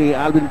natin si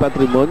Alvin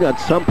Patrimonio at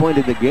some point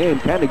in the game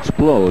can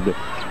explode,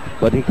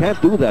 but he can't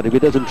do that if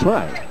he doesn't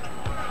try.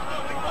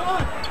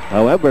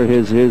 However,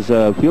 his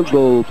field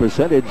goal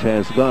percentage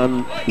has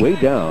gone way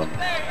down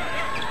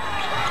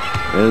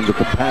in the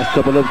past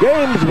couple of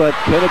games, but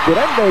Kenneth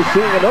Durando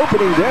seeing an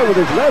opening there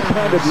with his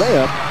left-handed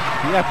layup.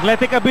 The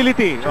athletic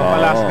ability of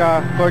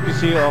Alaska,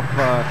 courtesy of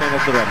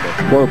Kenneth Durando.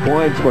 4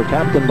 points for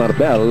Captain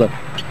Marbel.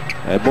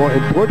 And more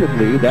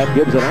importantly, that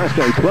gives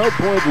Alaska a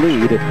 12-point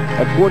lead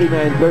at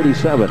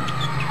 49-37.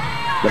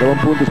 2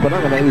 puntos pa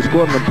lang ang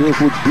i-score ng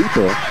Purefoods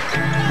dito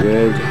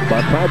with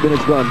about 5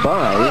 minutes gone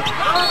by.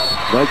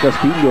 Mike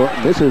Castillo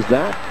misses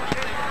that.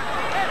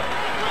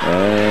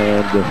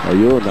 And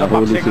ayun,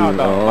 nahuli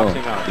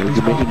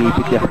si may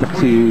inipit yata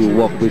si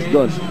Walkwist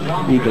doon.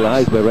 Eagle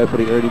eyes by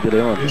referee Ernie De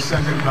Leon.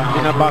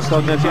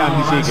 Pinabackdown na si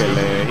Andy Siegel.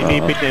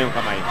 Inipit niya yung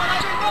kamay.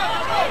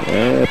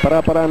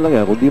 Para-paraan lang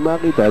yan. Kung di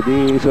makita,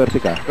 di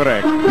swerte ka.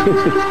 Correct.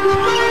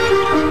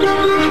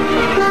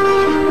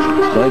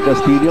 Mike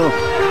Castillo.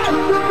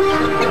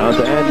 Out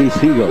to Andy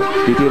Siegel.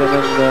 Titira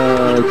ng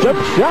jump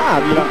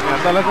shot.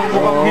 Talagang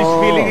mukhang he's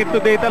feeling it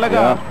today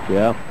talaga.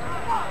 Yeah.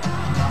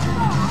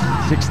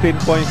 16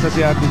 points na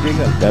si Andy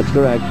Siegel. That's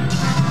correct.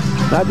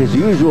 Not his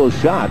usual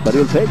shot, but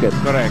he'll take it.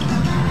 Correct.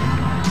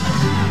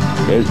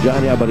 There's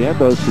Johnny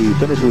Abarientos. He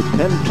finished with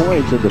 10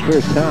 points in the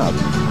first half.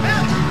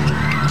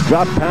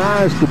 Drop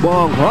pass to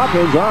Bong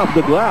Hawkins off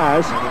the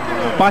glass.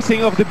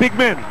 Passing of the big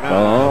men.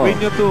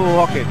 Vinyo to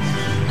Hawkins.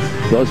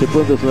 12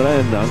 puntos na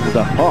rin ang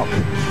the Hawk,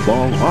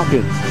 Bong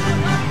Hawkins.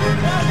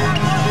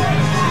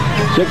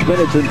 6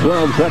 minutes and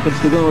 12 seconds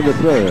to go in the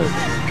third.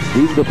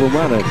 Dito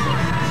Pumanan.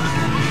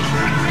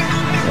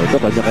 Ito,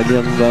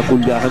 kanya-kanyang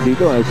kulyahan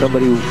dito as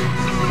somebody who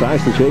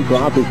tries to shake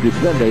off his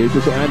defender.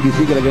 Ito si Andy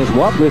Siegel against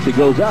Walkwist. He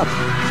goes up.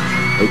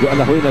 Ito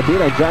alahoy na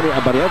tira. Johnny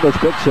Abarientos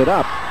picks it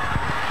up.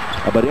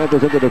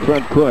 Abarientos into the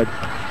front court.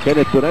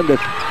 Kenneth Fernandez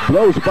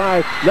blows by.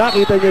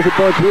 Nakita niya si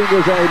Ponchwiño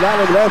sa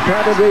ilalim.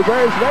 Left-handed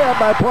reverse layup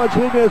by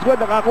Ponchwiño is good.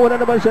 Nakakuha na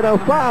naman siya ng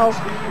foul.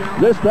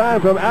 This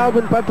time from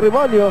Alvin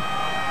Patrimonio.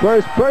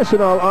 First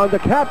personal on the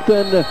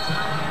captain.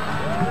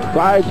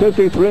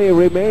 5:53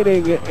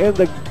 remaining in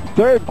the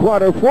third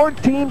quarter.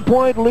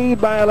 14-point lead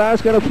by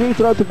Alaska. And a free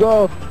throw to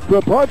go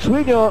for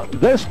Ponchwiño.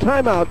 This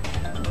timeout.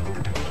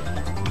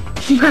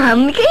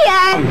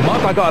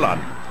 Matagalan.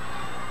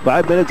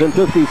 5 minutes and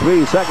 53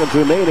 seconds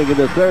remaining in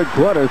the third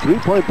quarter.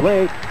 3-point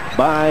play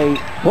by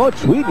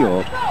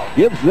Ponchwiño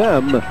gives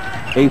them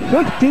a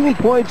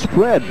 15-point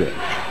spread.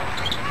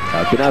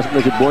 Pinasok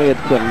na si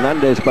Boyet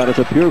Fernandez para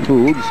sa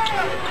Purefoods.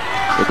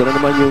 Ito na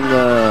naman yung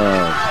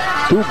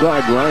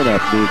two-guard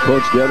lineup ni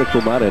Coach Derek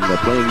Pumarin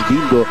playing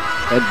Dindo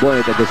and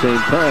Boyet at the same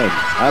time.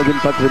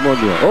 Alvin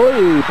Patrimonio.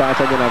 Oy!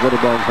 Pasa niya na ako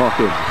ni Bong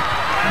Hawkins.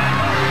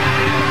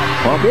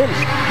 Hawkins.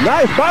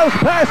 Nice bounce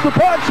pass to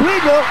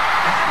Ponchwiño.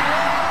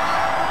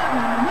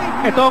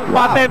 Itong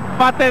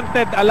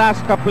patented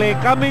Alaska play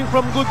coming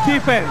from good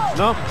defense,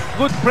 no?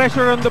 Good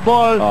pressure on the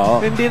ball.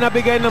 Hindi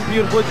nabigay ng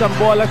Purefoods ang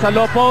bola sa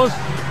low post,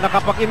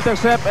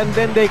 nakapag-intercept, and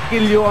then they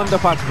kill you on the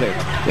fast break.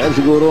 Yan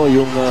siguro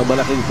yung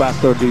malaking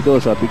factor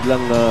dito sa biglang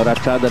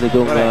ratsada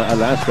nitong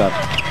Alaska.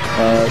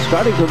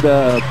 Starting from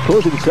the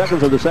closing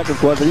seconds of the second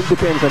quarter, yung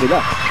depensa nila.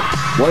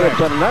 Boyet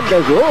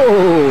Fernandez,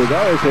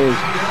 that is his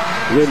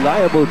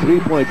reliable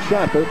three-point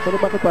shot.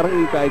 Pero bakit parang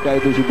ika-ika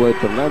ito si Boyet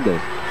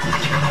Fernandez?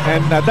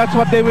 And that's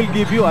what they will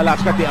give you,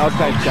 Alaska, the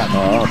outside shot.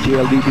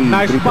 PLDT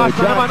nice pass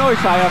shot. na naman,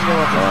 sayang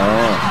naman.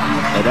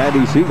 And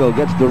Andy Siegel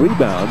gets the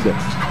rebound.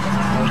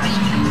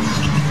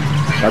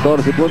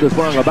 14 puntos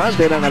po ang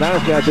abante ng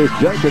Alaska at this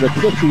junction at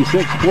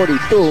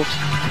 56-42.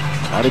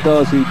 And ito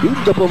si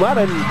Dindo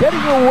Pumarin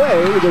getting away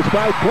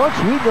despite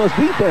Ponchwiño's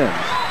defense.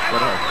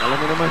 Alam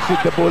mo naman,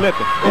 shoot the bullet.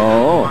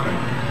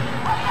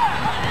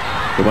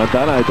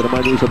 Tumantala, ito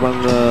naman yung isa pang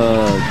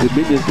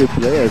diminutive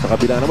player. Sa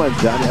kabila naman,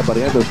 Johnny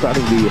Abarientos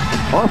starting the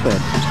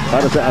offense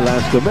para sa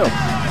Alaska Milk.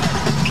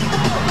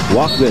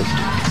 Walkwist.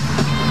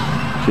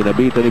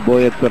 Sinabitan ni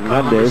Boyet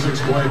Fernandez.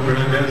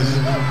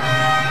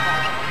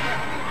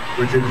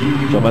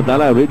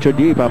 Samantala, Richard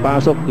D.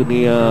 papasok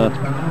ni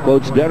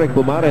Coach Derek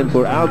Pumarin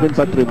for Alvin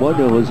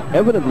Patrimonio, who's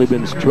evidently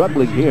been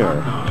struggling here.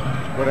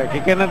 Correct.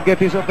 He cannot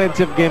get his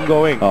offensive game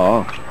going.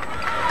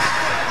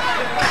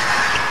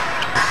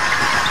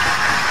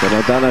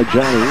 Samantala,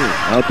 Johnny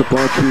out to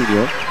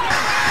Ponchwiño.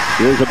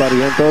 Here's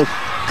Abarientos.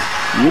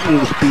 Yun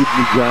yung speed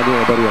ni Johnny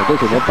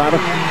Abarientos.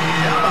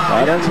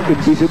 Parang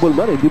invisible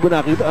man. Hindi mo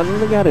nakita. Ano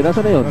nangyari?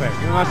 Nasaan na yun?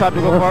 Yung nga sabi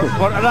ko,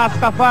 for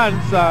Alaska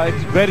fans,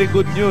 it's very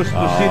good news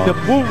to see the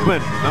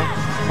movement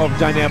of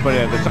Johnny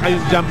Abarientos. Saka yung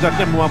jump shot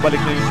niya,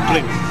 bumabalik na yung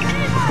spring.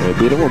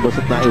 Biro mo,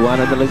 basta't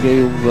naiwanan na lang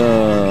niya yung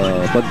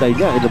bantay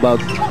niya in about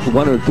 1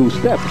 or 2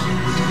 steps.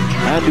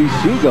 Andy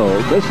Siegel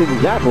missing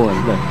that one.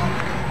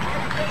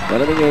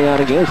 Ano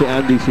nangyayari ngayon? Si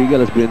Andy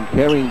Siegel has been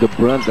carrying the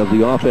brunt of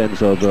the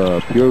offense of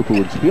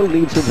Purefoods. He'll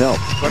need some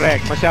help.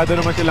 Correct. Masyado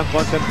naman silang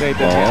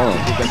concentrated. Oo.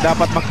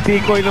 Dapat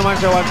magtikoy naman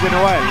siya once in a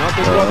while, no?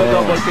 To throw the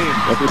double team.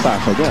 At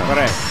ipasa niya.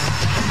 Correct.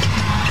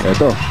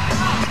 Ito.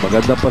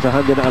 Magandang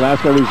pasahan din ng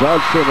Alaska,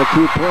 results in a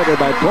 2-pointer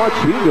by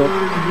Porchino.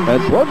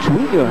 And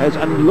Porchino has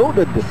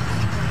unloaded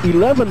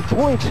 11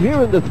 points here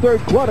in the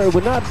third quarter.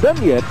 We're not done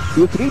yet.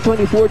 With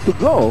 3:24 to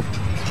go,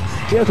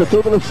 he has a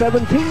total of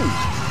 17.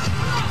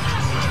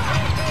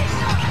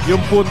 Yung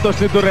puntos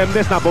ni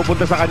Duremdes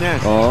napupunta sa kanya.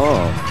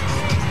 Oh.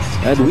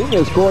 And Wing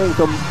is scoring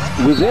from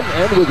within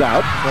and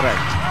without.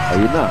 Correct.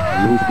 Ayun na.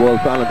 Loose ball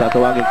foul ang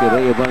tatawagin kay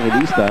Ray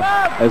Evangelista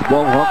as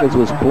Bong Hawkins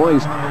was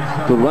poised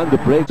to run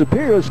the break.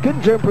 Superior skin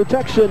germ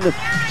protection.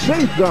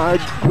 Safeguard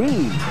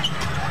Green.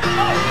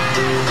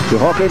 Si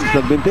Hawkins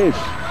nagbintis.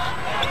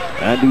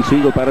 Andy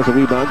Siegel para sa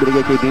rebound.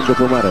 Binigay kay Dindo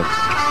Pumares.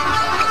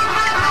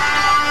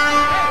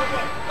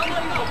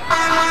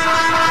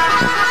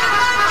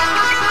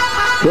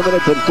 Two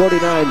minutes and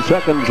 49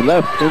 seconds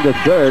left in the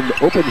third.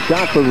 Open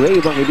shot for Ray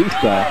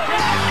Evangelista.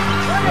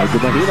 Medyo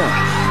mahina.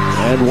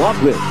 And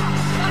Walkwith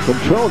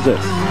controls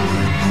it.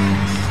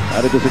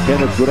 At ito si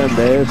Kenneth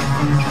Duremdes.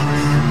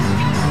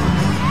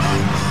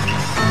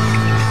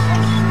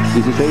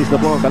 16 na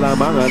po ang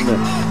kalamangan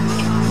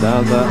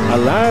ng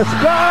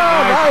Alaska.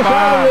 Nice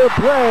alley-oop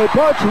play.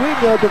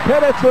 Porchino to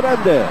Kenneth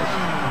Duremdes.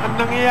 Ang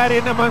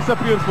nangyayari naman sa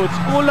Purefoods,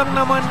 kulang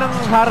naman ng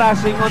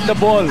harassing on the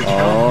ball.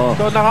 Oh.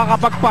 So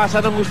nakakapagpasa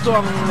ng gusto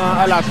ang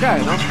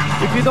Alaska. No?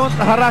 If you don't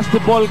harass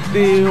the ball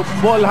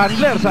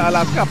handler sa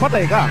Alaska,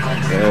 patay ka.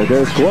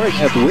 They're scoring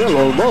at will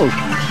almost.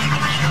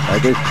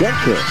 At this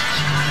juncture.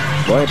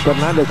 Boyd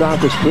Fernandez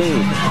off the screen.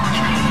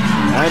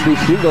 Andy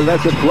Siegel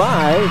lets it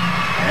fly.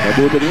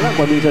 Nabuti nila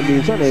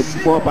paminsan-minsan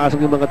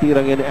pumapasok yung mga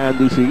tirang yan ni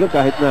Andy Siegel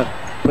kahit na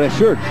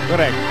pressured.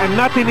 Correct. And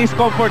not in his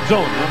comfort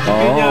zone. No?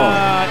 Hindi niya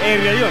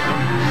area yun. No?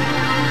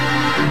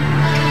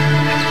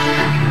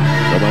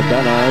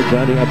 Samantala,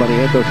 Johnny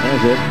Abanietos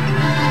has it.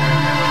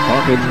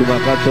 Hawkins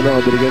kumakat sa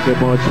loob. Binigay kay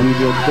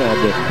Porchino instead.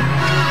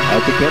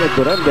 At si Kenneth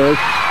Duremdes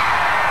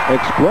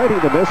exploiting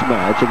the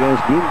mismatch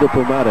against Dindo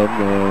Pumares.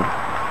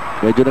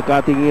 Medyo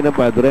nakatinginan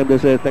pa.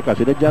 Duremdes teka,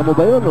 sinadya mo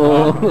ba yun?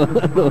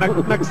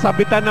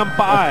 Nagsabitan ng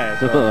paa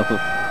So.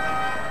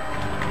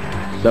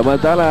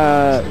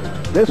 Samantala,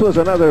 this was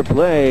another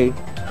play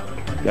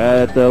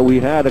that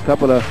we had a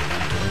couple of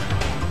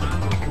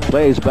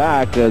plays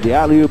back. The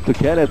alley-oop to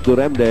Kenneth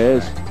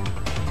Duremdes.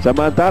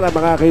 Samantala,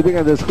 mga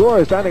kaibigan, the score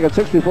is standing at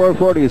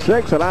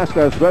 64-46.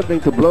 Alaska is threatening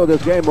to blow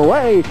this game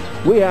away.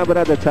 We have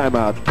another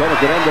timeout.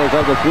 Kenneth Duremdes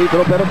on the free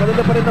throw, pero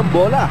kanina pa rin ang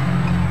bola.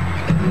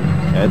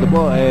 Ito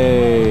po,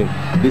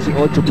 18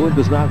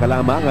 puntos na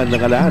kalamangan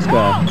ng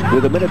Alaska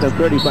with 1 minute and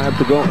 35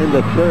 to go in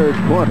the third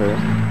quarter.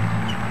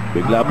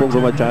 Bigla pong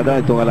gumatsyada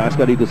itong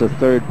Alaska dito sa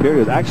third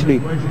period. Actually,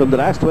 from the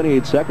last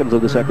 28 seconds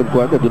of the second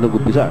quarter, doon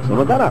nag-umpisa.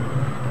 Samantala,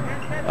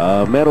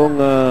 meron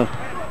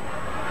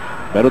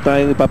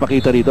tayong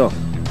ipapakita dito.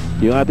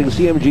 Yung ating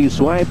CMG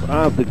swipe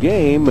of the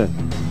game.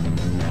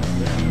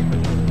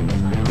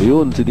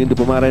 Yun, si Dindo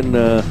Pumares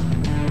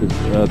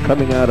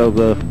coming out of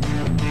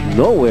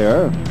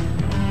nowhere.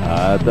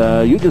 At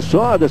you just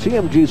saw the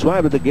CMG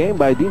swipe of the game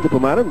by Dindo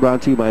Pumares,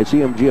 brought to you by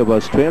CMG of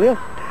Australia,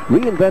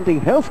 reinventing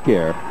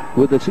healthcare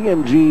with the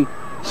CMG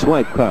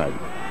swipe card.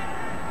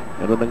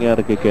 Ano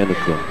nangyari kay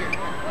Kenneth ko?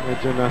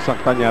 Medyo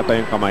nasaktan yata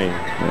yung kamay.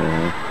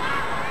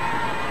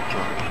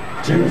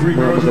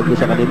 Maganda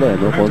sa kanila,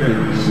 no? Konting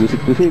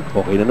music,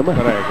 okay na naman.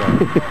 Correct.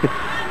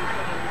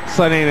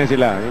 Sanay na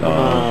sila. Yung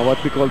mga what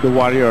we call the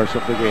warriors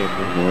of the game.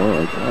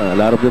 A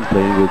lot of them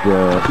playing with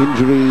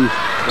injuries.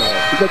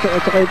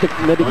 At saka yung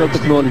medical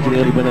technology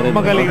na iba na rin.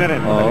 Magaling na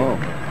rin.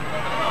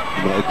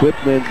 Mga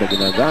equipment na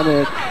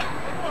ginagamit.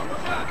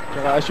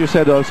 Saka as you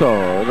said also,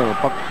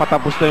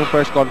 patapos na yung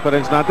first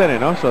conference natin,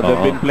 no? So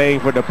they've been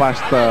playing for the past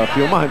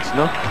few months,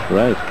 no?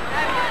 Right.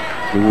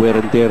 Yung wear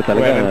and tear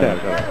talaga. Wear and tear,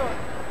 correct.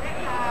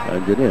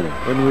 Andyan yan.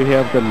 And we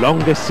have the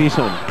longest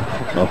season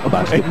of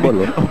basketball.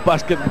 Of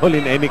basketball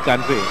in any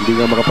country.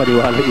 Hindi nga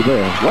makapaniwala iba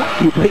eh. What?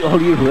 You play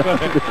all year round?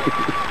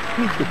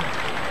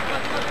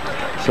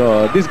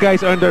 So these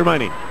guys earn their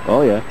money.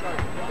 Oh yeah.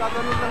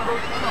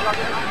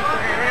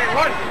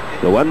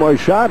 So one more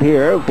shot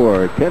here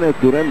for Kenneth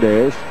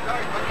Duremdes.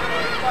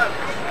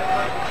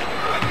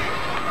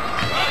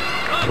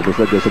 Tapos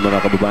na sa mga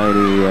kababayan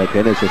ni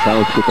Kenneth sa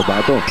South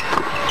Cotabato.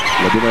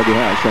 Labi na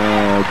diha sa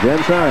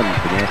Jensen.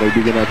 Mga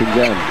kaibigan natin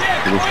dyan.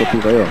 Kumusta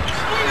po kayo?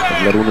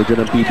 Paglaro na dyan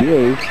ng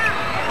PBA,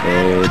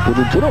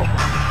 punong-puno.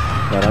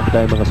 Marami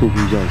tayong mga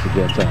sugi dyan sa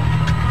Jensen.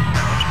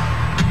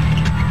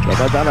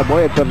 Samantala,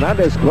 Boyd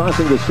Fernandez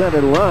crossing the center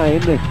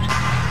line.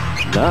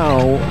 Now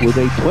with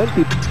a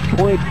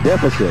 20-point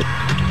deficit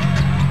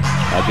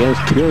against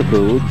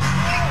Purefoods.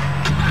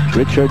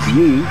 Richard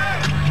Yee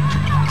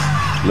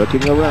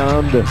looking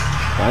around.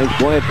 Finds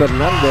Boyd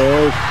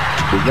Fernandez.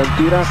 Biglang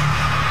tira.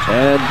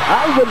 And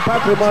Alvin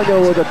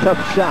Patrimonio with a tough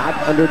shot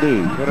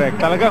underneath.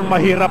 Correct. Talagang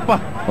mahirap pa.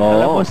 Oo.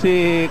 Alam mo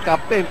si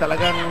Captain,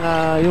 talagang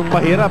yung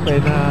mahirap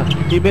na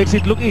he makes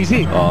it look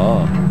easy.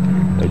 Oo.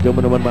 Medyo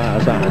mo naman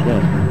maaasahan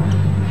yan.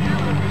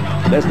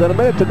 Less than a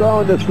minute to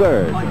go in the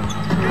third.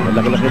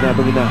 Malaki-laki na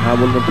itong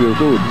hinahabol ng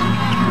Purefoods.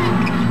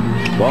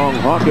 Bong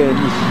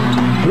Hawkins.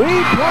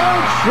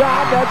 3-point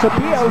shot. That's a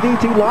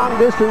PLDT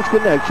long-distance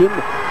connection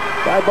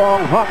by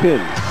Bong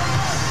Hawkins.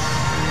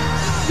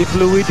 The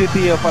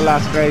fluidity of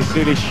Alaska is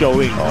really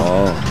showing.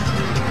 Oh,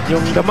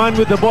 The man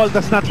with the ball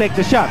does not take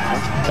the shot.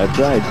 that's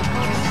right.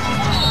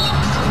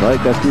 Roy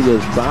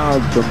Castillo's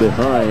fouled from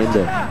behind.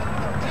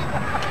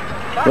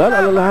 Well,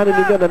 alalahanin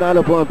ninyo, nanalo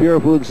po ang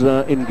Purefoods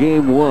in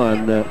Game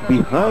 1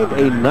 behind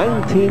a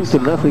 19-0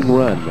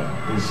 run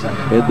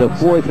in the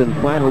fourth and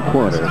final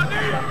quarter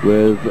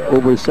with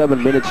over 7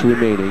 minutes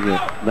remaining.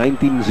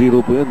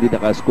 19-0 po yun, di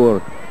nakascore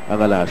ang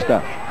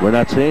Alaska. We're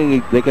not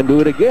saying they can do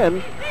it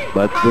again,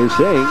 but they're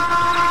saying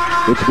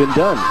it's been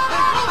done.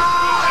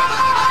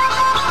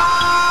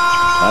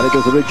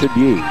 Narito si Richard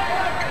Yee.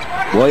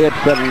 Boyet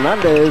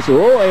Fernandez.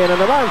 Oh, ayan na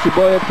naman si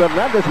Boyet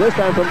Fernandez this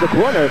time from the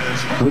corner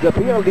with a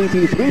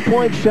PLDT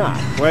 3-point shot.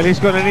 Well, he's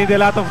gonna need a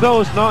lot of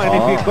those, no? And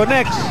if he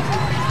connects,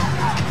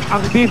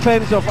 ang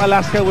defense of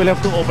Alaska will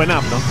have to open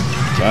up, no?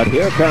 But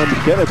here comes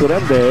Kenneth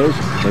Hernandez.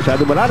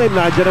 Masyado malalim.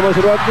 Nandiyan naman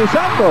si Rodney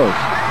Santos.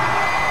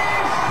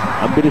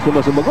 Ang bilis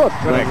naman sumagot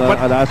ng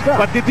Alaska.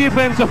 But the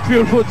defense of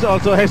Purefoods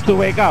also has to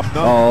wake up,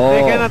 no? Oh.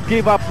 They cannot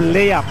give up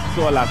layups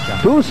to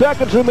Alaska. 2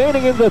 seconds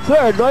remaining in the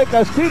third. Roy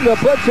Castillo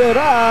puts it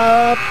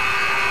up.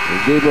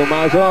 Hindi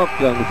pumasok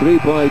ang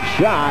 3-point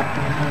shot.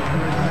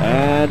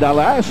 And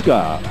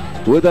Alaska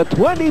with a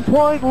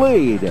 20-point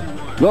lead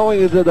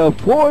going into the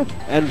fourth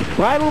and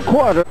final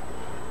quarter.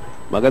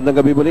 Magandang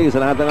gabi muli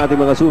sa lahat ng ating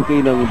mga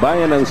suki ng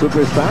bayan ng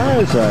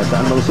Superstars.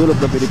 Saan mang sulok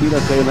ng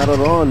Pilipinas kayo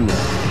naroon.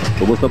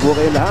 Kumusta po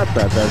kayo lahat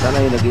at sana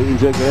ay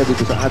nag-i-enjoy kayo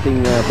dito sa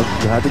ating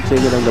paghahatid sa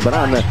inyo ng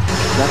labanan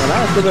ng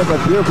Alaska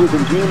at Purefoods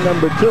in game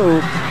number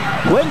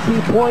 2.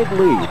 20-point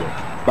lead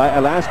by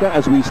Alaska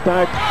as we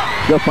start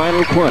the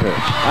final quarter.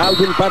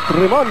 Alvin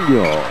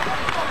Patrimonio.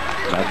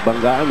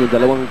 Nagbanggaan yung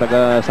dalawang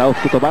taga South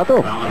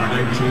Cotabato.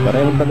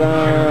 Parehong taga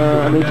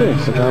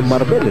taga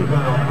Marbel.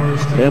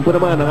 Kaya po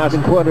naman ang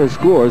ating quarter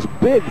scores.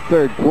 Big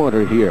third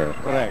quarter here.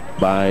 Correct.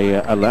 By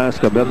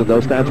Alaska. Melton,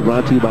 those stats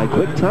brought to you by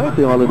QuickType,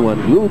 the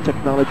all-in-one glue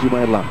technology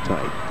by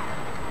Loctite.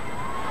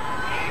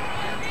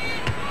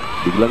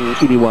 Biglang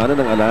iniwanan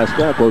ng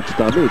Alaska, Coach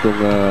Tommy, itong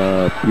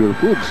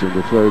Purefoods in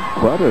the third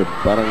quarter.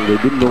 Parang they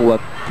didn't know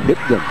what hit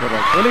them.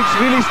 Correct. Well, it's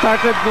really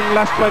started nung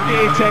last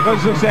 28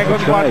 seconds ng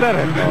second quarter.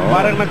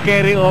 Parang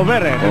nag-carry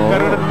over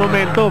Nagkaroon ng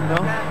momentum,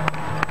 no?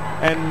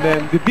 And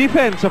then the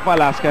defense of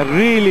Alaska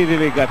really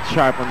got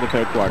sharp on the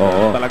third quarter.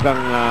 Talagang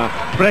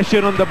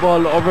pressure on the ball,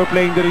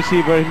 overplaying the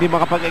receiver, hindi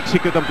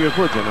makapag-execute ang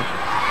Purefoods, no?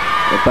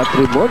 And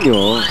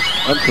Patrimonio,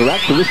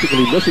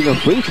 uncharacteristically missing a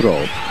free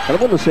throw.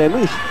 Alam mo, no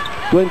semis,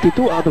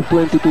 22 out of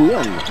 22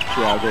 yan.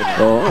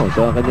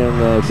 Sa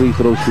kanyang free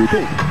throw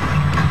shooting.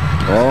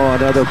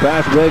 Another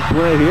fast break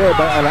play here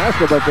by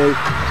Alaska, but they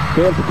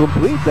failed to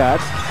complete that.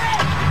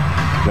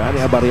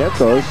 Johnny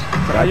Abarrientos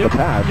got the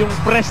pass. Yung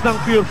press ng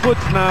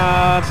Purefoods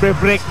na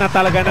break na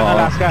talaga ng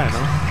Alaska, no?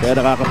 Kaya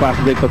nakaka-pass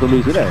break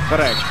patuloy sila.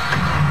 Correct.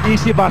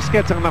 Easy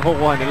baskets ang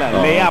nakukuha nila.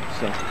 Layups.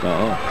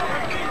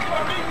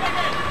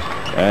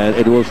 And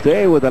it will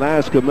stay with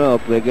Alaska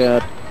Milk. They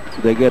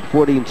get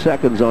 14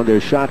 seconds on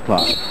their shot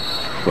clock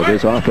for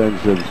this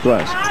offensive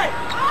thrust.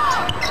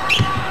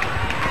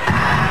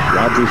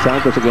 Rodney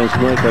Santos against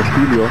Roy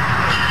Castillo.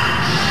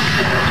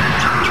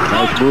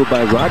 Nice move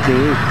by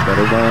Rodney.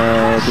 Pero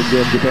matindi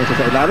ang depensa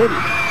sa ilalim.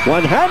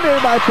 One-hander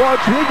by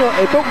Portuino.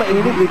 Itong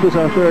mainit dito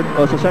sa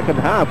second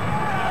half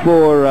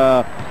for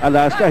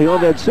Alaska. He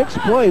only had 6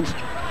 points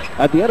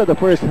at the end of the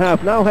first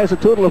half. Now has a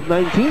total of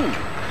 19.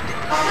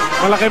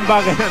 Malaking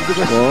bagay yan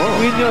because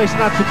Winyo is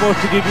not supposed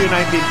to give you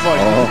 19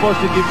 points. He's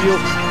supposed to give you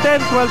 10,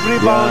 12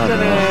 rebounds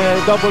and a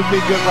double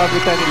figure,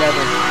 probably 10,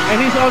 11. And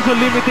he's also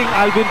limiting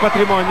Alvin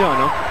Patrimonio,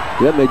 no?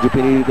 Yan, medyo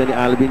pinilitan ni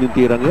Alvin yung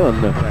tirang yun.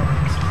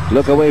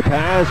 Look away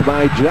pass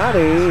by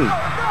Johnny.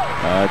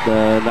 At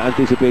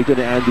na-anticipate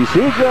ni Andy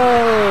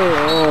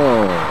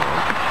Siegel.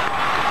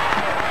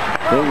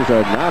 Things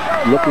are not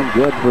looking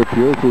good for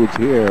Purefoods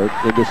here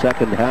in the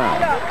second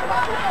half.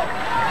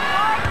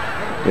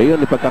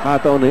 Ngayon,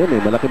 pagkakataon na yun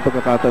malaking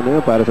pagkakataon na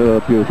yun para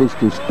sa Purefoods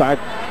to start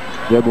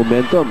their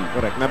momentum.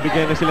 Correct.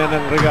 Nabigyan na sila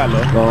ng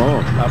regalo.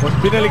 Tapos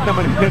pinalik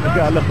naman nila yung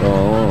regalo.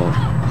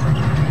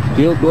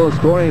 Field goal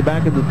scoring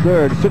back in the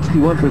third.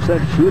 61%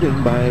 shooting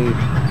by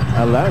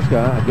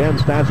Alaska. Again,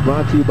 stats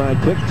brought to you by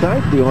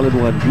QuickType, the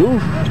all-in-one glue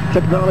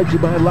technology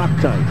by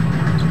Loctite.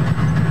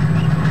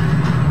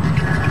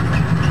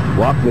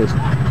 Walkwist.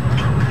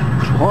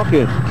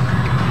 Hawkins.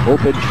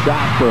 Open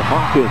shot for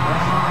Hawkins.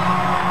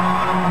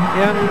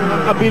 Yung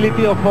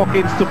ability of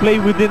Hawkins to play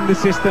within the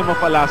system of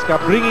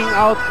Alaska, bringing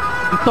out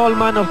the tall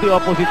man of the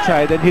opposite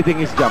side and hitting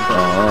his jumper.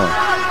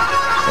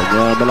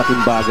 And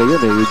malaking bagay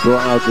yun You draw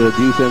out the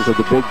defense of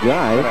the big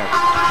guy.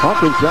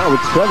 Hawkins now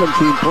with 17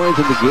 points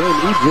in the game.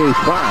 EJ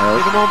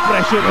File. Hindi mo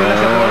pressure nila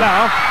sa bola.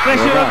 Oh.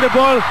 Pressure on the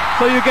ball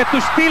so you get to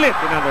steal it,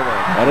 in other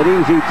words. And an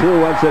easy two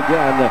once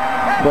again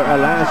for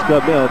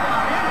Alaska Milk.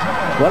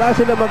 Wala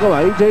sila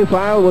magawa. EJ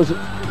File was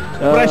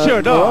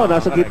pressure, no?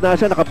 Nasa gitna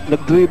siya.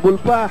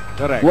 Nag-dribble pa.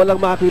 Correct. Walang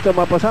makita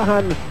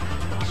mapasahan.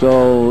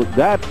 So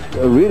that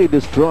really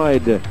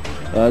destroyed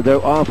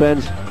their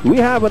offense. We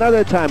have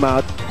another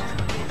timeout.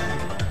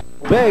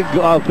 Big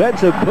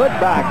offensive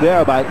putback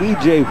there by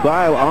EJ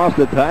File off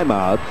the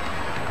timeout.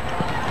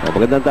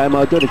 Magandang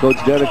timeout yun ni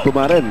Coach Derek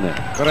Pumarin.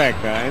 Correct.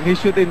 And he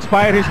should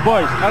inspire his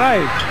boys.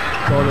 Aray!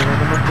 Solo na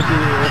naman po si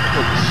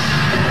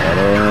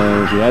Pero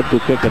he had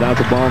to kick it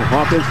out to Bong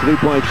Hawkins.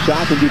 3-point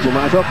shot, hindi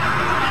pumasok.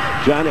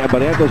 Johnny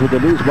Abarrientos with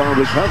the loose ball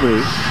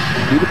recovery.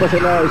 Dito pa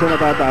sila isa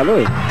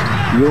natatalo eh.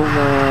 Yung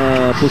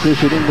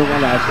positioning ng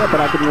Alaska,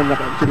 parating na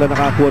sila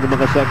nakakuha ng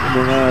mga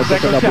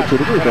second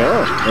opportunities. Pero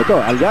ito,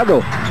 Aliado.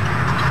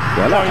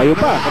 Wala, kayo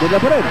pa. Kanila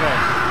pa rin.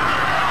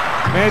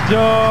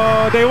 Medyo,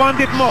 they want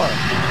it more.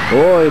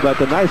 Oy,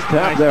 but a nice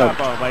tap there. Nice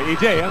tap by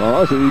EJ.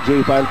 Oo, si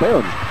EJ File pa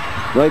yun.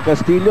 Roy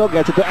Castillo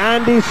gets it to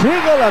Andy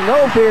Siegel. A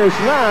no fear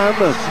slam.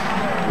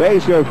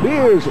 Face your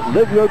fears,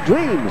 live your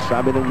dreams.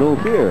 Sabi ng no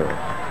fear.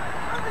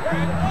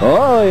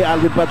 Oy,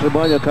 Alvin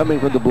Patrimonio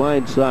coming from the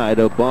blind side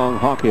of Bong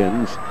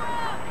Hawkins.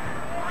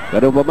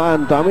 Pero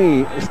man,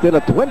 Tommy, still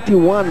a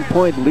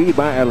 21-point lead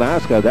by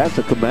Alaska. That's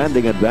a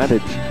commanding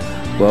advantage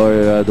for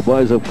the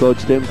boys of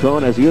Coach Tim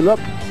Cohn. As you look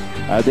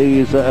at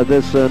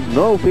this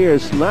no fear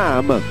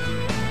slam,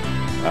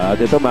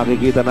 dito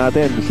makikita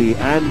natin si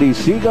Andy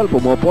Siegel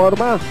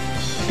pumoporma,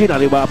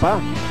 kinaliwa pa.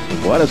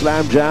 What a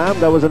slam jam.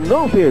 That was a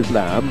no fear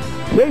slam.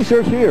 Face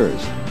your fears,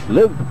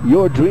 live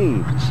your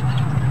dreams.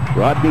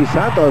 Rodney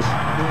Santos,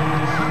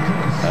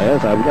 ayan,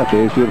 sabi niya,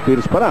 face your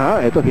fears para ha.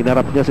 Ito,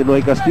 hinarap niya si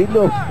Noy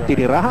Castillo,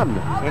 tinirahan.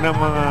 Yan ang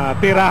mga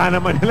tirahan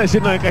naman nila si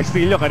Noy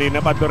Castillo.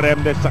 Kanina pa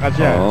Duremdes sa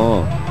kasya.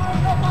 Oo.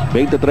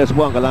 23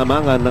 po ang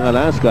kalamangan ng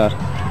Alaska.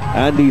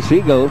 Andy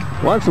Siegel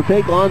wants to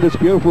take on this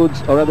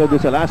Purefoods, or rather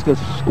this Alaska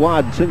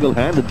squad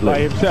single-handedly.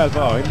 By himself,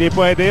 hindi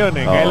pwede yun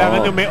eh.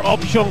 Kailangan yung may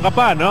option ka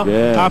pa, no?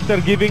 Yeah.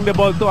 After giving the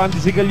ball to Andy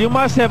Siegel, you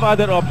must have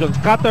other options.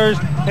 Cutters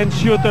and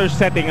shooters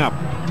setting up.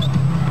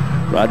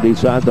 Rodney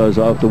Santos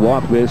off the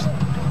walk wrist.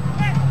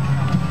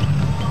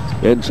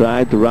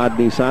 Inside to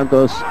Rodney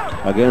Santos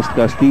against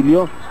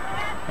Castillo.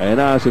 Ayan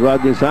na si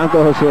Rodney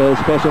Santos,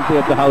 specialty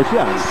of the house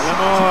yan. Alam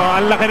mo,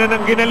 ang laki na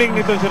ng ginaling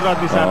nito si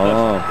Rodney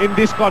Santos in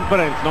this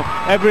conference, no?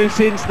 Ever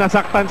since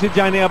nasaktan si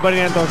Johnny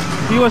Abarrientos,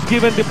 he was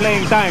given the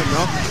playing time,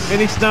 no? And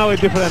he's now a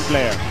different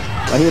player.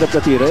 Mahirap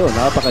na tira yun,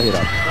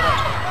 napakahirap.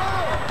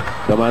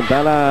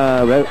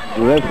 Samantala,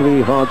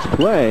 referee halts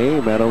play.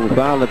 Merong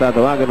foul na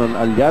tatawagan ng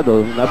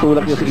Aliado.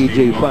 Natulak niya si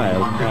EJ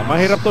File.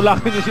 Mahirap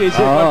tulakin niyo si EJ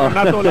File.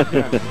 Natulak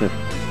niya.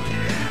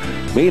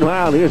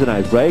 Meanwhile, here's a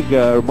nice break.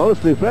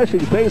 Most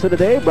refreshing face of the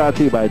day brought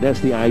to you by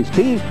Nestle Iced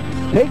Tea.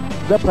 Take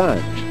the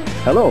punch.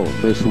 Hello,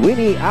 Miss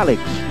Winnie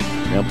Alex.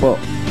 Yan po,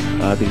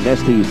 ating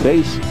Nestle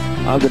face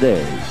of the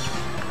day.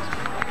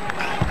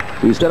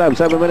 We still have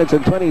 7 minutes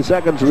and 20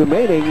 seconds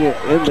remaining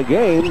in the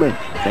game.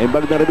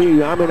 Naimbag na rin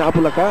yung aming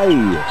Apulacay.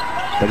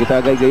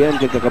 Tagitagay gayan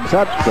kay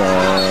Kakabsat,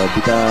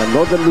 Bita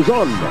Northern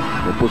Luzon.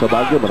 Yan po sa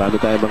Baguio,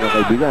 marami tayong mga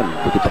kaibigan.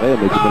 Buti pa kayo,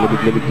 medyo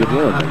malamig-lamig din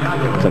ngayon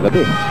sa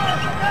gabi.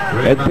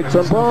 Ed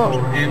Pixon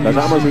po,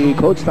 kasama si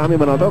Coach Tommy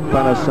Manotok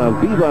para sa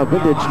Viva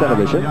Vintage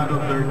Television.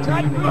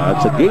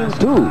 It's a Game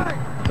 2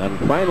 ng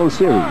final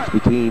series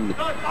between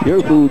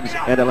Purefoods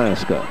and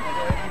Alaska.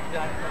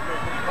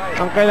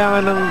 Ang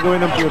kailangan ng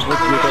gawin ng Purefoods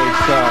dito is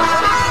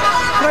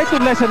try to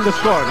lessen the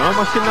score, no?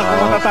 Mas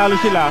matatalo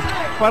sila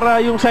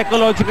para yung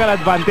psychological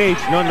advantage,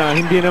 no, na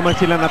hindi naman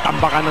sila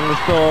natambakan ng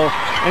gusto,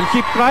 and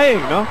keep trying,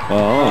 no?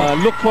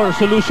 Look for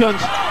solutions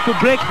to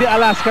break the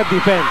Alaska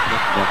defense,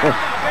 no?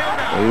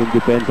 Yung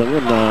depensa yun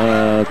na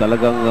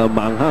talagang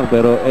maanghang,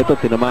 pero ito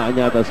tinamaan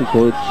niya ata si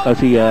Coach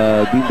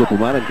Dindo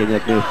Pumaran,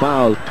 kanya may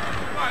foul.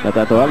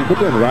 Natatawag ko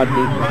yun,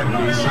 Rodney.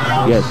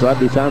 Yes,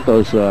 Rodney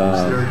Santos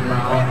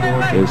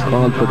is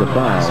called for the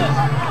foul.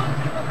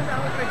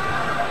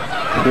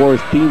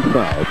 4th team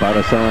foul para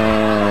sa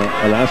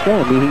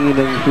Alaska. Humihingi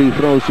ng free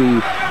throw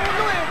si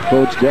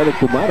Coach Derek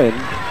Pumaran.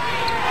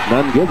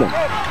 None given.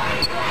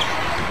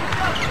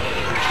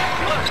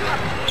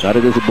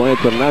 Narito si Boyd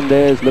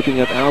Fernandez looking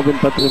at Alvin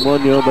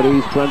Patrimonio, but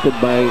he's fronted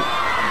by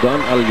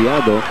Don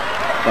Aliado.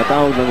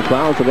 Patawag ng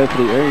foul sa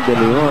referee Ernie De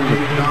Leon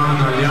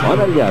on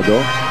Aliado.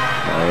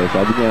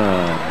 Sabi niya,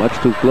 much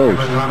too close.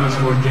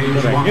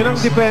 Yun ang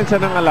depensa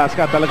ng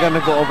Alaska. Talaga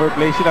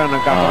nag-overplay sila.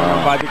 Nagkakaroon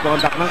ng body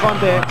contact ng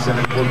konti.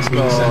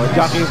 So,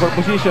 jockeying for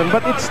position.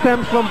 But it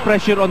stems from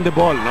pressure on the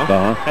ball, no?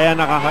 Kaya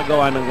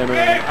nakakagawa ng gano'n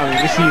ang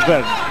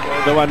receiver.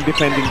 The one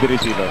defending the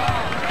receiver.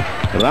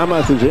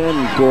 Ramos is in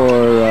for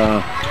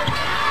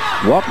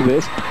walk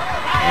wrist.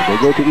 And they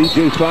go to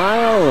EJ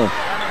File.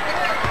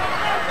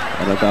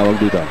 Ano tawag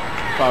dito?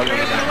 Foul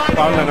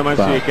na naman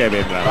si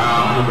Kevin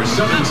Ramos. Number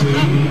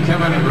 17,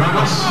 Kevin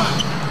Ramos.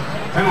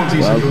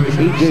 Penalty Well,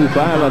 situation. AJ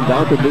File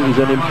undoubtedly is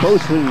an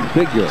imposing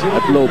figure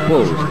at low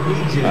post.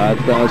 At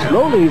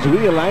slowly he's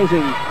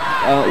realizing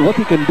what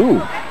he can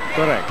do.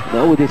 Correct.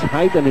 Now with his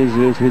height and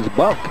his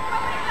bulk.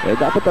 Eh,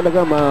 dapat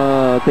talaga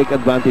ma-take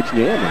advantage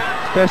niya yan.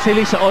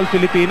 Especially sa all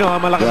Filipino,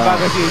 malaking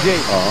bagay si AJ.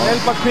 Dahil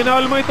pag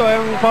pinaul mo ito,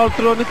 yung foul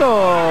throw nito,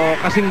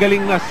 kasing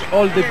galing na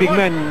all the big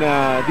men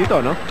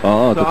dito, no?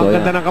 Oo, so, totoo ang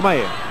ganda yan. ng kamay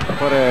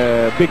for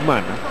a big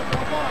man.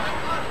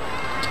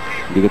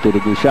 Hindi ka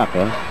tulad ng Shaq,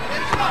 ha?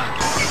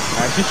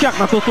 Si Shaq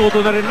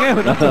natututo na rin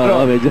ngayon.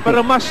 Medyo.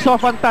 Pero mas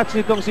soft ang touch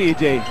nitong si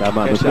AJ.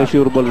 Tama, kay mas Shaq.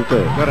 measurable ito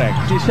eh. Correct.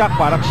 Si Shaq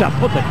parang shot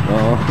put eh.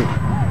 Oo.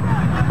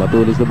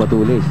 Matulis na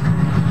matulis.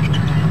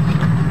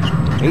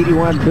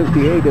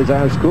 81-58 is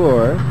our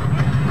score.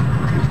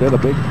 Still a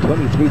big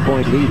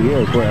 23-point lead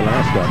here for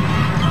Alaska.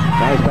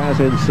 Nice pass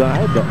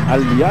inside.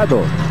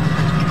 Aliado.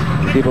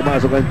 Hindi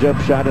pumasok ang jump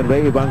shot and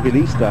Ray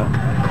Evangelista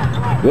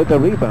with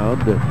the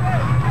rebound.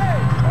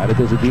 At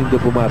ito si Dean de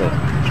Pumaren.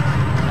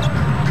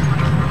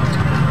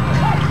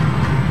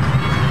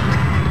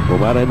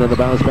 Pumaren on the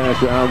bounce pass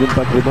to Alvin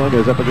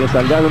Patrimonio. Up against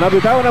Aliado.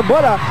 Nabitawan ang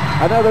bola.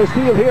 Another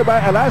steal here by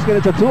Alaska.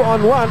 It's a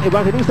 2-on-1.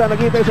 Evangelista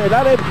nagintay sa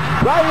ilalim.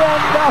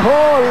 Brian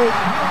Gahol.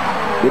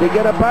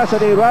 Binigyan ang pasa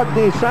ni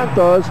Rodney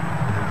Santos.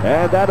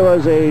 And that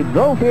was a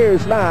no-fear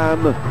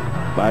slam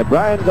by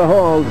Brian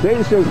Gahol.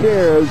 Face your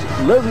fears,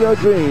 live your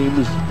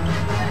dreams.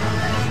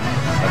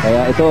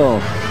 Kaya ito,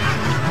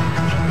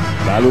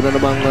 lalo na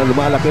namang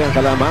lumalaki ang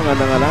kalamangan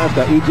ng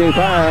Alaska. EJ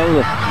File,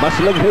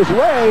 muscling his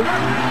way.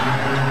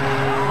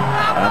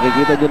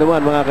 Nakikita nyo naman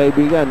mga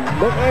kaibigan,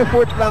 may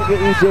effort lang kay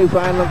EJ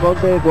File ng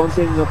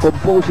konting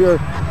composure.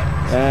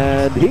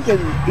 And he can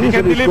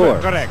easily deliver,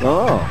 score. correct.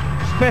 Oh.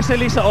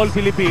 Especially sa all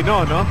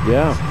Filipino, no?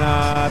 Yeah.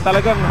 Na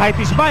talagang height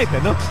is might,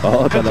 no?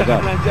 Oo,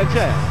 talaga. Nandiyan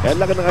siya. Kaya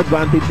laki ng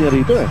advantage niya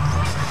rito eh.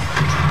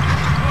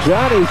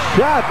 Johnny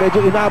shot.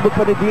 Medyo inabot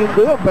pa ni Dean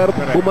doon. Pero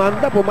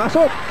bumanda,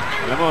 pumasok.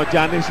 Alam mo,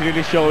 John is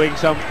really showing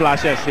some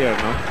flashes here,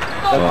 no?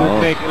 That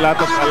would make a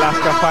lot of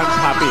Alaska fans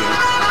happy.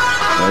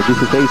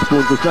 16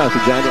 puntos na si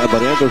Johnny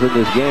Abarientos in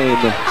this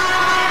game.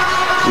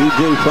 EJ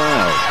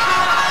File.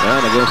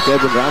 Yan, against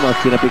Kevin Ramos.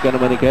 Pinapikan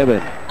naman ni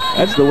Kevin.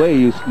 That's the way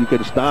you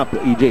can stop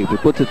EJ. If he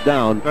puts it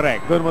down.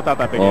 Correct. Doon mo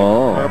tatapikin.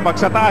 Oh. Pero pag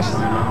sa taas,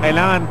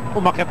 kailangan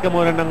umakyat ka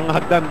muna ng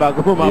hagdan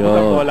bago umabot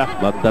ang bola.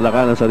 Magdala ka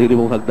ng sarili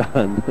mong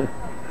hagdan.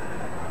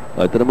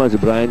 Ito naman si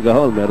Brian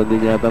Gahol. Meron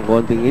din yata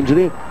konting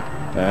injury.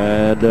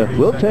 And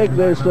we'll take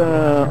this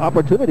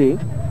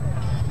opportunity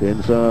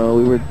since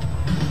we were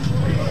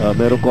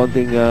meron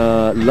konting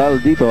lull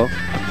dito.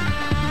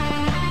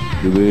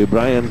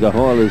 Brian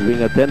Gahol is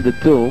being attended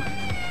to.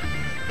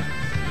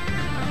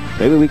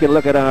 Maybe we can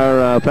look at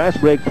our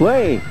fast break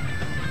play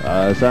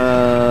sa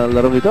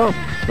larong ito.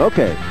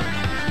 Okay.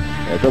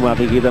 Ito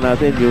makikita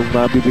natin yung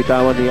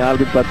mabibitawan ni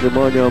Alvin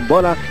Patrimonio ang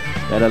bola.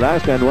 And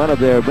Alaska and one of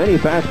their many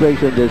fast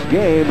breaks in this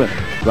game.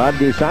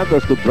 Rodney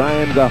Santos to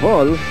Brian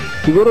Gahol.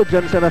 Siguro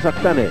dyan siya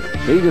nasaktan eh.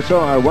 They just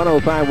saw our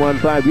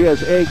 105-15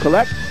 USA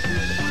collect.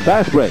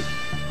 Fast break.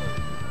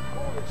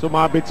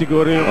 Sumabit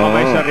siguro yung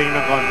kamay sa ring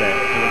ng konti.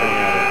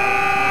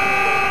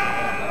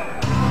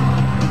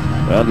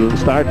 Well, yung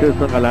starters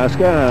ng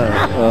Alaska,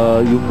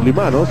 yung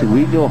lima, no? Si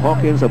Wino,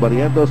 Hawkins,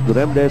 Abarientos,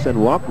 Duremdes, and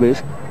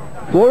Walkvist.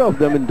 4 of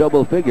them in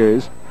double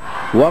figures.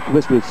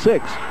 Walkvist with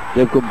 6.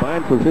 They've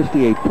combined for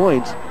 58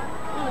 points.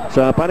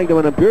 Sa panig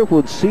naman ng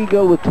Purefoods,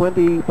 Seagull with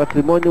 20,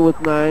 Patrimonio with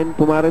 9,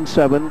 Pumaren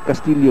 7,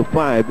 Castillo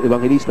 5,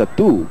 Evangelista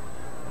 2,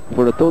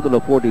 for a total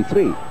of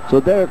 43. So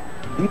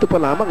dito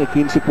pa lamang,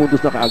 15 puntos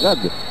na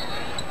kaagad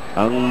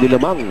ang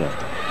nilamang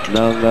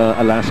ng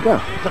Alaska.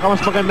 Saka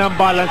mas maganda ang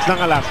balance ng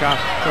Alaska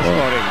sa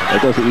scoring.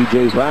 Ito si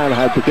EJ File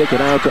had to kick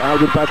it out to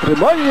Alvin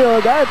Patrimonio.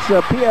 That's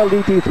a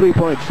PLDT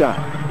 3-point shot.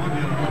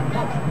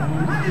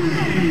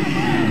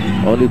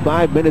 Only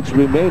 5 minutes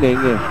remaining,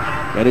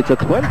 and it's a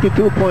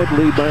 22-point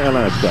lead by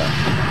Alaska.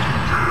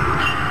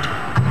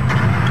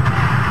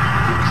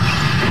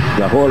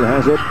 Gahol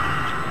has it.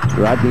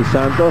 Rodney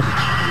Santos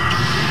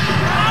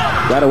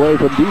got away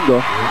from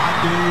Dingo.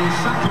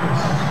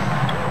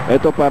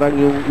 Ito parang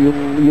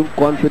yung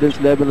confidence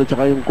level at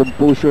saka yung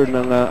composure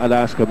ng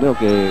Alaska Milk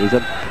is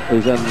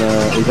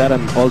that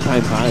an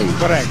all-time high.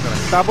 Correct.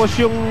 Tapos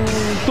yung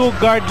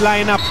 2-guard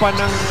lineup pa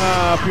ng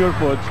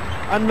Purefoods,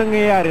 ang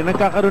nangyayari,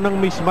 nagkakaroon ng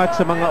mismatch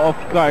sa mga off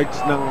guards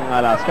ng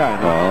Alaska.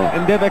 No?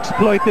 And they've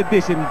exploited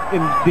this in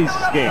this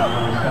game.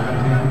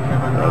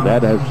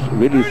 That has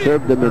really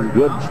served them in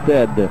good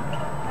stead.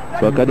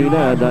 So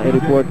kanina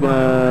na-report nga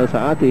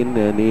sa atin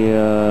ni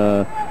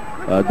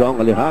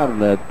Dong Alihar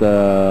that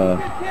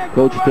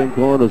Coach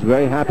Tincon was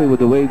very happy with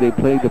the way they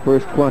played the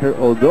first quarter,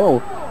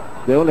 although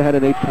they only had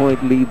an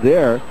 8-point lead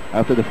there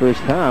after the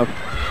first half.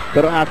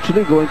 Pero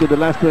actually, going to the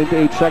last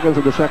 28 seconds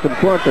of the second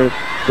quarter,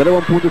 2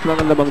 puntos lang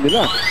ang lamang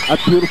nila.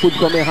 At Purefoods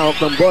pa may hawak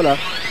ng bola,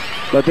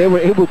 but they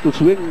were able to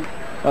swing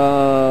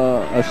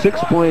a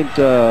 6-point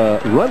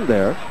run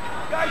there.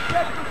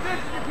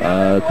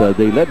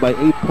 They led by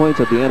 8 points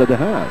at the end of the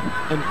half.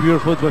 And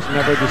Purefoods was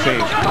never the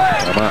same.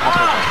 Tama.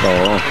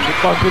 The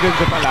confidence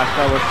of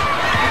Alaska was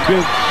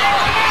built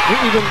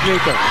Yung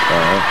Clayton.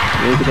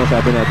 Yung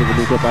sinasabi natin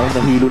dito, parang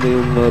nahilo na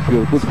yung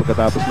Purefoods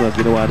pagkatapos na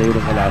ginawa na yun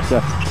ng Alaska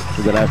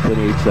in the last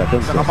 28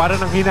 seconds. Saka parang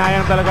nang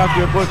hinayang talaga ang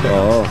Purefoods.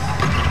 Oo.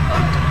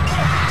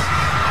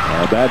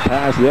 Bad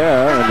pass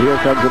there, and here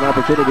comes an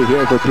opportunity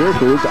here for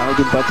Purefoods.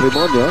 Alvin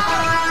Patrimonio.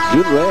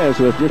 Jun Reyes,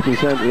 who has just been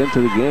sent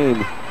into the game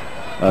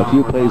a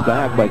few plays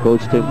back by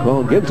Coach Tim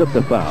Cohn, gives up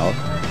the foul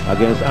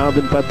against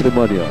Alvin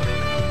Patrimonio.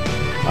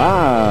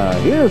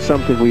 Here's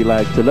something we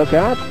like to look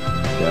at.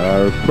 There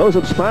are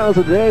close-up smiles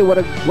today.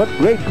 What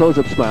great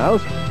close-up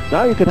smiles.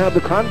 Now you can have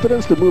the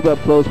confidence to move up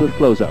close with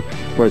close-up.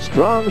 For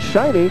strong,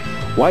 shiny,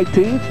 white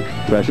teeth,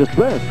 precious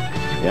breath.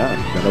 Yan,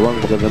 dalawang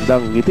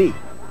magagandang ngiti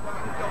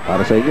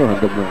para sa inyo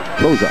hanggang ng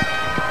close-up.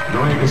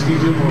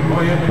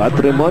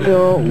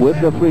 Patrimonio with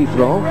the free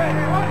throw.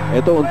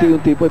 Ito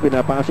unti-unti po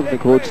pinapasok ni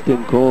Coach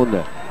Tim Cohn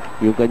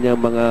yung kanyang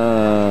mga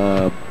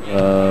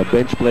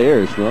bench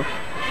players, no?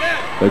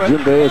 But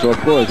Jun Reyes, of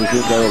course, is in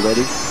there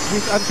already.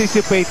 He's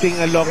anticipating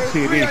a long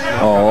series.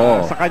 No?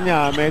 Oo. Sa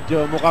kanya,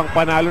 medyo mukhang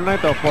panalo na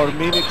ito. 4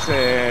 minutes,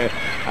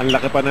 ang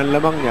laki pa ng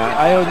lamang niya.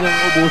 Ayaw niyang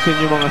ubusin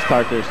yung mga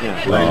starters niya.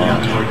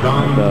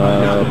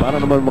 Para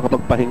naman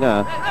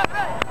makapagpahinga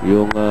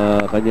yung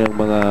kanyang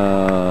mga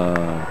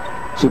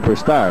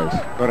superstars.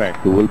 Correct.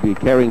 Who will be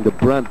carrying the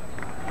brunt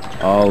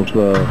of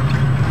the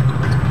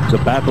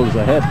battles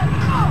ahead.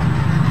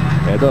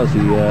 Ito,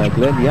 si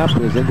Glenn Yap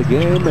is in the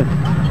game.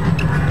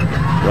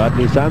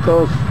 Rodney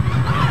Santos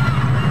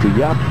to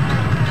Yap.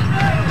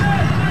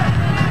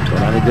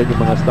 Wala na dyan yung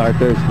mga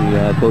starters ni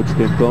Coach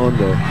Tim Cohn.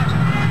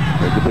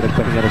 Medyo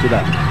pinagpahinga na sila.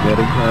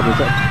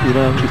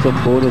 Meron isang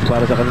bonus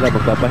para sa kanila.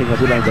 Magpapahinga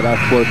sila in the last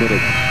 4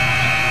 minutes.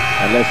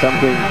 Unless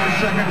something...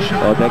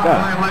 teka.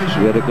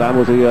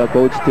 Reklamo si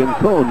Coach Tim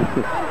Cohn.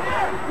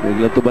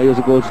 Biglang tumayo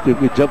si Coach Tim.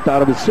 He jumped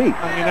out of his seat.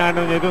 Ang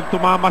inano niya doon,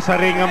 tumama sa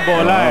ring ang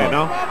bola,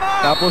 no?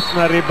 Tapos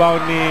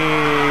na-rebound ni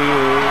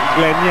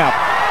Glenn Yap.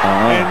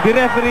 And the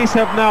referees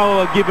have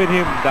now given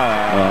him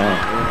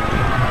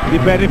the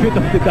benefit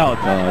of the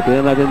doubt.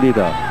 Tingnan natin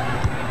dito.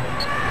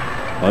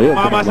 Yun,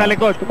 tumama sa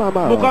likod.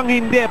 Tumama. Mukhang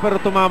hindi, pero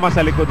tumama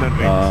sa likod ng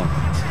ring.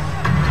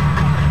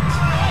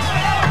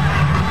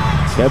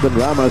 Kevin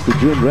Ramos to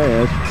Jun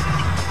Reyes.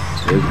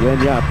 Is Glenn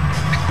Yap.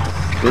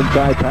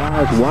 Inside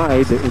pass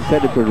wide,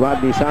 intended for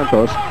Rodney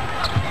Santos.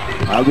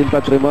 Alvin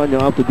Patrimonio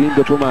off to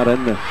Dindo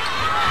Pumaran.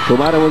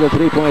 Pumaran with a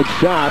 3-point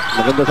shot.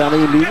 Maganda sana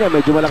yung linya,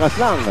 medyo malakas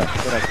lang.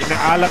 Correct.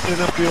 Inaalak nyo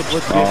ng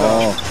Purefoods dito.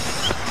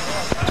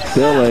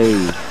 Still a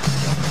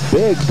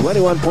big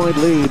 21-point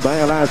lead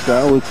by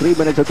Alaska with 3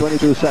 minutes and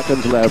 22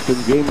 seconds left in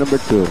game number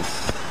 2.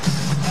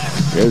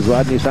 Here's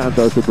Rodney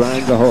Santos to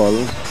Brian Gahol.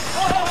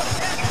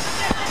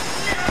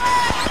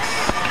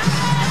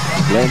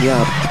 Glenn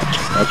Yap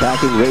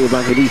attacking Ray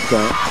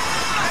Evangelista.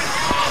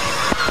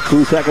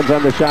 2 seconds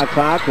on the shot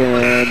clock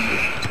and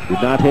did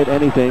not hit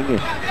anything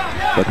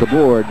but the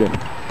board.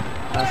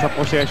 Nasa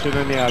possession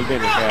na ni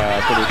Alvin, kaya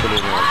tuloy-tuloy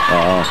na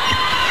yun.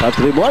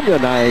 Patrimonio,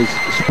 nice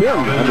spin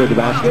under the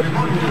basket.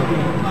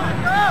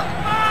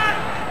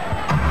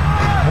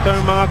 Ito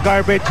yung mga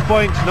garbage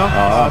points, no?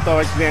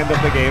 Towards the end of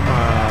the game.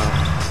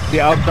 The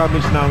outcome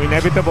is now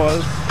inevitable.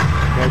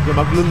 Medyo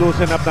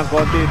maglulusen up ng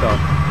konti ito.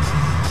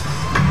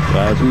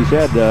 As we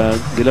said,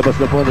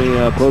 nilabas na po ni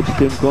Coach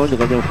Tim Cohn yung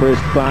kanyang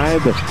first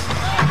 5.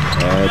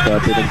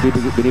 At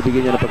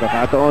binibigyan niya ng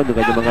pagkakataon yung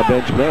kanyang mga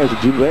bench players.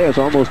 Jun Reyes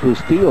almost to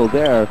steal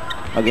there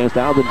against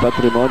Alvin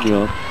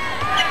Patrimonio.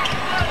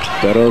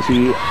 Pero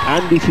si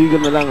Andy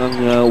Siegel na lang ang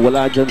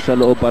wala dyan sa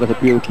loob para sa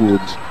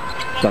Purefoods.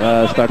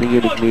 Saka starting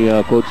unit ni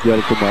Coach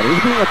Derek Kumar.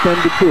 He's being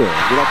attended to.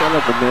 Hindi natin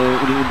alam kung may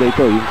iniinda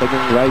ito. Yung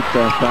kanyang right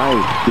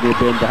thigh,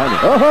 binibendahan.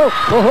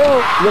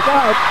 Look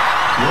out!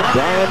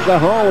 Brian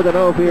Gahol with an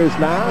no-fear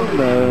slam.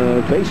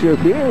 Face your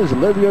fears,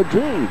 live your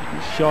dreams.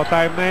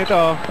 Showtime na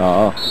ito.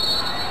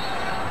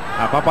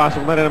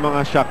 Papasok na rin ang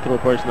mga shock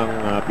troopers ng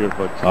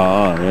Purefoods.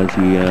 Yan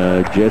si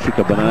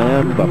Jessica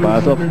Banayan,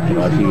 papasok.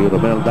 Si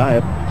Romel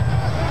Daep.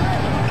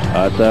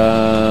 At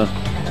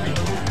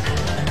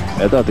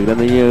eto, tignan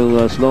niyo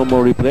yung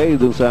slow-mo replay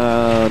dun sa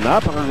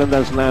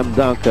napakagandang slam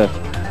dunk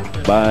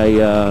by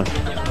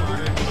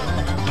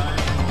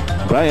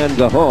Brian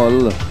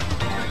Gahol.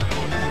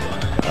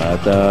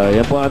 At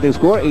yan po ating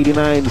score,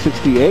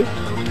 89-68.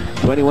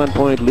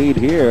 21-point lead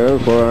here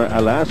for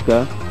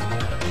Alaska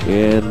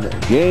in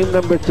game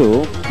number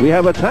 2. We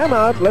have a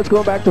timeout. Let's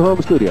go back to home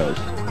studios.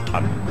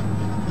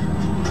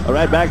 All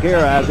right, back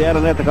here at the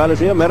Araneta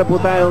Coliseum. Meron po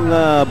tayong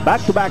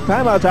back-to-back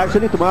timeouts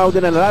actually tomorrow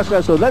din in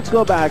Alaska. So let's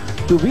go back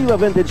to Viva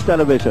Vintage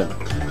Television.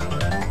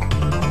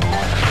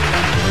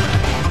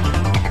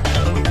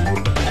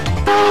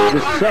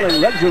 Just selling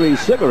luxury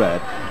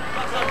cigarette.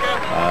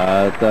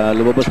 At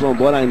lumabas mo ang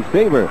bola in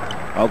favor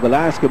of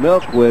Alaska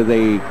Milk with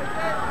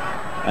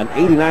an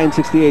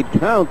 89-68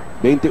 count.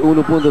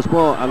 21 puntos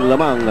po ang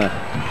lamang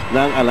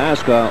ng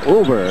Alaska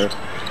over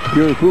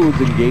Purefoods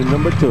in game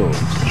number 2.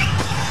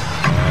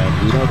 And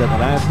we know that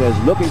Alaska is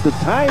looking to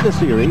tie the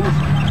series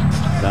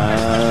na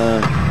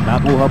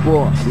nakuha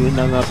po din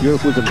ng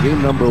Purefoods in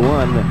game number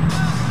 1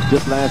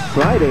 just last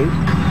Friday.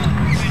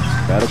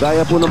 Pero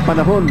gaya po ng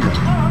panahon,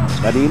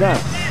 kanina.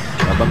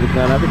 Nabanggit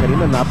nga natin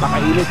kanina,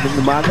 napakainit ng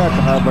umaga at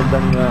saka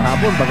bandang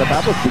hapon.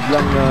 Pagkatapos,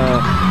 biglang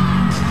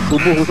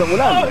bumuhos ang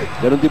ulan.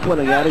 Ganon din po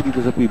nangyari dito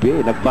sa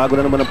PBA. Nagbago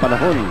na naman ang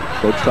panahon,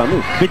 Coach Tommy.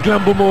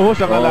 Biglang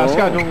bumuhos ang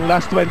Alaska nung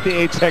last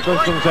 28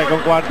 seconds ng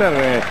second quarter.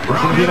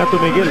 Hindi na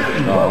tumigil.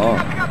 Oo.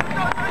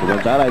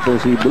 Samantala itong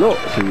si Bulo,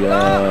 si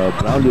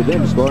Brownlee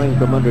Lim scoring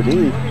from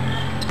underneath.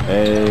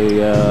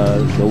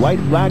 The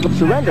white flag of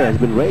surrender has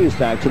been raised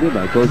actually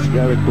by Coach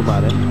Garrett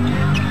Pumaran.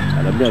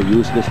 Alam niya,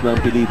 useless na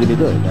ang pilitin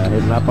nito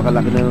dahil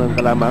napakalaki na ng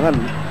kalamangan.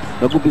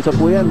 Nag-umpisa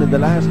po yan in the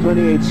last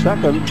 28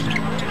 seconds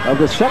of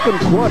the second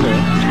quarter.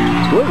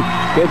 Uy,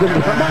 Kevin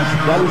Ramas,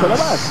 galing sa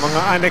labas.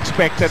 Mga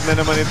unexpected na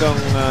naman itong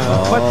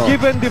but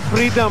given the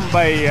freedom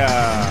by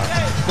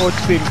Coach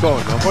Timco,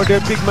 no, for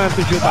their big man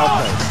to shoot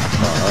outside.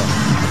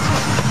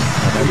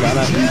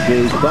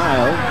 EJ's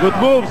foul. Good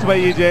moves by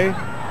EJ.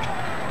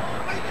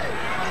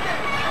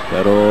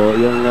 Pero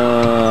yung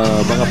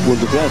mga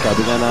puntos yan,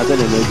 sabi nga natin,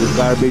 medyo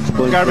garbage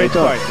points. Garbage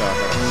points.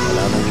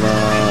 Wala nang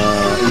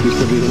ibig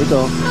sabihin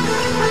ito.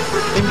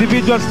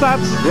 Individual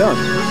stats. Yun.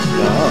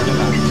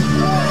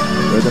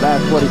 For the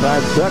last 45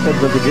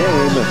 seconds of the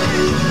game,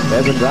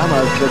 Evan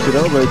Ramos gets it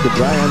over to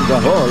Brian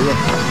Gahol.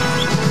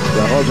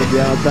 Gahol from the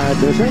outside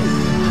missing.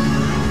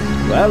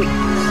 Well,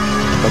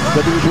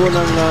 pagdating po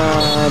ng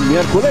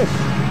Miyerkules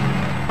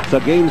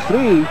sa Game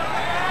 3,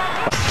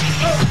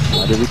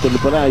 dito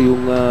pala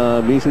yung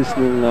misis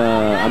ng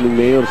aming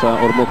mayor sa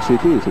Ormoc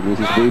City, si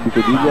Mrs. Baby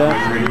Codilla,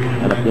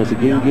 anak niya si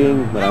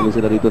Gingging. Marami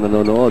sila rito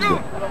nanonood.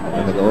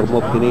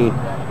 Taga-Ormoc kini.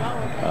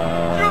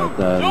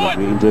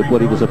 Nag-enjoy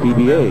po rito sa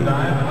PBA.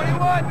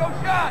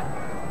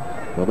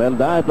 Well,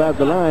 dive at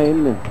the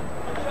line.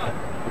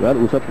 Well,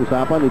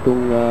 usap-usapan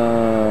itong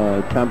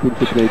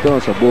championship na ito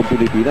sa buong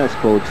Pilipinas,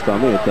 Coach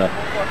Tommy. At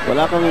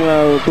wala kang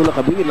tulak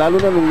kabingin, lalo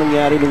na nung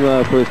nangyari nung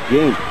first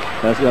game.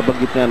 Kasi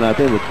nabanggit nga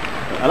natin,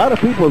 a lot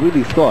of people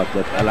really thought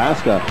that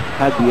Alaska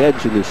had the edge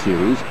in this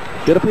series.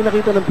 Pero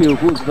pinakita ng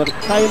Purefoods na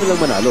kaya nilang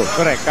manalo.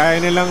 Correct, kaya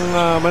nilang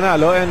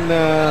manalo. And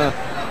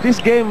this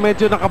game,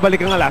 medyo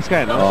nakabalik ang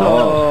Alaska. No? So,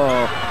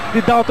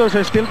 the doubters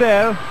are still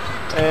there.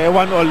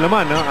 1-all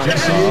naman. No?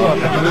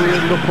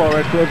 We look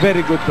forward to a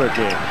very good third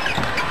game.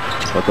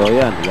 Totoo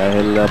yan.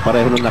 Dahil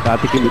pareho nung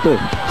nakatikim ito.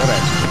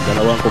 Correct.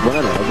 Dalawang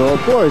kubunan. Although,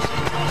 of course,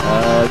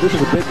 this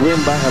is a big win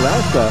by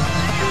Alaska.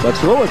 But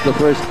so was the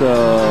first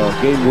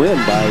game win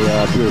by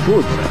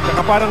Purefoods.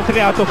 Saka parang 3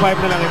 out of 5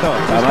 na lang ito.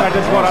 We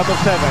started 4 out of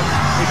 7.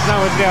 It's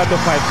now a 3 out of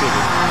 5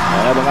 series.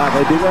 Mga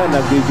kaibigan,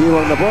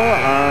 nagdidiwang na po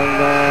ang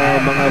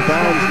mga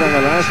fans ng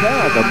Alaska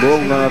at ang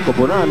buong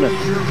kupunan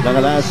ng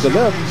Alaska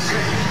Lux.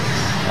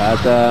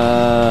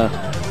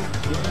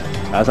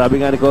 At sabi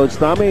nga ni Coach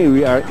Tommy,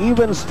 we are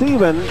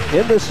even-steven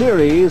in the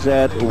series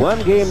at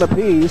 1 game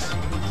apiece.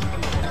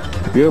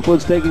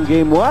 Purefoods taking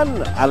game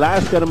 1.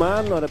 Alaska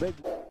naman on a big...